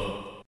Bubba.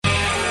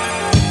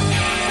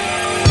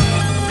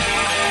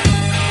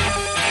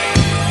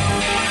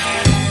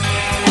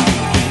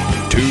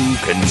 Two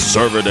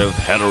conservative,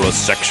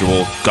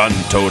 heterosexual,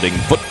 gun-toting,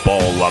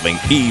 football-loving,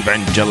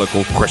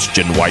 evangelical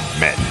Christian white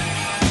men.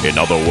 In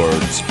other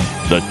words,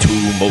 the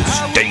two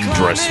most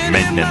dangerous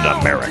men in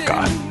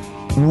America.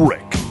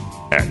 Rick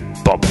and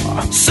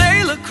Bubba.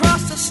 Sail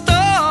across the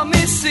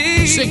stormy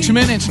sea. 6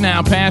 minutes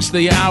now past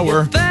the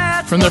hour.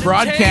 From the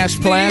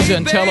broadcast plaza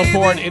and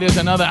teleport, it is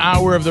another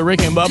hour of the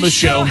Rick and Bubba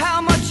Show.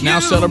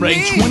 Now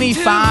celebrating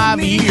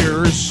 25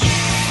 years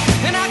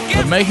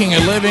of making a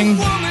living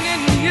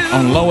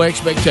on low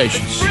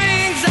expectations.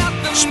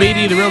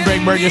 Speedy, the real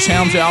Greg Burgess,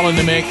 Helms, all in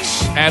the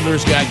mix.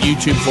 Adler's got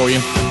YouTube for you.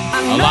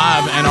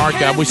 Alive and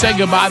archive. We say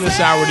goodbye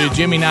this hour to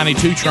Jimmy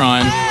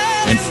 92tron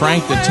and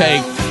Frank the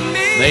Take.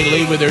 They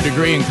leave with their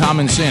degree in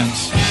common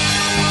sense.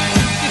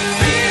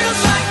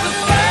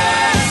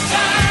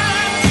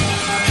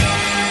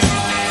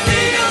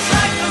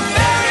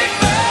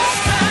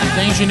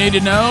 Things you need to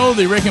know.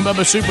 The Rick and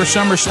Bubba Super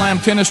Summer Slam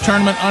Tennis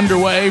Tournament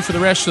underway for the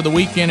rest of the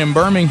weekend in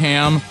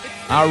Birmingham.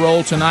 Our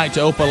role tonight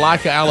to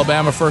Opelika,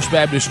 Alabama First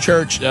Baptist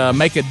Church.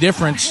 Make a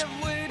Difference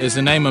is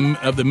the name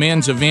of the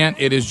men's event.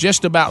 It is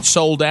just about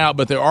sold out,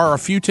 but there are a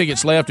few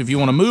tickets left if you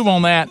want to move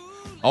on that.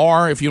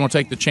 Or if you want to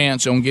take the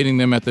chance on getting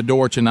them at the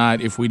door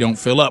tonight if we don't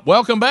fill up.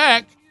 Welcome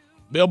back,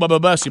 Bill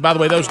Bubba Bussy. By the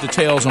way, those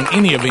details on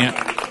any event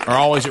are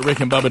always at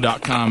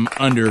rickandbubba.com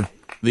under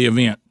the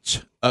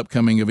event,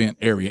 upcoming event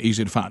area.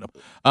 Easy to find them.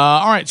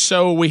 All right,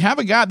 so we have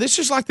a guy. This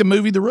is like the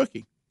movie The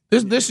Rookie.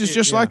 This is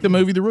just like the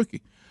movie The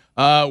Rookie.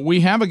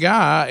 We have a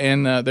guy,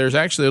 and there's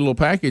actually a little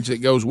package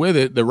that goes with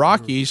it. The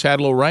Rockies had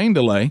a little rain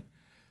delay,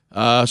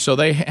 so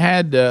they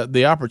had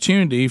the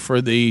opportunity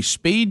for the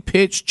Speed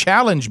Pitch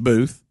Challenge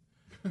booth.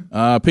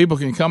 People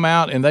can come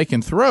out and they can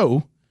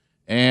throw,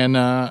 and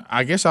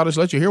I guess I'll just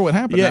let you hear what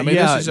happened.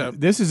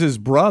 This is his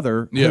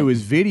brother who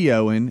is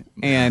videoing,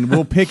 and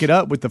we'll pick it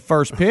up with the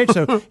first pitch.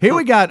 So here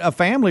we got a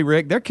family,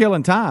 Rick. They're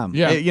killing time.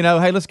 Yeah.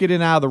 Hey, let's get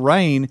in out of the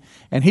rain,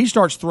 and he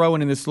starts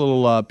throwing in this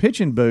little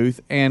pitching booth,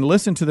 and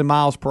listen to the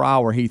miles per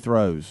hour he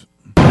throws.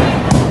 90.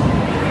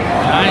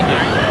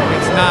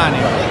 It's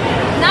 90.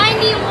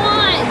 91.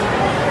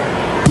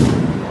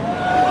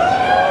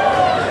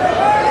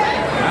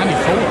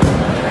 94.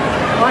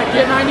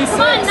 Get 96.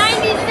 Come on,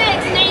 96,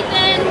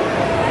 Nathan.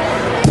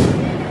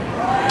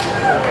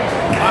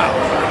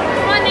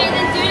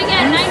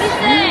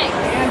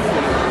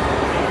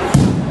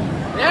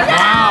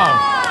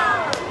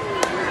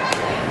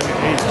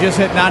 just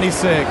hit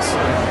 96.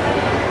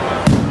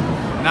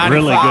 95.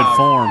 Really good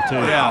form, too.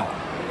 Yeah.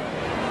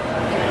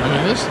 I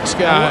mean, this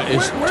guy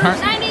is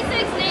turning.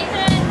 96,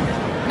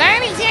 Nathan.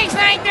 96,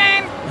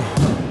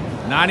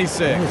 Nathan.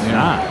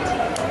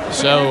 96.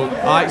 So, all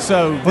right.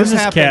 So Where's this this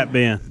happened. cat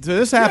been? So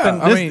this happened.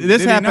 Yeah, I mean, this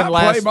did he happened not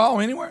last. play ball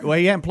anywhere? Well,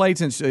 he hadn't played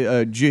since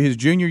his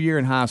junior year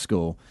in high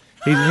school.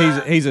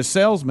 He's a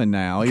salesman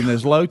now, in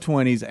his low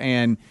 20s,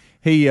 and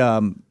he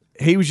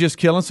was just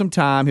killing some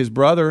time. His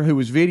brother, who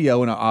was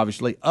videoing,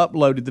 obviously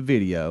uploaded the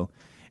video,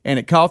 and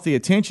it caught the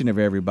attention of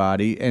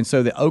everybody. And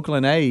so the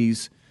Oakland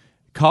A's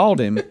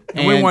called him,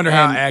 and we wonder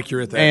how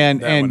accurate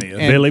that one is.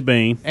 Billy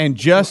Bean. And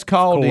just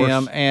called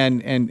him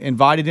and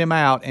invited him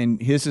out, and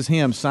this is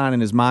him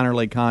signing his minor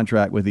league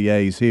contract with the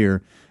A's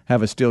here.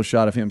 Have a still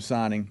shot of him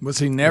signing. Was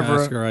he never?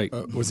 That's great.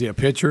 Was he a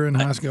pitcher in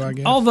high school? I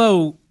guess.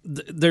 Although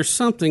there's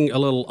something a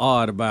little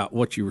odd about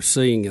what you were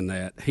seeing in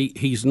that.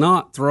 He's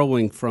not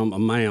throwing from a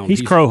mound.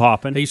 He's crow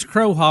hopping. He's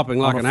crow hopping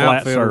like an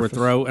outfielder would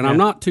throw. And I'm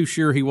not too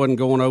sure he wasn't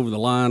going over the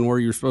line where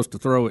you're supposed to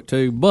throw it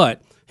to,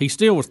 but he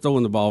still was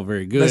throwing the ball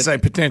very good. They say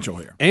potential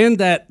here, and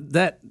that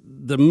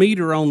the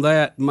meter on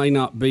that may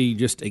not be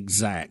just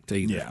exact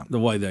either. Yeah. The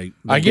way they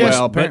I guess.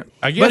 but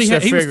he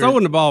was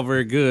throwing the ball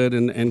very good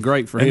and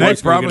great for him.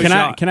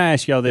 Can I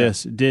ask y'all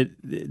this?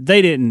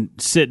 They didn't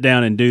sit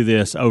down and do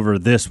this over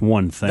this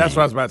one thing? That's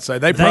what I was about to say.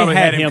 They probably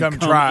had him come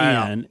try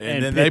out, and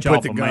then they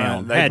put the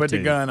gun. They put the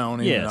gun on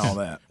him and all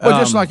that. Well,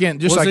 just like in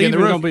was he the even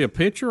rookie. going to be a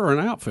pitcher or an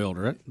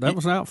outfielder? That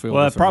was an outfielder.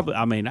 Well, probably.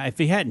 I mean, if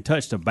he hadn't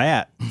touched a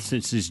bat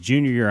since his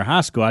junior year of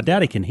high school, I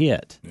doubt he can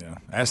hit. Yeah,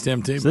 ask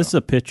Tim Tebow. So this is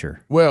a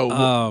pitcher.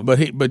 Well,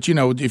 but you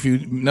know, if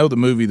you know the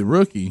movie The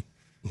Rookie,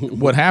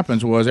 what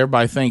happens was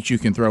everybody thinks you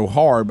can throw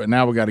hard, but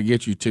now we got to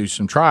get you to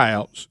some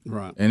tryouts.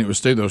 Right. And it was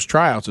through those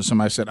tryouts that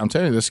somebody said, "I'm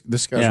telling you,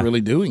 this guy's really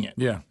doing it."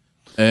 Yeah.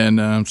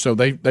 And so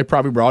they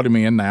probably brought him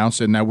in now and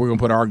said, "Now we're going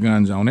to put our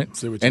guns on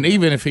it." And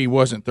even if he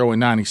wasn't throwing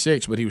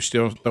 96, but he was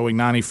still throwing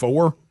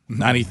 94.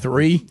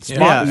 93. Still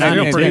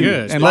pretty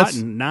good. And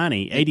Spotting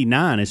 90,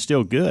 89 is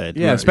still good.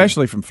 Yeah,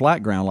 especially from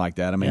flat ground like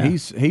that. I mean,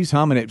 he's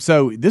humming it.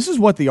 So this is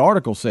what the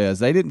article says.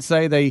 They didn't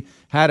say they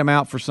had him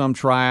out for some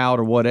tryout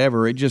or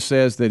whatever. It just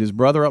says that his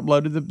brother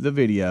uploaded the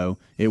video.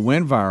 It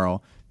went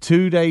viral.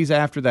 2 days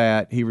after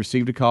that, he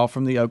received a call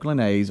from the Oakland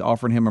A's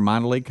offering him a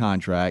minor league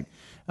contract.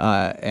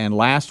 And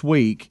last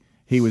week,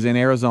 he was in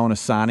Arizona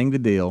signing the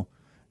deal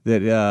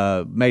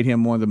that made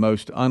him one of the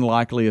most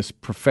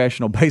unlikeliest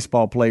professional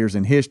baseball players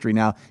in history.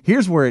 Now,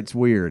 here's where it's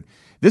weird.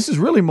 This is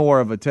really more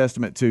of a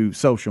testament to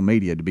social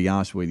media, to be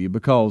honest with you,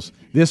 because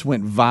this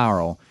went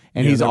viral,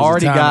 and he's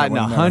already gotten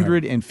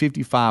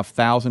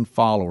 155,000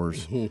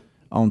 followers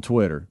on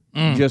Twitter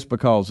just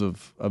because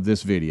of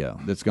this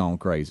video that's gone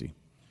crazy.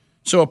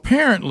 So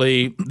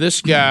apparently,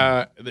 this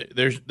guy,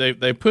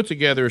 they put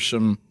together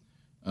some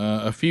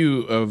a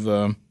few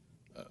of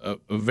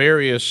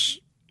various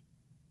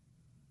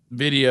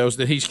videos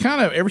that he's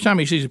kind of, every time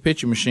he sees a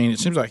pitching machine, it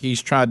seems like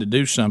he's tried to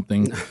do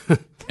something,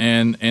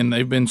 and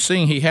they've been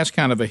seeing he has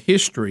kind of a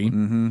history,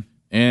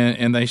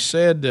 and they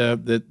said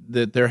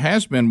that there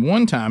has been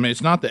one time,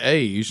 it's not the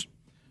A's,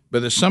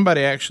 but that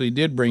somebody actually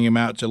did bring him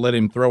out to let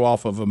him throw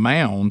off of a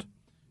mound,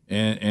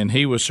 and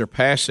he was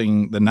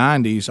surpassing the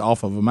 90s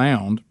off of a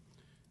mound,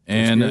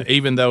 and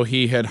even though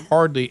he had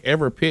hardly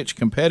ever pitched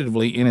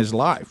competitively in his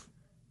life.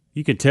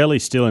 You can tell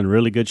he's still in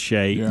really good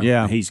shape.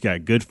 Yeah. He's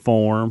got good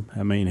form.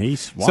 I mean,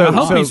 he's So I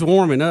hope he's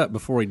warming up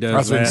before he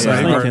does that.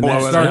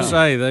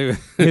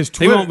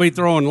 He won't be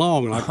throwing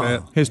long like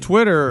that. His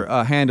Twitter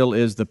handle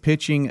is the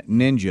Pitching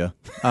Ninja,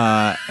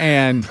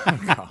 and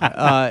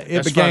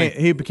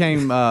he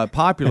became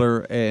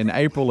popular in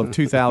April of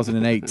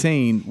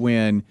 2018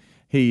 when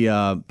he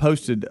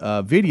posted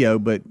a video,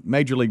 but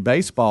Major League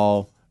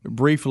Baseball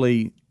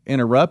briefly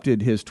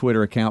interrupted his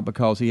Twitter account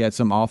because he had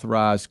some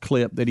authorized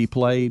clip that he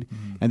played.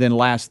 And then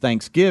last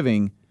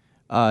Thanksgiving,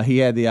 he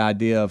had the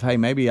idea of, hey,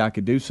 maybe I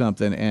could do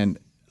something. And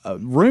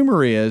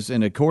rumor is,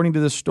 and according to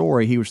this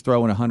story, he was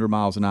throwing 100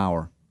 miles an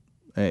hour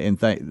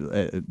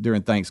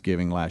during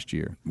Thanksgiving last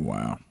year.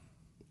 Wow.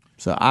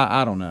 So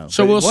I don't know.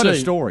 So what we'll a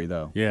see. story,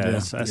 though. Yeah,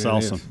 that's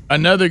awesome.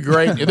 Another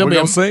great. We're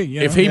gonna see.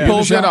 If he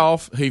pulls it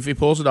off, if he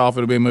pulls it off,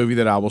 it'll be a movie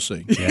that I will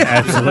see. Yeah,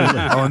 absolutely.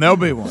 And there'll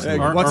be one.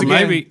 Or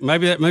maybe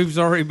that movie's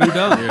already been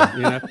done.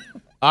 You know?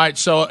 All right,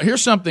 so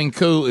here's something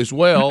cool as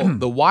well.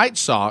 The White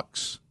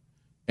Sox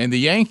and the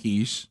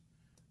Yankees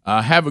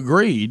have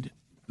agreed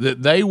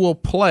that they will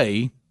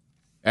play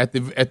at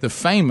the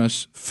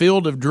famous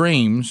Field of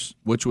Dreams,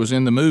 which was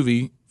in the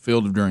movie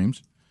Field of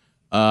Dreams.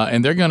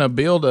 And they're going to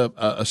build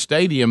a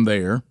stadium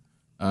there,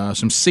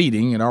 some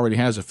seating. It already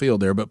has a field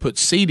there, but put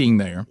seating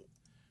there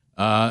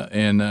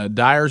in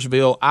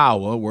Dyersville,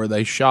 Iowa, where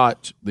they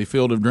shot the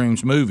Field of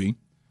Dreams movie.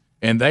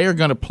 And they are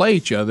going to play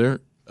each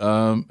other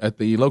at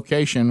the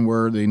location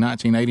where the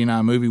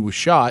 1989 movie was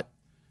shot.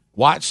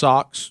 White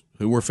Sox,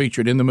 who were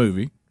featured in the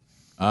movie,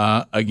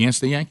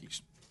 against the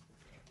Yankees.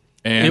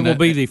 And it will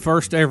be the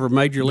first ever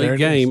Major League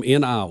game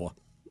in Iowa.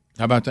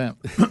 How about that?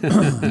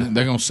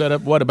 They're going to set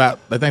up what about?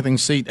 They think they can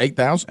seat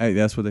 8,000. Hey,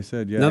 that's what they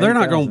said. Yeah. Now they're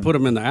not 8,000. going to put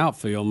them in the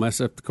outfield, mess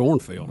up the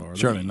cornfield, are they?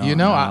 Surely not. You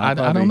know, I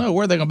don't know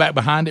where they're going to back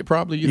behind it.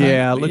 Probably. You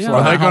Yeah, think? looks Yeah,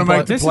 like Are they going to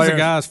make the this players? is a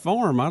guy's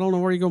farm. I don't know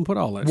where you're going to put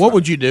all that. What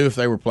would you do if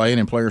they were playing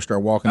and players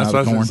start walking That's out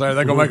what of I the was corn? going to say.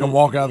 They're going to make them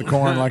walk out of the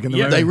corn like in the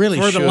movie. They really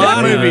For the should. That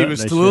line- movie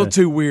was they a little should.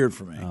 too weird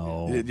for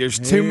me. There's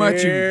too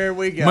much. Here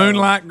we go.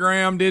 Moonlight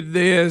Graham did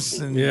this,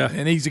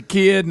 and he's a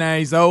kid now.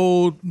 He's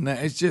old. Now,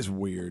 it's just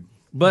weird.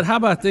 But how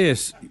about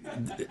this?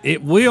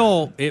 It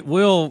will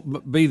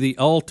be the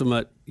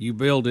ultimate. You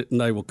build it and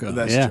they will come.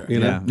 That's true. You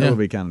know? Yeah, that would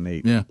be kind of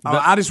neat. Yeah.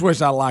 I just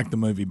wish I liked the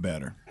movie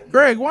better.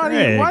 Greg,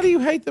 why do you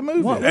hate the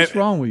movie? What's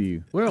wrong with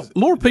you? Well,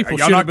 more people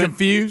Y'all should not have been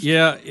confused?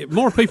 Yeah,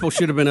 more people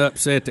should have been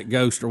upset that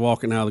ghosts are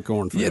walking out of the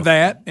cornfield. Yeah,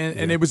 that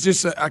and it was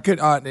just I could.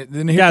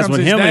 Then here Guys, comes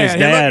when his him dad. and his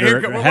dad Here,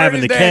 are look, where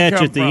having did the his dad catch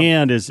come at the from?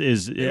 end is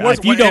What's-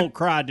 if you don't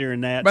cry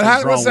during that. But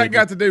something's what's wrong that with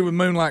got to do with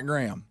Moonlight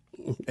Graham?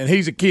 And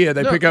he's a kid.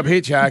 They pick up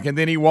hitchhike, and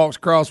then he walks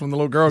across when the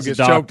little girl He's a gets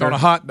choked doctor. on a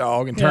hot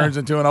dog and turns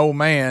into an old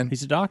man.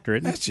 He's a doctor,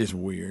 isn't he? That's just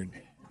weird.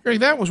 Greg,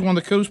 that was one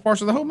of the coolest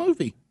parts of the whole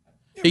movie.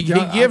 He John,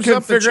 I gives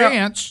couldn't up the figure out-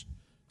 chance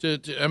to.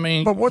 I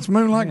mean, But what's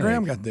Moonlight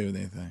Graham got to do with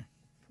anything?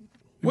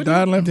 Who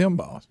died and left him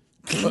boss?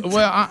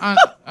 well,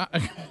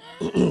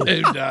 who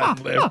died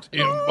and left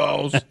him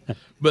balls.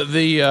 But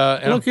the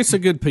Look, it's a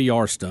good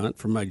PR stunt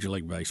for Major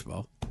League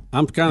Baseball.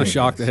 I'm kind of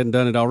shocked they hadn't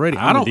done it already.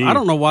 I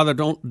don't know why they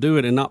don't do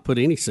it and not put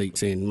any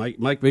seats in.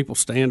 Make people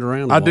stand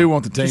around. I do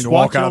want the team Just to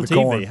walk watch it out on of the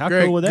TV. corn. How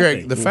Greg, cool would that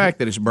Greg, be? the fact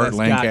that it's Burt That's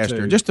got Lancaster,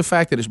 to. just the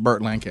fact that it's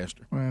Burt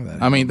Lancaster. Well,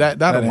 I mean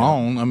that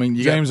alone. I mean,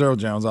 you James Earl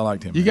Jones, I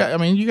liked him. got.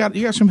 You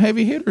got some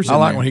heavy hitters. I in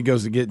like there. when he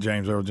goes to get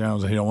James Earl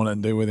Jones and he don't want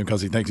nothing to do with him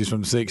because he thinks he's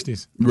from the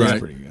 '60s. Right. That's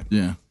pretty good.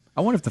 Yeah.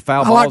 I wonder if the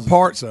foul I balls. like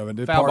parts of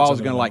it. Foul Parts balls of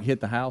are it going to I like hit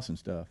the house and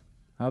stuff.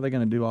 How are they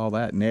going to do all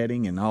that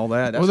netting and all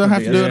that? Well, they'll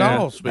have to do it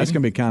all. That's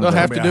going to be kind They'll of.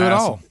 have to do it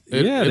all.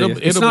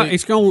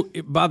 It's going.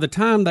 By the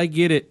time they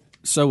get it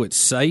so it's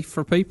safe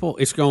for people,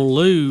 it's going to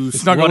lose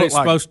It's not what gonna it's look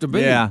like- supposed to be.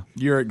 Yeah.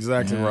 You're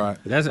exactly right.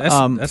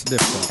 That's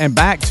difficult. And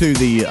back to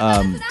the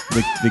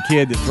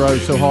kid that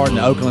throws so hard, and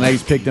the Oakland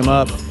A's picked him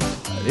up.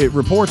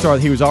 Reports are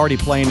that he was already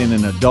playing in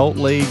an adult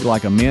league,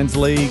 like a men's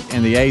league,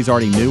 and the A's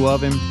already knew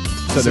of him.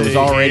 So there was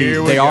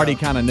See, already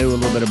kind of knew a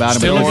little bit about him.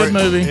 Still But a good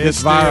movie.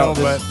 This viral,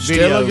 Still, but this Still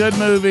video a good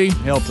movie.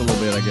 helped a little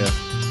bit, I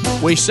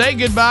guess. We say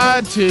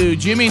goodbye to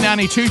Jimmy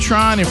 92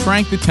 Tron and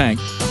Frank the Tank.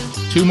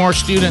 Two more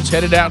students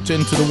headed out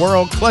into the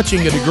world,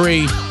 clutching a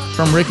degree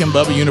from Rick and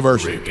Bubba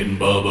University. Rick and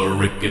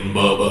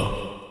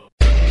Bubba.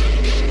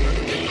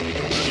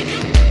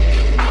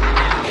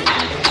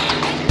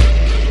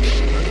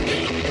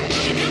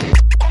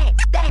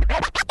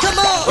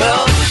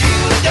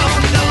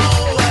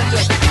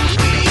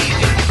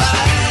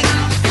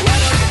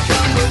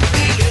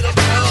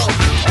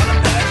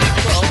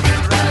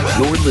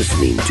 You're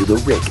listening to The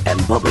Rick and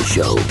Bubba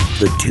Show,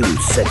 the two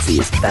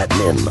sexiest fat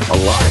men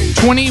alive.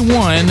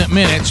 21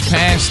 minutes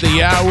past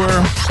the hour.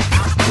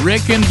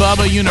 Rick and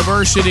Bubba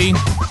University.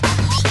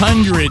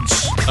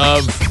 Hundreds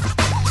of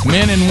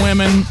men and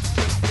women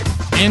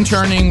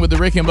interning with the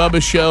Rick and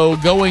Bubba Show,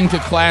 going to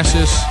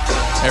classes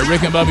at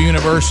Rick and Bubba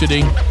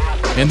University,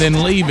 and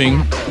then leaving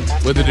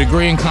with a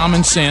degree in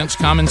common sense.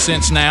 Common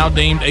sense now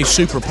deemed a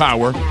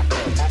superpower.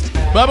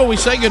 Bubba, we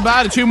say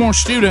goodbye to two more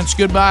students.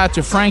 Goodbye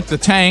to Frank the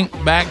Tank,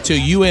 back to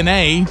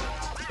UNA,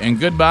 and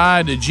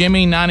goodbye to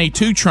Jimmy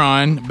 92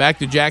 Tron, back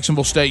to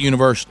Jacksonville State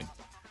University.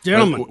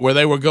 Gentlemen. Where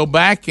they will go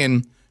back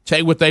and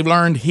take what they've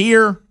learned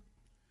here,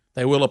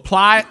 they will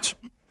apply it,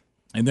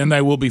 and then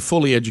they will be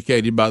fully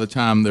educated by the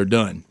time they're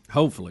done.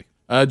 Hopefully.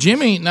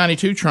 Jimmy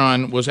 92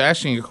 Tron was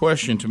asking a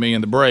question to me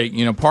in the break.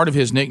 You know, part of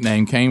his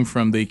nickname came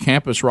from the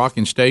campus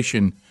rocking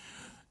station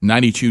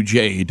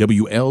 92J,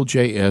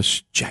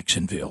 WLJS,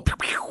 Jacksonville.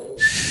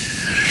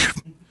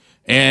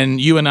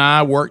 And you and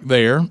I worked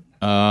there.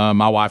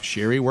 My wife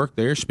Sherry worked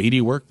there.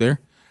 Speedy worked there.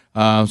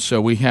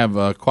 So we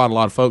have quite a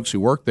lot of folks who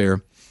work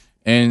there.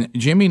 And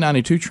Jimmy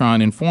 92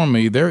 Tron informed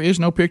me there is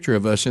no picture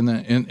of us in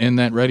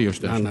that radio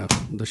station. I know.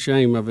 The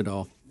shame of it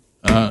all.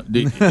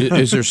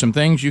 Is there some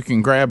things you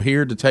can grab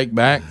here to take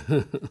back?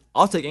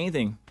 I'll take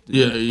anything.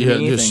 Yeah,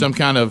 just some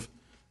kind of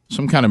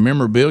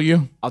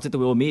memorabilia. I'll take the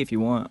wheel with me if you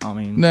want. I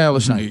mean, No,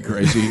 let's not get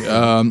crazy.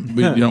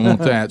 But you don't want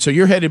that. So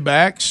you're headed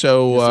back.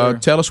 So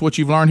Yes, tell us what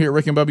you've learned here at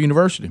Rick and Bubba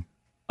University.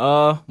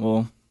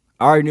 well,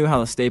 I already knew how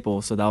to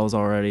staple, so that was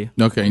already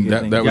Okay, a good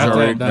thing. that was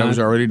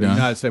already You know done.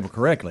 how to staple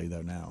correctly,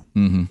 though, now.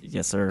 Mm-hmm.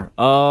 Yes, sir.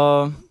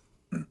 I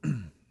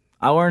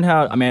learned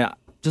how. I mean,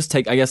 just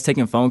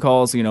taking phone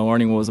calls. You know,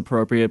 learning what was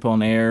appropriate put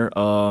on air.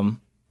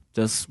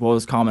 Just what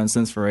was common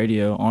sense for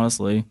radio.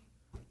 Honestly,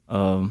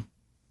 I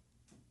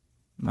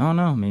don't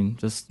know. I mean,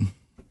 just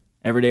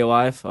everyday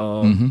life.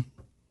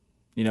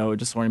 You know,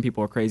 just learning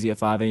people are crazy at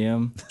 5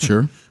 a.m.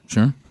 Sure.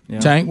 Yeah.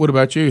 Tank, what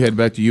about you? Head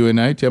back to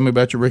UNA. Tell me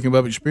about your Rick and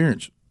Bubba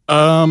experience.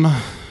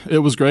 It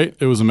was great.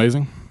 It was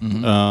amazing.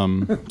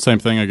 Same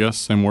thing, I guess,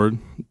 same word.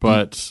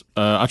 But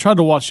I tried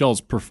to watch y'all's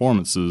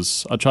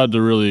performances. I tried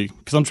to really,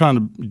 because I'm trying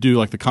to do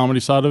like the comedy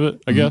side of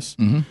it, I guess.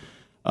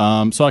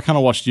 So I kind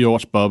of watched you,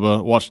 watched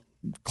Bubba, watched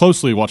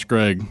closely watched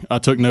Greg. I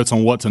took notes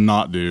on what to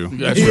not do.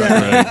 That's right.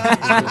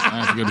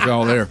 That's a good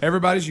call there.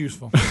 Everybody's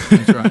useful.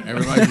 That's right.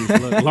 Everybody's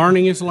useful.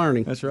 Learning is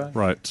learning. That's right.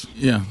 Right.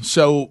 Yeah.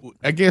 So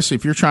I guess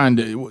if you're trying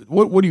to,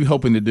 what are you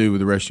hoping to do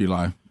with the rest of your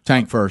life?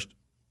 Tank first.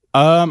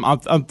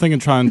 I'm thinking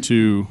trying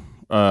to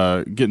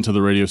get into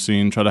the radio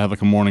scene, try to have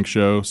like a morning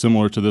show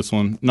similar to this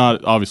one.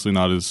 Obviously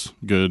not as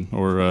good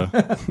or.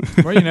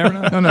 Well, you never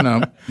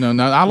know.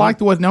 No. I like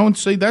the way. No,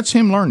 see, that's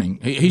him learning.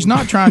 He's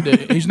not trying to.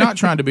 He's not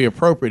trying to be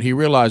appropriate. He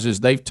realizes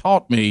they've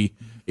taught me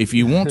if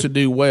you want to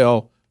do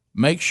well,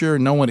 make sure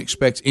no one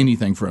expects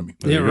anything from you.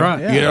 Yeah,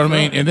 right. You know what I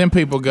mean? And then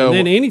people go. And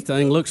then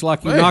anything looks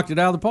like you knocked it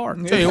out of the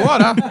park. Tell you what,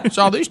 I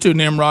saw these two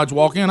Nimrods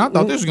walk in. I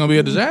thought this was going to be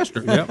a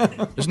disaster.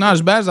 Yep. It's not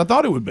as bad as I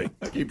thought it would be.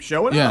 Keep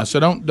showing up. Yeah, so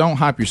don't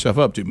hype yourself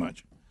up too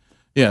much.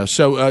 Yeah.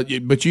 So,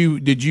 but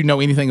did you know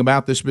anything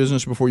about this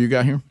business before you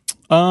got here?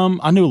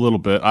 I knew a little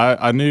bit.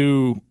 I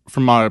knew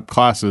from my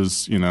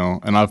classes, and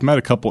I've met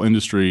a couple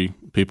industry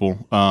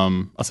people.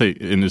 I say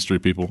industry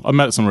people. I've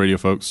met some radio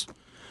folks.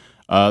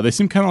 They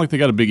seem kind of like they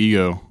got a big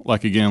ego.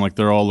 Like, again, like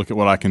they're all, look at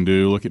what I can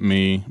do, look at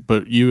me.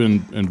 But you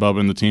and Bubba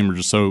and the team are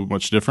just so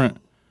much different.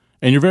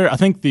 And I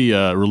think the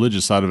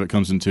religious side of it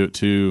comes into it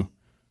too.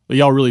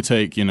 Y'all really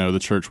take, the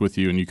church with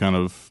you, and you kind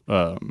of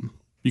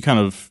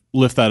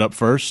lift that up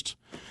first.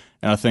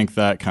 And I think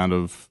that kind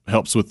of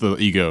helps with the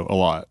ego a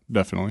lot,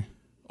 definitely.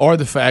 Or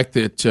the fact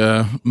that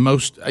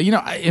most,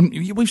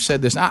 and we've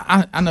said this.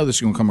 I know this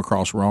is going to come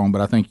across wrong,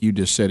 but I think you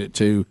just said it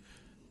too.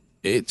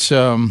 It's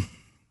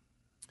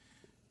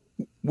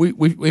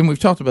we've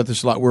talked about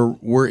this a lot.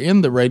 We're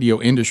in the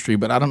radio industry,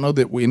 but I don't know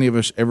that any of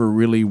us ever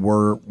really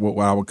were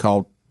what I would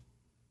call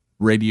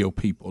radio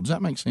people. Does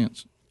that make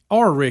sense?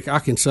 Or Rick, I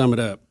can sum it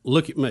up.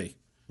 Look at me.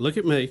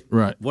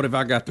 Right. What have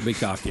I got to be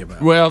cocky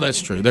about? Well,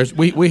 that's true.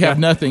 We have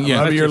nothing.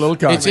 Yeah, you're a little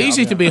cocky. It's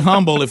easy to be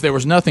humble if there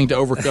was nothing to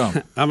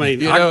overcome. I mean,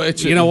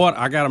 you know what?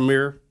 I got a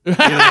mirror.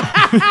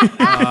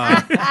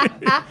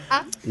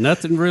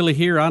 Nothing really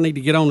here I need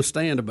to get on the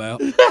stand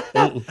about.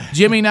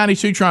 Jimmy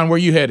 92 Tron, where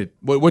you headed?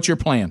 What's your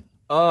plan?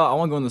 I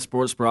want to go into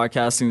sports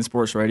broadcasting,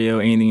 sports radio,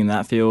 anything in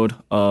that field.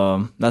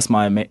 That's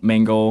my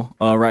main goal.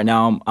 Right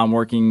now, I'm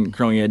working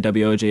currently at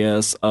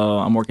WOJS.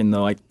 I'm working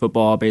the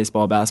football,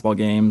 baseball, basketball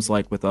games,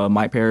 with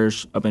Mike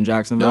Parrish up in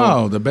Jacksonville.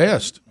 Oh, the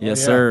best.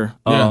 Yes, sir.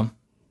 Yeah.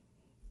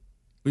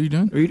 What are you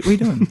doing? What are you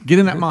doing? Get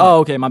in that mic. Oh,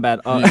 okay, my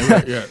bad.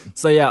 Yeah.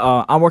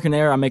 So I'm working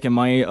there. I'm making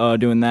money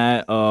doing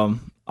that. I'll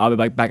be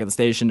back at the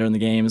station during the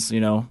games.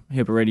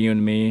 Hip radio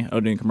and me,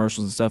 doing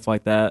commercials and stuff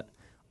like that.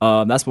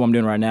 That's what I'm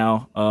doing right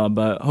now.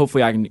 But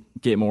hopefully I can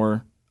get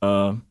more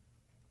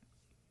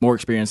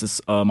experience this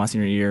my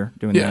senior year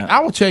doing that. I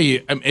will tell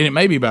you, and it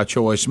may be by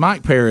choice.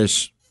 Mike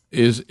Parrish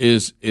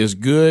is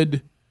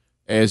good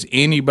as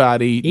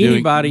anybody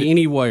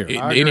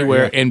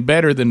anywhere, and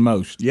better than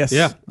most. Yes,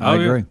 yeah, I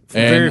agree.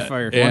 Very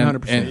fair,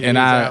 100%.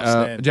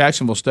 And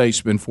Jacksonville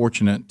State's been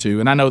fortunate to,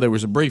 and I know there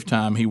was a brief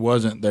time he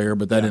wasn't there,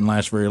 but that didn't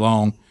last very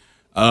long.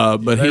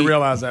 But they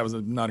realized that was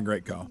not a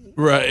great call,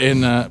 right?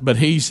 And but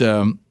he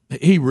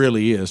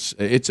really is.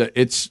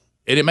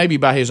 It may be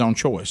by his own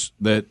choice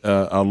that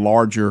a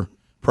larger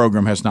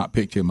program has not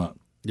picked him up.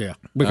 Yeah,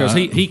 because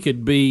he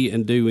could be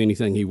and do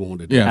anything he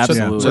wanted. Yeah,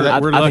 absolutely. So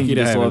we're lucky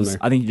to have him there.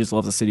 I think he just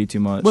loves the city too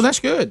much. Well,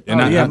 that's good,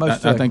 and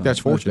I think that's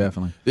fortunate.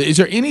 Definitely. Is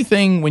there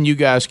anything when you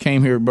guys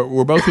came here? But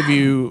were both of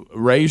you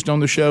raised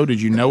on the show?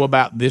 Did you know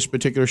about this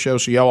particular show?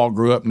 So y'all all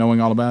grew up knowing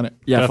all about it.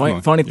 Yeah.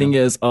 Funny thing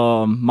is,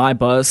 my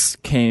bus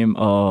came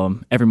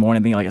every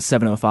morning. I think at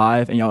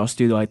 7:05, and y'all used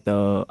to do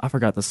I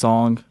forgot the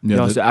song.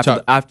 Yeah,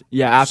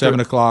 after 7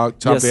 o'clock,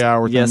 top of the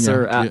hour. Yes,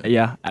 sir.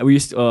 We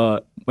used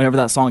to. Whenever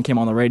that song came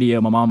on the radio,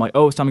 my mom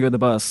it's time to go to the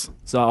bus.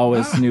 So I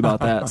always knew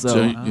about that.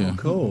 So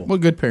cool. Well,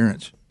 good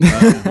parents.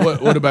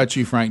 What about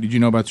you, Frank? Did you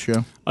know about the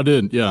show? I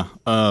did. Yeah.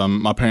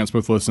 My parents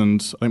both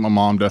listened. I think my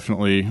mom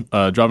definitely.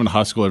 Driving to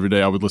high school every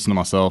day, I would listen to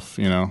myself.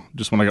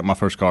 Just when I got my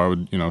first car, I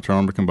would turn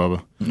on Rick and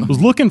Bubba. I was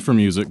looking for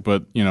music,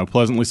 but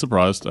pleasantly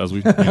surprised as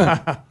we.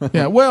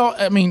 Yeah. Well,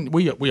 I mean,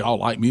 we all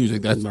like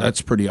music.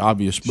 That's pretty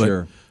obvious. But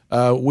sure.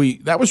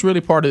 That was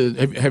really part of.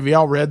 Have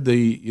y'all read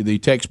the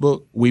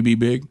textbook We Be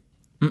Big?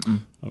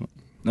 Mm-mm.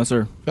 No,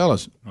 sir.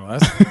 Fellas. Well,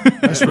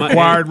 that's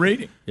required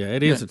reading. Yeah,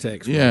 it is a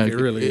textbook. Yeah, it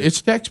really is.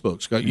 It's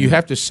textbooks. You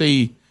have to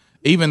see,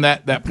 even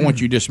that point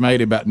you just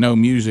made about no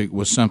music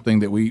was something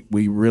that we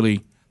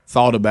really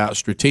thought about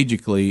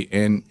strategically,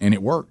 and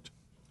it worked.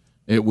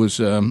 It was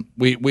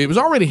it was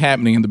already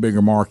happening in the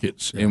bigger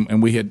markets,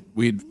 and we had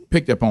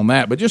picked up on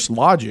that. But just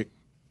logic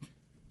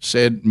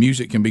said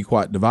music can be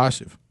quite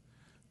divisive.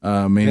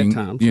 Meaning,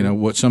 times,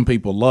 what some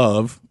people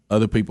love,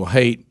 other people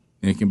hate.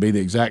 And it can be the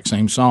exact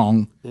same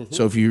song. Mm-hmm.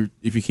 So if you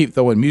keep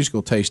throwing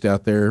musical taste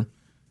out there,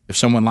 if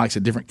someone likes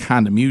a different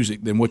kind of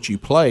music than what you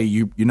play,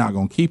 you're not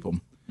going to keep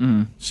them.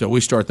 Mm-hmm. So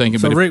we start thinking.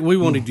 So Rick, we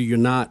wanted to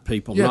unite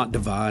people, not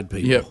divide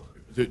people. Yeah,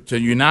 to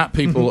unite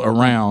people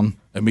around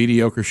a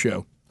mediocre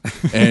show,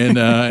 and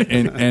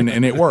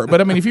it worked. But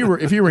I mean, if you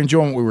were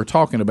enjoying what we were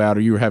talking about, or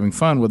you were having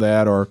fun with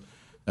that, or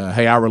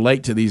hey, I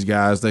relate to these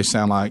guys, they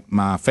sound like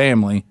my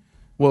family.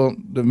 Well,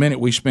 the minute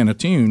we spin a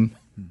tune.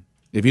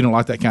 If you don't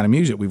like that kind of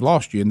music, we've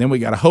lost you. And then we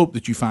got to hope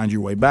that you find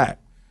your way back.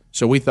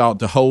 So we thought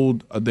to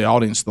hold the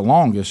audience the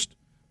longest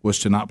was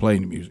to not play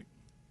any music.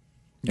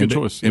 Good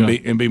choice.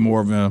 And be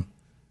more of a,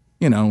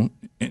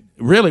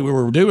 really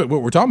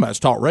what we're talking about is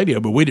talk radio,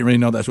 but we didn't really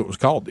know that's what it was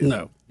called then.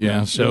 No.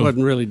 Yeah, so it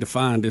wasn't really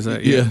defined as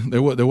that. Yeah,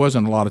 there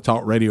wasn't a lot of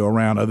talk radio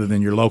around other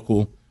than your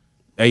local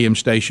AM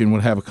station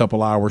would have a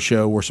couple-hour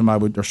show where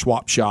somebody would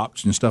swap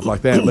shops and stuff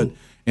like that. But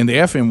in the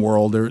FM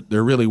world,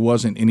 there really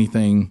wasn't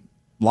anything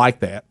like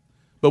that.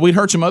 But we'd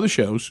heard some other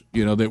shows,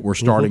 that were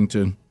starting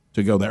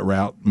to go that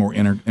route, more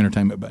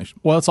entertainment based.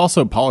 Well, it's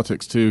also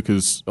politics too,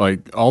 because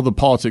like all the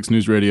politics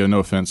news radio. No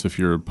offense if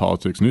you're a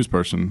politics news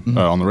person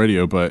on the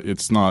radio, but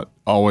it's not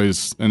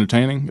always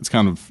entertaining. It's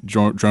kind of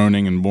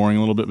droning and boring a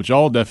little bit. But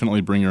y'all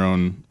definitely bring your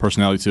own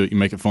personality to it. You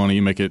make it funny.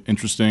 You make it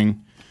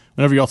interesting.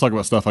 Whenever y'all talk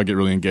about stuff, I get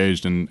really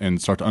engaged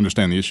and start to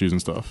understand the issues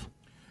and stuff.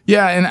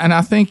 Yeah, and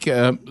I think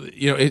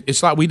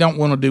it's like we don't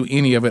want to do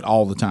any of it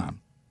all the time.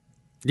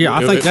 Yeah,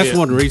 I think that's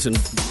one reason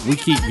we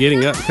keep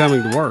getting up and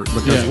coming to work,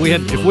 because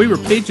if we were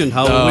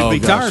pigeonholed, we'd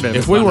be tired of it.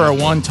 If we were a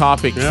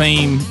one-topic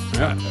theme,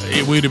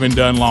 it would have been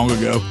done long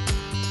ago.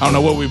 I don't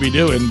know what we'd be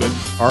doing,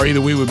 or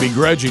either we would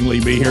begrudgingly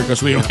be here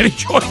because we don't have any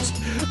choice.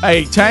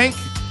 Hey, Tank,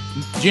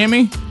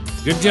 Jimmy,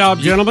 good job,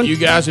 gentlemen. You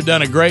guys have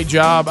done a great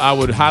job. I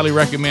would highly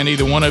recommend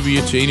either one of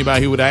you to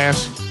anybody who would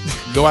ask.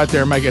 Go out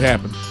there and make it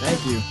happen.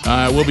 Thank you.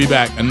 We'll be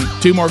back. And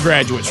 2 more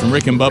graduates from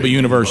Rick and Bubba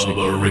University.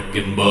 Rick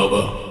and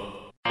Bubba.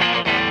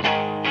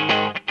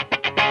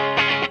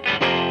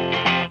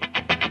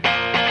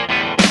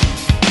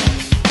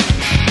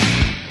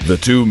 The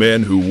 2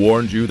 men who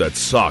warned you that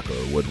soccer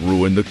would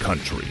ruin the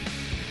country.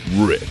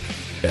 Rick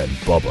and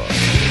Bubba.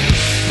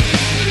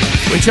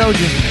 We told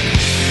you.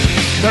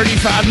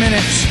 35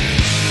 minutes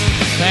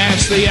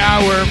past the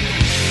hour.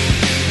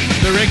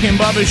 The Rick and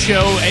Bubba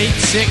Show,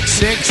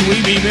 866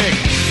 We Be Big.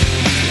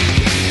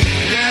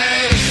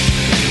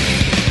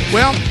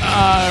 Well,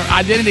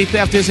 identity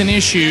theft is an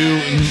issue,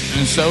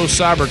 and so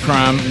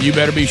cybercrime. You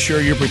better be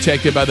sure you're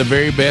protected by the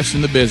very best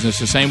in the business,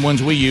 the same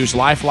ones we use,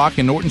 LifeLock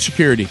and Norton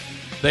Security.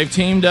 They've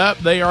teamed up.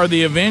 They are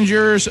the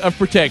Avengers of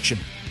protection.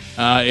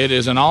 It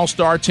is an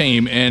all-star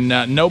team, and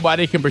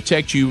nobody can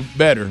protect you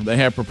better. They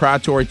have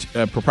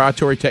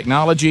proprietary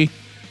technology,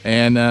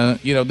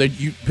 and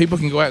people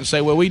can go out and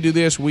say, "Well, we do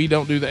this, we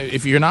don't do that."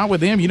 If you're not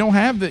with them, you don't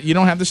have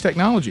this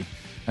technology,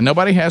 and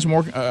nobody has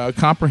more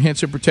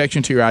comprehensive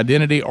protection to your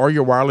identity or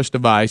your wireless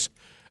device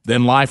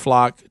than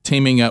LifeLock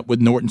teaming up with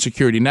Norton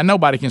Security. Now,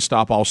 nobody can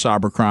stop all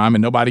cybercrime,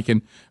 and nobody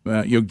can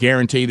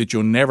guarantee that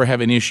you'll never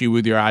have an issue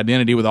with your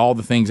identity with all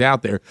the things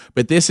out there.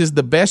 But this is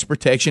the best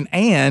protection,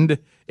 and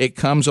it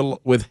comes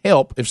with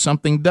help if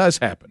something does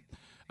happen.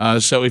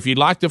 So if you'd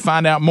like to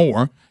find out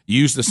more,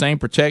 use the same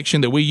protection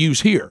that we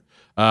use here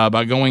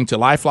by going to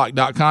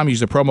LifeLock.com.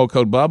 Use the promo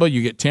code Bubba.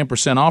 You get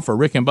 10% off, or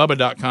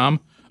RickandBubba.com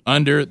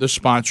under the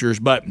sponsors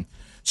button.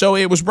 So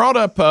it was brought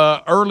up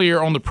earlier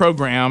on the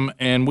program,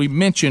 and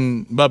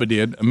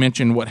Bubba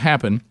mentioned what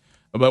happened,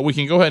 but we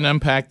can go ahead and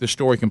unpack the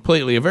story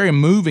completely. A very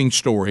moving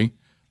story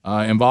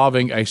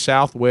involving a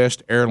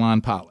Southwest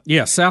airline pilot.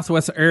 Yeah,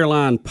 Southwest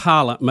airline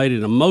pilot made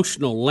an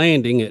emotional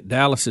landing at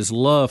Dallas's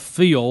Love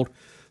Field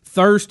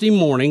Thursday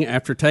morning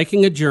after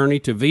taking a journey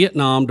to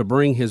Vietnam to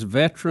bring his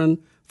veteran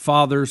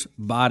father's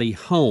body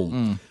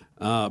home.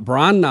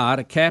 Brian Knight,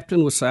 a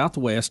captain with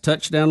Southwest,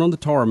 touched down on the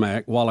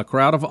tarmac while a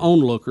crowd of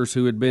onlookers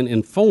who had been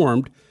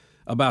informed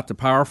about the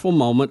powerful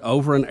moment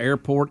over an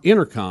airport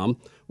intercom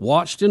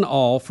watched in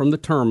awe from the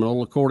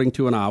terminal, according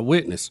to an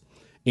eyewitness.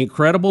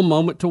 Incredible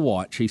moment to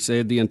watch, he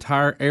said. The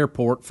entire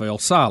airport fell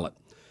silent.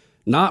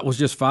 Knight was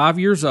just 5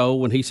 years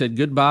old when he said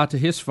goodbye to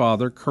his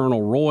father,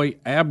 Colonel Roy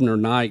Abner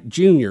Knight,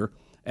 Jr.,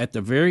 at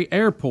the very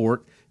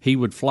airport he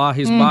would fly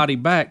his body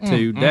back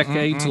to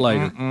decades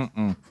later.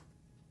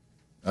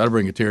 That'll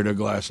bring a tear to a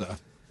glass eye.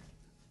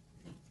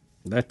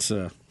 That's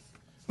I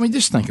mean,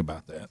 just think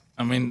about that.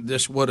 I mean,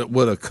 what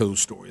a cool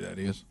story that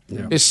is.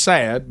 Yeah. It's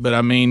sad, but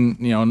I mean,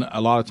 a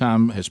lot of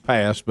time has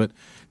passed. But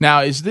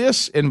now, is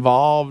this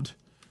involved?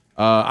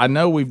 I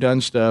know we've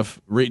done stuff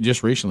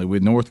just recently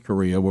with North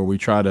Korea where we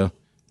try to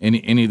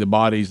any of the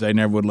bodies they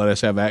never would let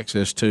us have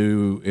access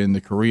to in the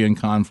Korean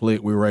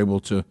conflict. We were able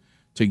to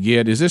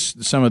get. Is this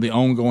some of the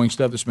ongoing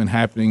stuff that's been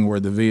happening where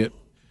the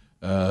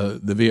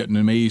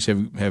Vietnamese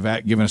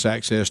have given us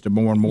access to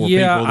more and more people?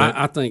 Yeah,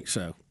 I think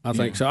so. I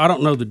think so. I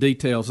don't know the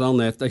details on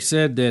that. They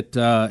said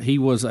that he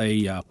was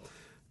a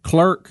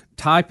clerk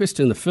typist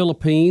in the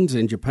Philippines,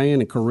 in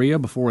Japan, and Korea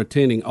before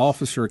attending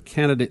officer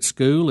candidate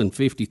school in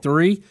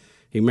 1953.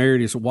 He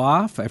married his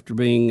wife after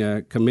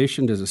being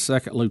commissioned as a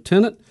second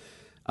lieutenant.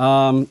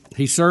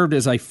 He served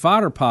as a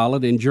fighter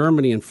pilot in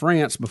Germany and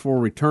France before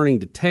returning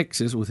to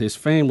Texas with his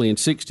family in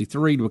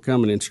 1963 to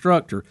become an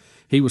instructor.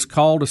 He was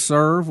called to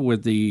serve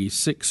with the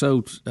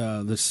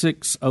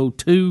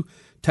 602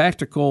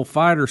 Tactical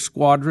Fighter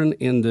Squadron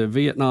in the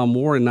Vietnam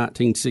War in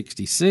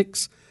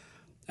 1966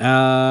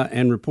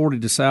 and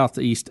reported to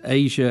Southeast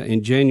Asia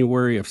in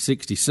January of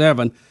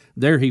 1967.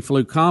 There he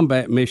flew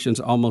combat missions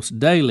almost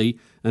daily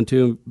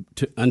until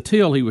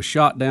he was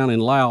shot down in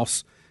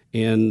Laos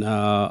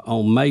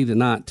on May the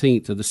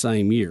 19th of the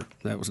same year.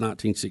 That was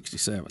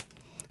 1967.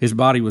 His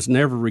body was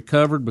never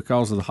recovered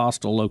because of the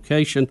hostile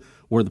location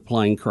where the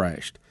plane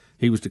crashed.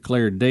 He was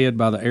declared dead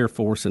by the Air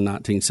Force in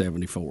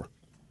 1974.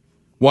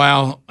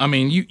 Wow. I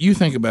mean, you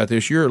think about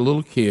this. You're a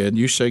little kid.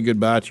 You say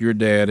goodbye to your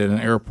dad at an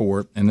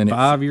airport. And then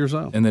 5 years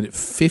old. And then at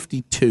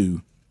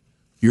 52,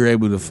 you're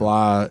able to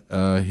fly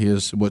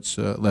what's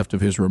left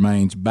of his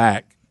remains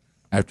back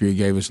after he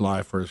gave his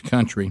life for his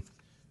country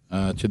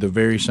to the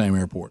very same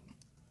airport.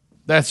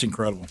 That's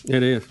incredible.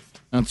 It is.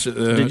 That's,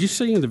 Did you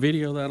see in the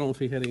video that? I don't know if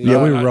he had any.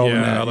 Yeah, we were rolling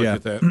I that. looked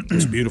at that.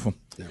 It's beautiful.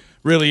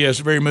 Really is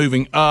very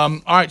moving.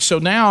 All right, so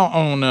now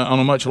on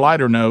a much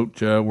lighter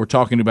note, we're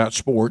talking about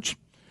sports.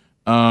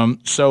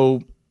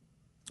 So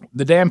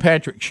the Dan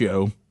Patrick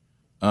Show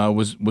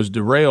was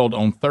derailed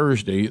on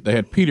Thursday. They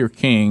had Peter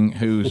King,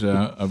 who's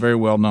a very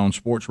well-known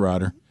sports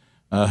writer,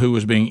 who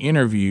was being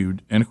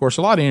interviewed. And, of course,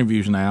 a lot of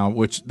interviews now,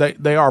 which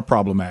they are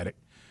problematic.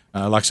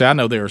 Like I say, I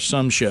know there are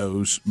some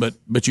shows,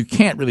 but you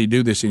can't really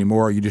do this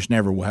anymore. You just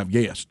never will have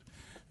guests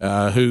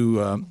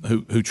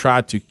who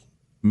try to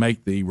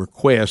make the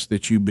request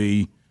that you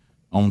be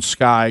on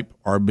Skype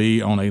or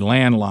be on a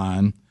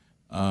landline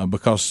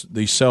because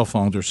these cell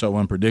phones are so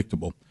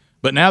unpredictable.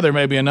 But now there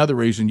may be another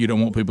reason you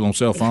don't want people on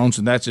cell phones,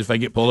 and that's if they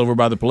get pulled over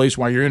by the police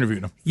while you're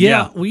interviewing them.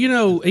 Yeah.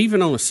 Well,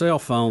 even on a cell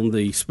phone,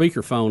 the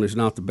speakerphone is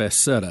not the best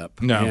setup.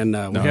 No. And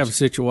we have a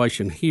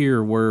situation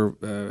here where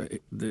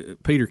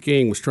Peter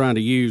King was trying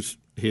to use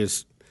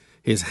his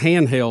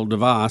handheld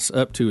device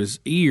up to his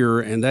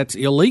ear, and that's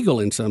illegal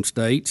in some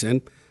states,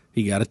 and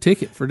he got a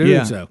ticket for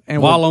doing so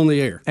while on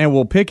the air. And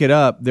we'll pick it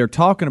up. They're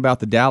talking about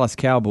the Dallas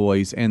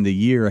Cowboys and the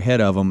year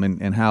ahead of them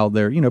and how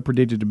they're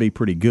predicted to be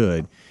pretty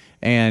good.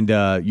 And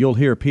you'll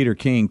hear Peter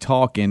King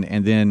talking,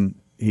 and then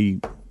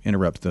he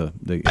interrupts the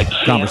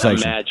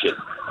conversation. I can't imagine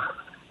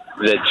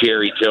that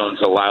Jerry Jones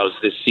allows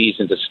this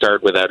season to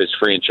start without his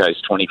franchise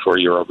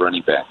 24-year-old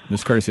running back.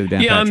 This courtesy of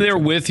Dan Yeah, Patrick. I'm there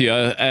with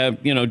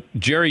you.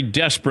 Jerry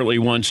desperately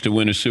wants to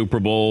win a Super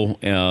Bowl,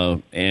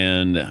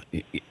 and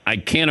I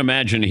can't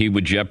imagine he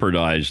would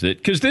jeopardize it,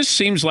 because this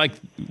seems like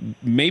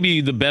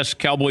maybe the best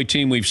Cowboy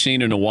team we've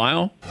seen in a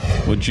while.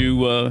 Would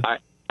you? I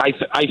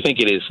think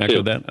it is, echo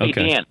too. that? Hey,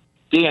 Okay.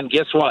 Dan,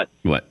 guess what?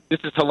 What?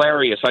 This is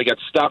hilarious. I got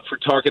stopped for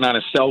talking on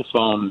a cell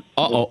phone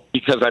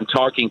because I'm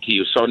talking to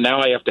you. So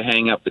now I have to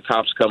hang up. The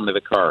cops come to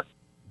the car.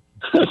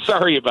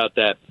 Sorry about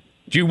that.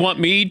 Do you want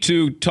me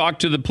to talk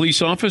to the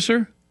police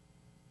officer?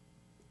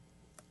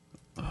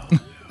 He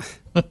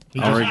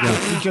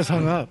just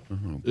hung up.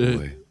 Oh,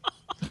 boy.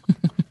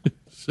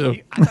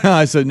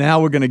 So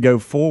now we're going to go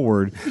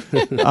forward,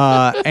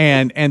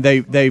 and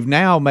they've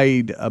now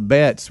made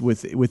bets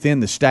within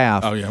the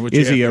staff. Oh, yeah.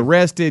 Is he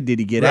arrested? Did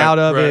he get out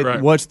of it? Right.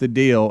 What's the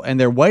deal? And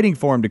they're waiting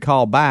for him to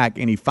call back,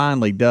 and he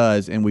finally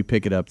does, and we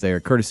pick it up there,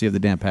 courtesy of the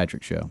Dan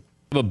Patrick Show.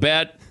 A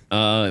bet,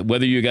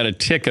 whether you got a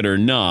ticket or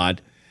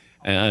not.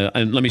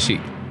 And let me see.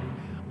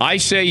 I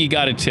say you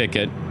got a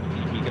ticket.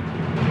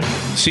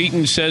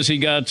 Seaton says he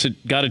got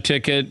a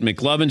ticket.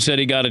 McLovin said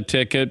he got a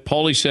ticket.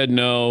 Paulie said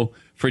no.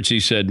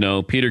 Fritzy said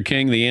no. Peter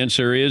King, the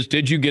answer is,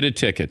 did you get a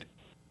ticket?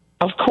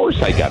 Of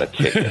course I got a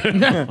ticket.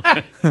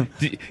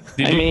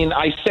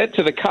 I said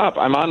to the cop,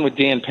 I'm on with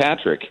Dan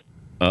Patrick.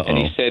 And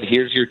he said,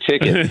 here's your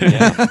ticket.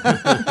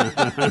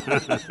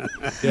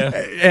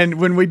 And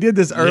when we did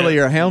this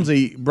earlier,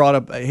 Helmsy brought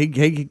up,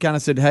 he kind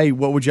of said, hey,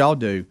 what would y'all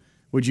do?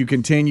 Would you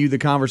continue the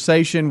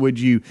conversation? Would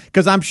you?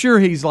 Because I'm sure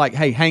he's like,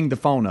 hey, hang the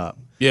phone up.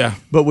 Yeah.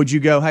 But would you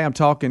go, hey, I'm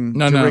talking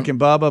to Rick and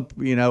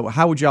Bubba?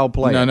 How would y'all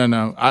play it?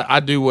 No. I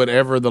do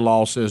whatever the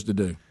law says to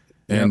do.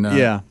 And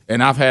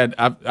and I've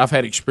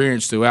had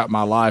experience throughout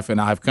my life,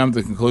 and I've come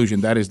to the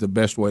conclusion that is the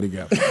best way to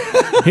go.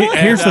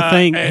 Here's the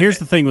thing. Here's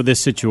the thing with this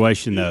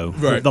situation, though.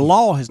 Right. The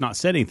law has not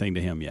said anything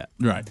to him yet.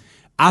 Right.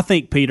 I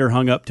think Peter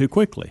hung up too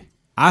quickly.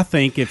 I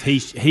think if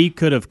he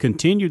could have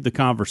continued the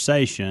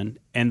conversation,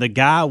 and the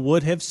guy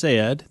would have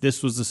said,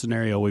 this was the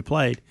scenario we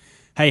played,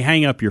 hey,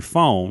 hang up your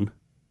phone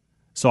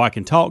so I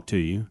can talk to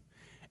you,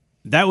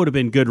 that would have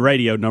been good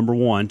radio, number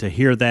one, to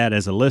hear that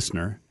as a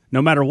listener,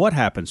 no matter what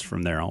happens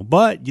from there on.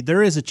 But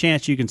there is a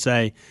chance you can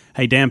say,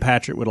 hey, Dan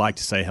Patrick would like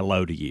to say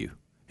hello to you.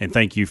 And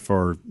thank you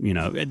for,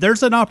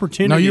 there's an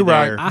opportunity. No, you're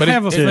there. right. But I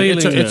have a feeling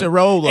it's a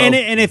role, though.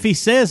 And if he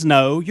says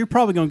no, you're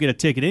probably going to get a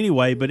ticket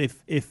anyway. But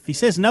if he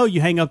says no,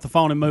 you hang up the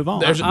phone and move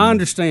on. I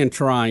understand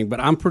trying, but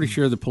I'm pretty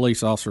sure the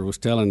police officer was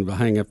telling him to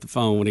hang up the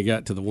phone when he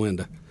got to the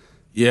window.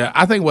 Yeah,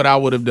 I think what I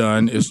would have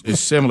done is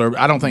similar.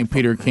 I don't think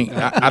Peter King.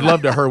 I'd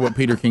love to hear what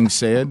Peter King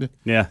said.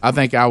 Yeah, I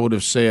think I would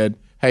have said,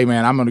 "Hey,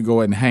 man, I'm going to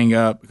go ahead and hang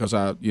up because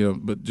I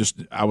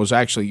was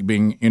actually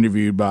being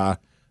interviewed by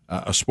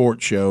a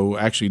sports show,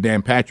 actually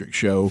Dan Patrick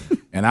show,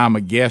 and I'm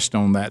a guest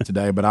on that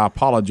today. But I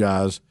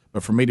apologize.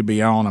 But for me to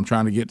be on, I'm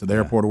trying to get to the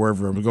airport or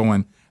wherever I'm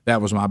going.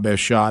 That was my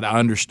best shot. I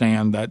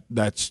understand that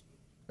that's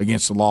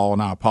against the law,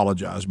 and I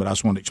apologize. But I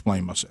just want to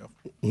explain myself."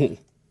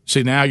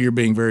 See, now you're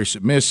being very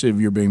submissive.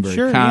 You're being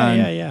very kind.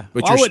 Yeah.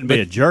 But I wouldn't be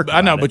a jerk.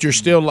 I know, but you're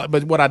still.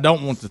 But what I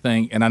don't want to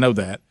think, and I know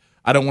that,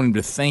 I don't want him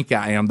to think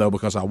I am, though,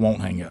 because I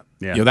won't hang up.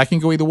 Yeah. You know, that can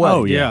go either way.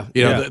 Oh, yeah.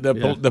 You know,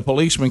 Yeah. the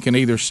policeman can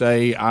either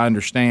say, I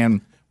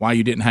understand why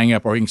you didn't hang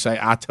up, or he can say,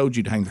 I told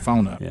you to hang the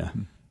phone up. Yeah.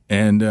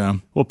 And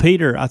well,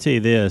 Peter, I'll tell you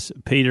this.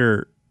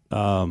 Peter,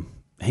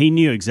 he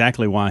knew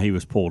exactly why he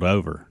was pulled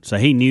over. So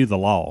he knew the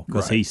law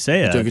because Right. he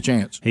said He took a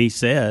chance. He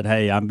said,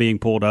 "Hey, I'm being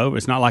pulled over."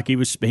 It's not like he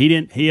was.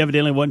 He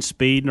evidently wasn't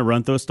speeding or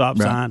run through a stop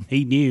Right. sign.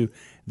 He knew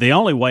the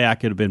only way I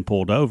could have been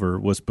pulled over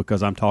was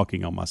because I'm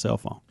talking on my cell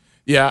phone.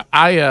 yeah,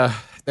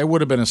 there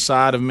would have been a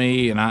side of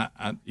me, and I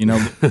you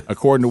know,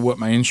 according to what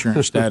my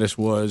insurance status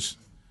was,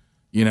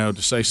 you know,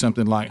 to say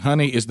something like,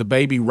 "Honey, is the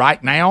baby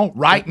right now?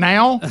 Right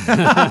now?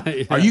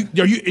 Are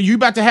you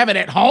about to have it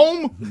at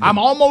home? I'm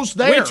almost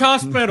there. Which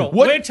hospital?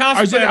 What? Which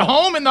hospital? Is it at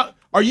home?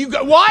 Are you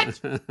what?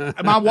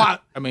 My wife?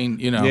 I mean,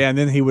 you know. Yeah, and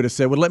then he would have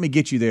said, "Well, let me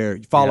get you there.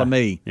 Follow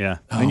me." Yeah,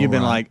 and you've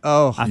been like,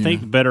 "Oh, I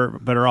think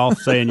better off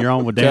saying you're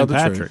on with Tell Dan the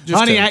Patrick. truth. Just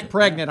honey, tell act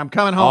pregnant. I'm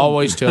coming home."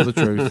 Always tell the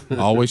truth.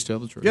 Always tell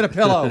the truth. Get a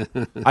pillow.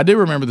 I do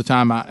remember the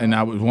time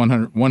I was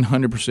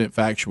 100%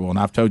 factual, and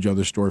I've told you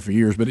this story for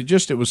years. But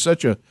it was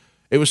such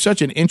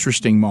an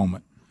interesting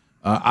moment.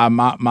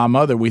 My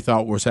mother, we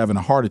thought, was having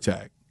a heart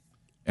attack,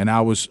 and I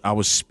was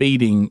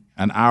speeding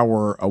an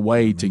hour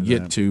away to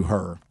get to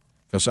her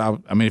because I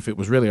mean, if it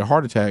was really a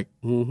heart attack,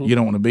 you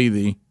don't want to be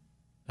the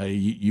hey,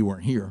 you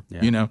weren't here,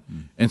 you know.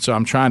 And so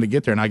I'm trying to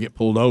get there, and I get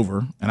pulled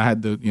over, and I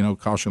had the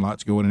caution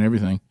lights going and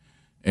everything,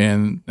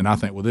 and I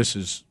think, well, this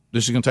is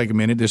going to take a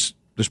minute. This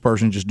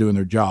person's just doing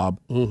their job,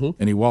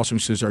 and he walks up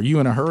and says, "Are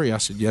you in a hurry?" I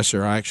said, "Yes,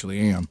 sir, I actually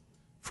am."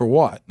 "For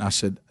what?" And I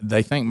said,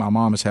 "They think my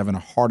mom is having a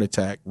heart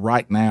attack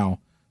right now.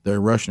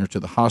 They're rushing her to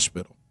the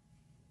hospital."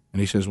 And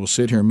he says, "Well,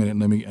 sit here a minute and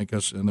let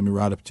me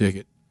write up a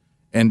ticket."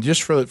 And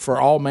just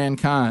for all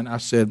mankind, I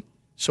said,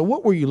 "So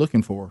what were you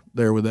looking for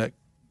there with that?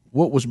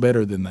 What was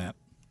better than that?"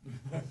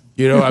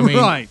 You know, I mean,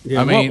 Right.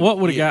 Yeah, I mean, what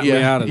would have gotten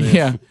me out of this?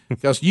 Yeah,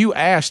 because you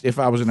asked if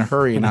I was in a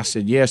hurry, and I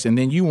said yes, and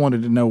then you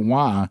wanted to know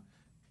why.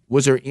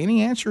 Was there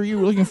any answer you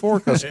were looking for?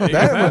 Because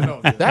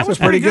that was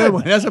pretty good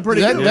one. That's a pretty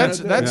good one.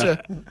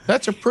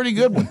 That's a pretty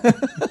good one.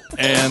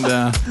 And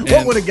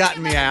What would have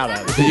gotten me out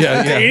of it?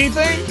 Yeah.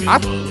 Anything?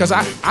 Because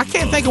I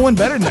can't think of one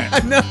better than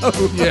that. No.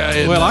 Yeah.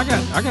 and, Well, I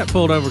got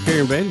pulled over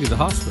carrying Betty to the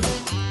hospital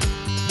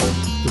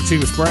when she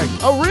was pregnant.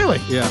 oh, really?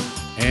 Yeah,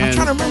 I'm and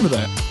trying to remember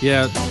that.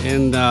 yeah,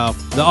 and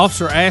the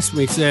officer asked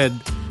me, said,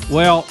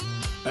 "Well,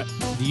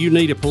 do you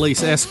need a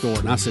police escort?"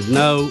 And I said,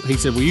 "No." He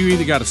said, "Well, you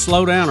either got to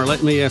slow down or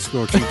let me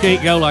escort you. You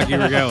can't go like you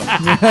were going."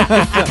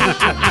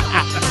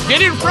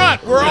 Get in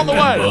front. We're on the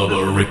way.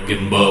 Bubba, Rick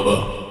and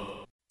Bubba.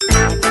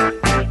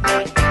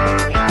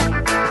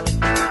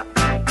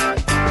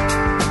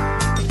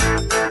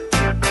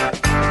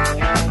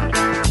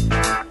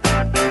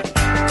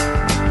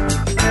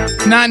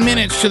 9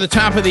 minutes to the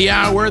top of the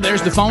hour.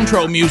 There's the phone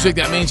troll music.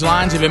 That means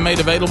lines have been made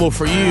available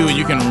for you, and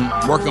you can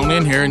work on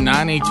in here.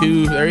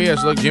 92. There he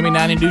is. Look, Jimmy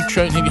 92.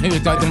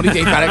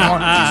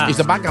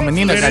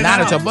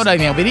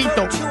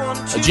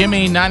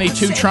 Jimmy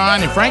 92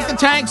 Tron and Frank the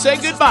Tank say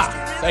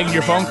goodbye. Taking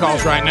your phone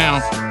calls right now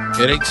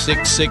at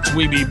 866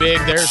 We Be Big.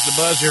 There's the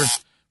buzzer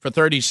for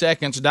 30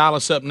 seconds. Dial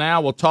us up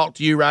now. We'll talk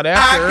to you right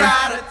after.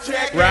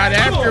 Right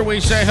after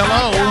we say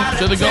hello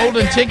to the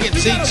golden ticket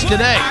seats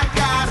today.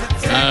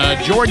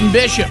 Jordan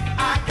Bishop.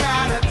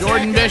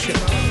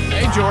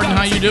 Hey, Jordan,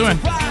 how you doing?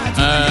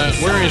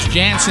 Where is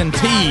Jansen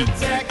Teague?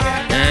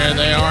 There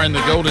they are in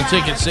the golden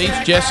ticket seats.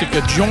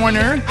 Jessica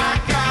Joyner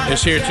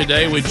is here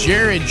today with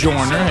Jared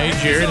Joyner. Hey,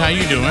 Jared, how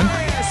you doing?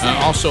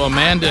 Also,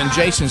 Amanda and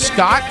Jason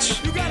Scott.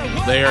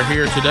 They are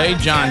here today.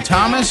 John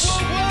Thomas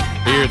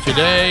here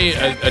today.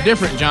 A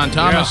different John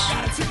Thomas.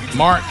 Yeah.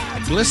 Mark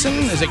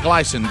Glisson. Is it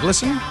Glyson?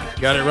 Glisson?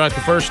 Got it right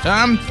the first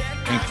time.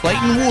 And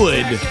Clayton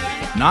Wood.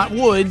 Not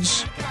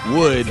Woods.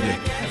 Wood.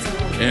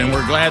 And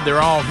we're glad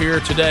they're all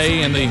here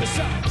today in the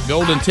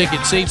golden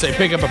ticket seats. They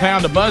pick up a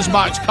pound of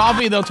BuzzBox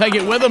coffee. They'll take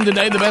it with them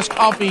today. The best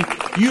coffee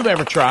you've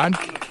ever tried.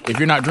 If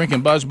you're not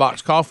drinking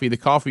BuzzBox coffee, the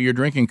coffee you're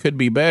drinking could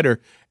be better.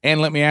 And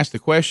let me ask the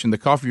question, the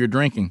coffee you're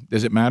drinking,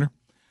 does it matter?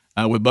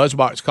 With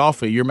BuzzBox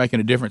coffee, you're making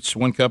a difference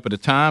one cup at a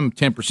time.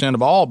 10%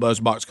 of all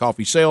BuzzBox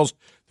coffee sales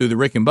through the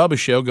Rick and Bubba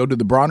Show go to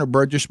the Bronner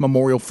Burgess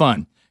Memorial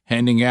Fund,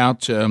 handing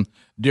out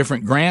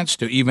different grants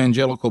to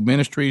evangelical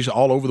ministries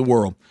all over the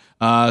world.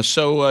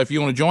 So if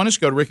you want to join us,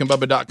 go to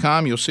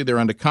rickandbubba.com. You'll see there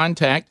under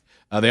contact.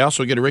 They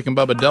also get a Rick and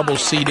Bubba double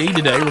CD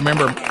today.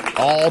 Remember,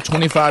 all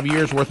 25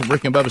 years worth of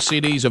Rick and Bubba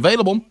CDs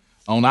available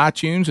on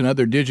iTunes and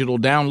other digital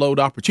download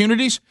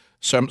opportunities.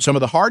 Some of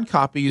the hard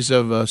copies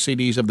of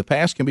CDs of the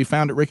past can be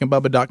found at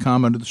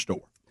rickandbubba.com under the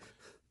store.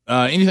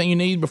 Anything you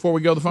need before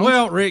we go to the phone?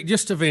 Well, Rick,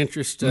 just of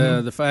interest,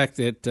 the fact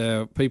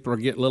that people are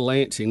getting a little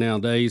antsy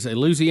nowadays. A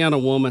Louisiana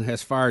woman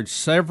has fired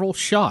several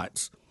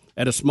shots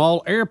at a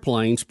small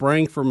airplane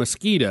spraying for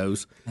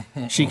mosquitoes.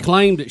 She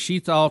claimed that she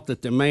thought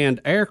that the manned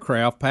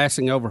aircraft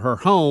passing over her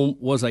home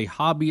was a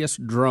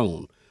hobbyist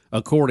drone,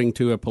 according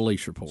to a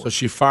police report. So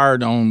she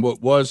fired on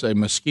what was a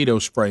mosquito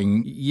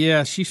spraying.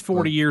 Yeah, she's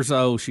 40 years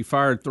old. She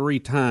fired 3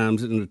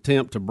 times in an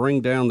attempt to bring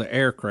down the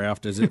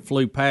aircraft as it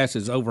flew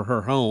passes over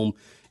her home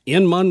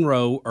in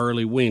Monroe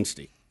early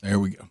Wednesday. There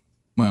we go.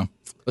 Well,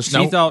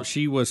 she thought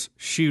she was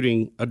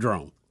shooting a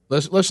drone.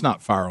 Let's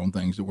not fire on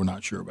things that we're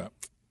not sure about.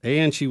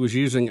 And she was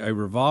using a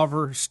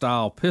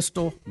revolver-style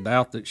pistol.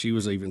 Doubt that she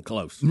was even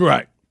close.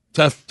 Right.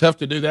 Tough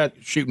to do that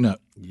shooting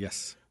up.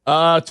 Yes.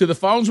 To the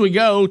phones we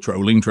go.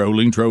 Trolling.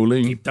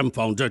 Keep them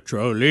phones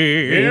a-trolling.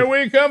 Here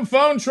we come,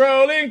 phone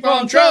trolling.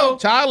 Phone troll.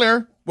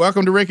 Tyler,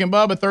 welcome to Rick and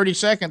Bubba. 30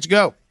 seconds,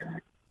 go.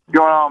 What's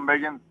going on,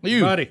 Biggins?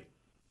 You. Buddy.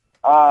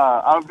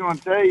 I was going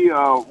to tell you,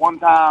 one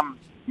time,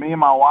 me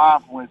and my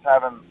wife was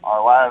having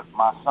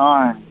my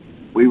son.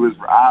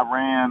 I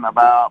ran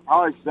about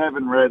probably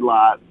 7 red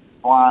lights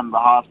flying to the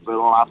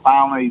hospital, and I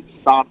finally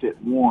stopped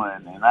at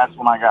one, and that's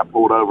when I got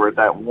pulled over at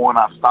that one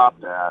I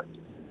stopped at.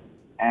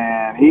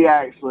 And he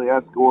actually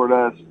escorted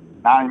us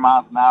 90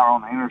 miles an hour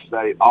on the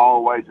interstate all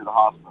the way to the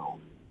hospital.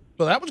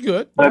 Well, that was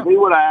good. But if he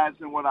would have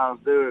asked him what I was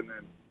doing,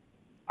 then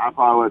I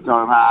probably would have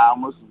told him, "Hi,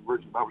 I'm listening to the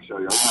Rick and Bubba Show."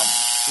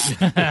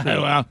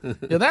 Well,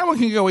 yeah, that one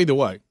can go either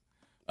way.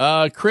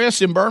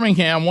 Chris in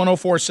Birmingham,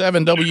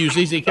 104.7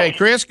 WZZK.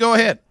 Chris, go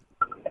ahead.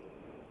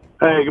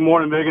 Hey, good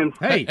morning, Biggins.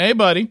 Hey,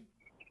 buddy.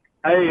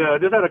 Hey,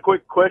 just had a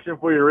quick question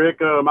for you, Rick.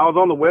 I was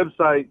on the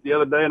website the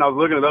other day, and I was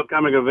looking at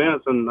upcoming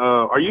events. And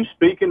are you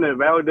speaking at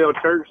Valleydale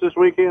Church this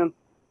weekend?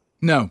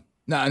 No,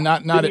 not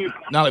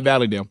at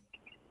Valleydale.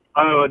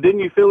 Didn't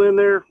you fill in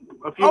there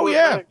a few? Oh weeks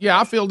yeah, back? yeah.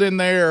 I filled in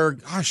there.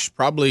 Gosh,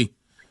 probably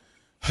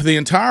the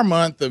entire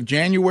month of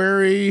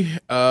January,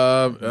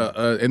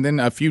 and then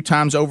a few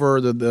times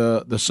over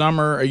the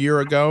summer a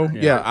year ago.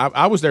 Yeah,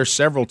 I was there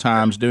several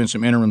times doing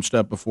some interim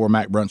stuff before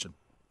Mac Brunson.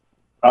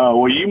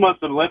 Well, you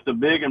must have left a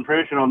big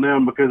impression on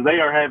them because they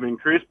are having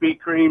Krispy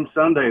Kreme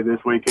Sunday this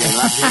weekend.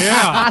 I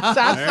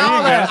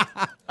saw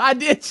that. I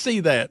did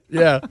see that.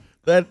 Yeah.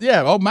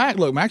 Oh, Mac,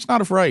 look, Mac's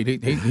not afraid.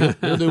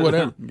 He'll do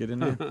whatever. Get in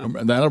there.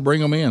 That'll bring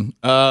him in.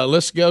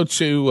 Let's go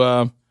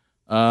to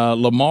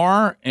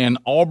Lamar and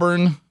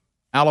Auburn,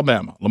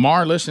 Alabama.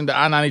 Lamar, listen to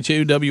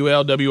I-92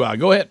 WLWI.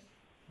 Go ahead.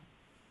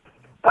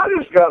 I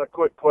just got a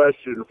quick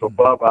question for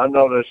Bubba. I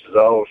know this is an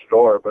old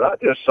story, but I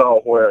just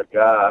saw where a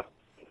guy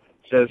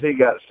says he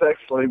got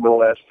sexually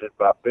molested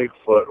by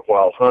Bigfoot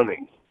while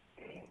hunting.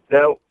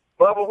 Now,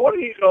 Bubba, what are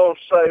you going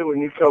to say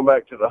when you come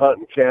back to the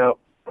hunting camp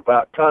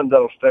about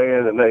condo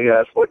stand and they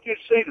ask, "What'd you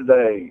see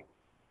today,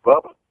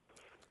 Bubba?"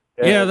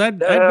 And yeah, that'd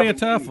be a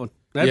tough one.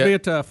 That'd be a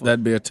tough one.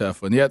 That'd be a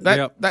tough one. Yeah,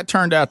 that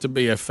turned out to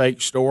be a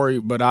fake story,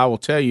 but I will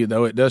tell you,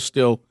 though, it does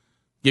still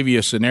give you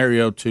a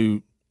scenario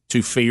to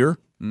fear,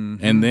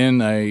 and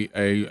then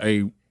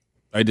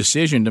a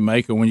decision to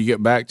make when you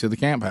get back to the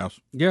camp house.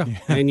 Yeah,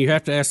 and you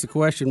have to ask the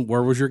question,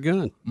 where was your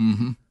gun?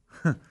 Mm-hmm.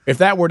 If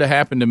that were to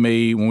happen to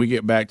me when we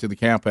get back to the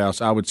camp house,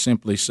 I would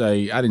simply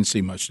say, I didn't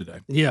see much today.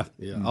 Yeah,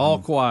 all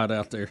quiet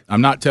out there. I'm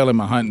not telling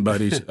my hunting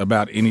buddies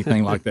about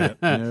anything like that.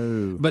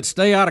 No. But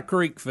stay out of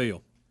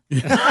Creekfield.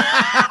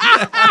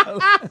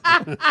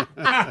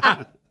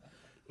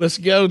 Let's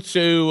go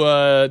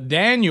to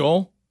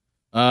Daniel.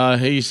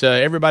 He's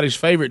everybody's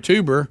favorite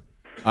tuber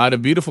out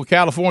of beautiful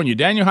California.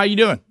 Daniel, how you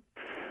doing?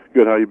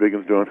 Good. How you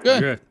Biggins doing?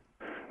 Good.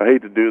 I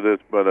hate to do this,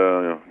 but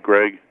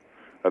Greg,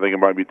 I think it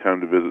might be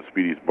time to visit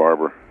Speedy's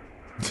barber.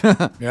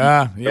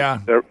 Yeah.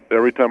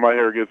 Every time my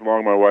hair gets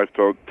long, my wife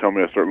tell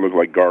me I start looking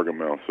like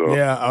Gargamel. So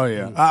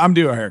yeah, I'm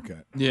due a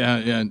haircut.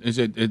 Yeah. Is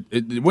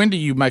it? When do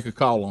you make a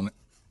call on it?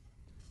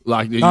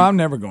 Like I'm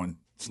never going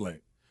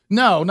slick.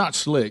 No, not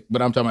slick,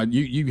 but I'm talking about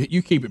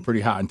you keep it pretty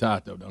high and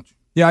tight though, don't you?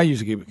 Yeah, I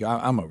usually keep it.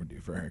 I'm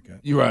overdue for a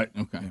haircut. You're right.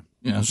 Okay.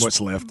 Yeah, what's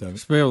left of it?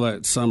 Feel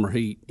that summer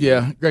heat.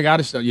 Yeah, Greg. I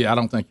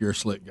don't think you're a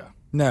slick guy.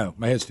 No,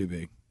 my head's too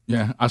big.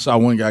 Yeah, I saw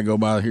one guy go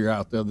by here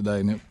out the other day,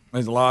 and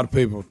there's a lot of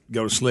people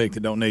go to slick that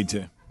don't need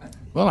to.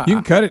 Well, you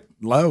can cut it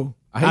low.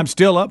 I'm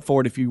still up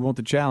for it if you want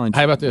the challenge.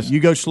 How about this? You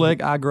go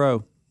slick, I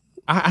grow.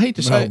 I hate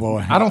to say,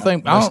 boy, I don't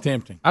think that's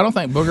tempting. I don't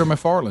think Booger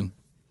McFarland.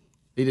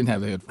 He didn't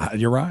have the head.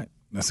 You're right.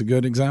 That's a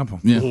good example.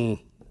 Yeah.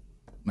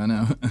 I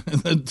know.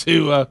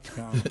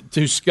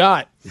 to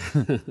Scott.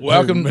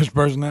 Welcome, Mr.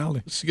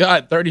 Personality.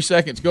 Scott, 30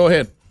 seconds. Go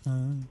ahead.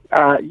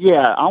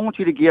 Yeah, I want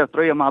you to give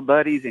 3 of my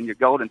buddies in your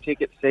golden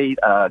ticket seat,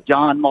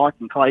 John, Mark,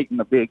 and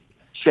Clayton, a big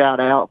shout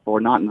out for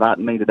not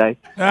inviting me today.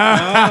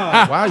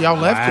 Wow, y'all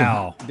left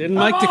him. Didn't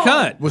make the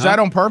cut. Was that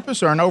on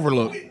purpose or an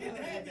overlook?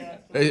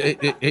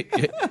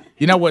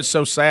 You know what's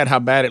so sad? How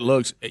bad it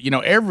looks. You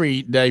know,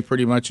 every day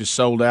pretty much is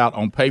sold out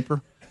on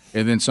paper,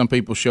 and then some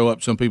people show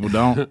up, some people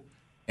don't.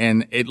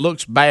 And it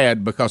looks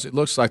bad because it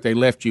looks like they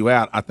left you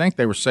out. I think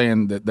they were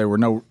saying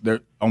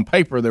that on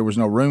paper there was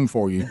no room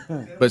for you,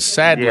 but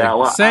sadly,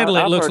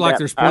 it looks like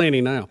there's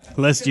plenty now.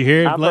 Lest you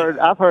hear it.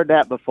 I've heard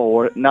that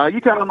before. No, you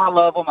tell them I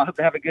love them. I hope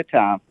they have a good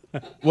time.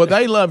 Well,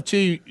 they love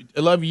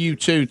you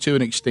too to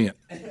an extent.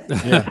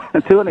 Yeah.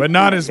 But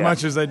not as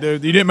much as they do. You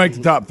didn't make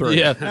the top 3.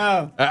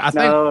 Yeah. I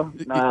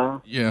think.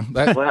 No. Yeah.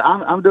 Well,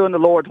 I'm doing the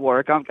Lord's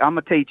work. I'm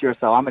a teacher,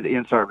 so I'm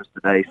in service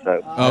today. So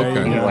Okay.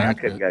 anyway, I That's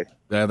couldn't good. go.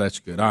 Yeah, that's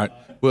good. All right.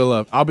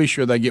 Well, I'll be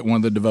sure they get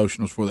one of the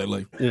devotionals before they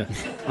leave. Yeah.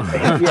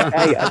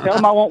 Hey, tell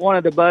them I want one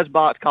of the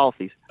BuzzBox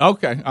coffees.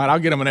 Okay. All right. I'll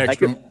get them an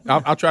extra.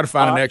 I'll try to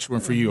find an extra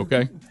one for you.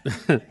 Okay.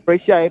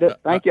 Appreciate it.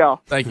 Thank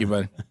y'all. Thank you,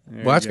 buddy.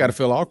 Well, that's got to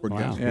feel awkward,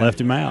 guys. Left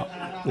him out.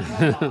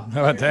 How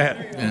about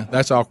that? Yeah,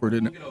 that's awkward,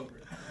 isn't it?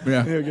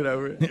 Yeah. He'll get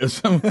over it.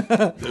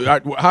 Yeah, all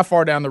right, how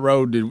far down the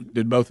road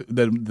did both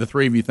the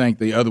three of you think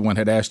the other one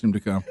had asked him to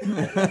come?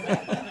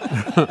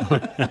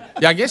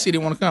 Yeah, I guess he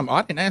didn't want to come.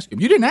 I didn't ask him.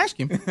 You didn't ask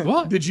him.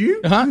 What? Did you?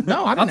 No, I didn't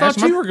thought ask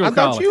him. you were going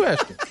to I call thought him. you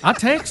asked him. I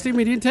texted him.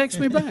 He didn't text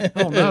me back.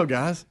 Oh, no,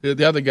 guys.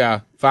 The other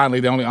guy, finally,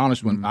 the only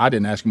honest one, I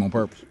didn't ask him on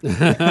purpose.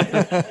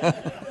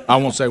 I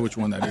won't say which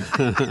one that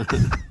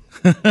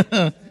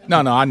is. No,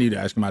 I knew to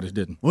ask him. I just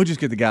didn't. We'll just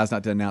get the guys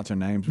not to announce their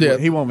names. Yeah.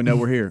 He won't even know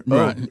we're here.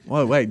 Right. Oh,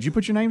 whoa, wait, did you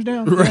put your names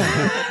down?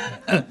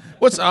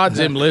 What's the odds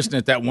of him listening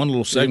at that one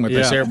little segment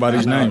that say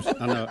everybody's names?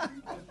 I know.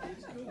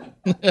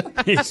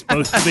 He's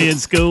supposed to be in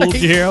school,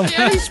 Gerald.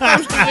 Yeah, he's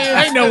supposed to be.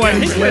 Ain't no way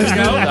he couldn't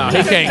go. No,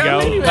 he can't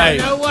go. Hey,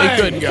 No way. he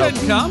couldn't go. He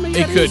couldn't come. He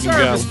had his couldn't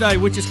go. service day,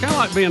 which is kind of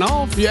like being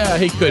off. Yeah,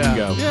 he couldn't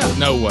go. Yeah.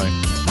 No way.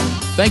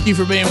 Thank you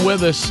for being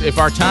with us. If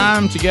our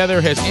time together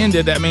has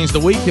ended, that means the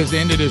week has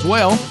ended as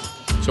well.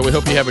 So we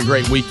hope you have a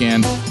great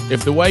weekend.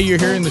 If the way you're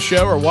hearing the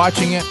show or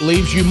watching it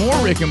leaves you more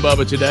Rick and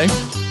Bubba today,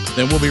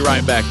 then we'll be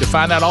right back. To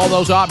find out all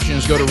those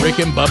options, go to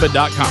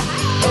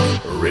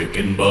rickandbubba.com. Rick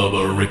and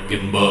Bubba, Rick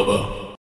and Bubba.